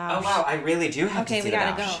 The Oh, Bausch. wow, I really do have to Okay, see we The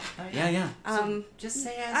gotta Bausch. go. Yeah. So just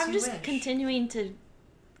say as I'm you just wish. continuing to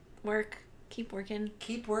keep working.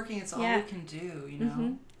 Keep working. It's all Yeah. we can do, you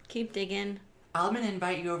know? Keep digging. I'm going to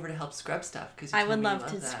invite you over to help scrub stuff because I would love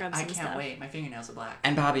to scrub I some can't stuff. wait. My fingernails are black.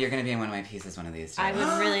 And Bobby, you're going to be in one of my pieces one of these days. I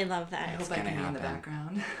would really love I that. hope I gonna can be in the happen.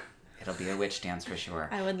 background. It'll be a witch dance for sure.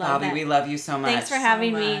 I would love Bobby, that. we love you so much. Thanks for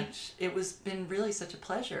having So me. much. It was been really such a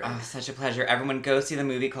pleasure. Oh, such a pleasure. Everyone go see the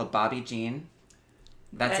movie called Bobby Jean.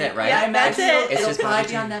 That's And it, right? I imagine That's it. It's it'll just probably Bobby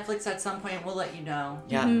be on Jean. Netflix at some point. We'll let you know.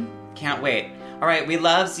 Yeah. Can't wait. All right, we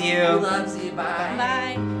loves you. Who loves you? Bye.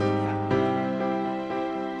 Bye.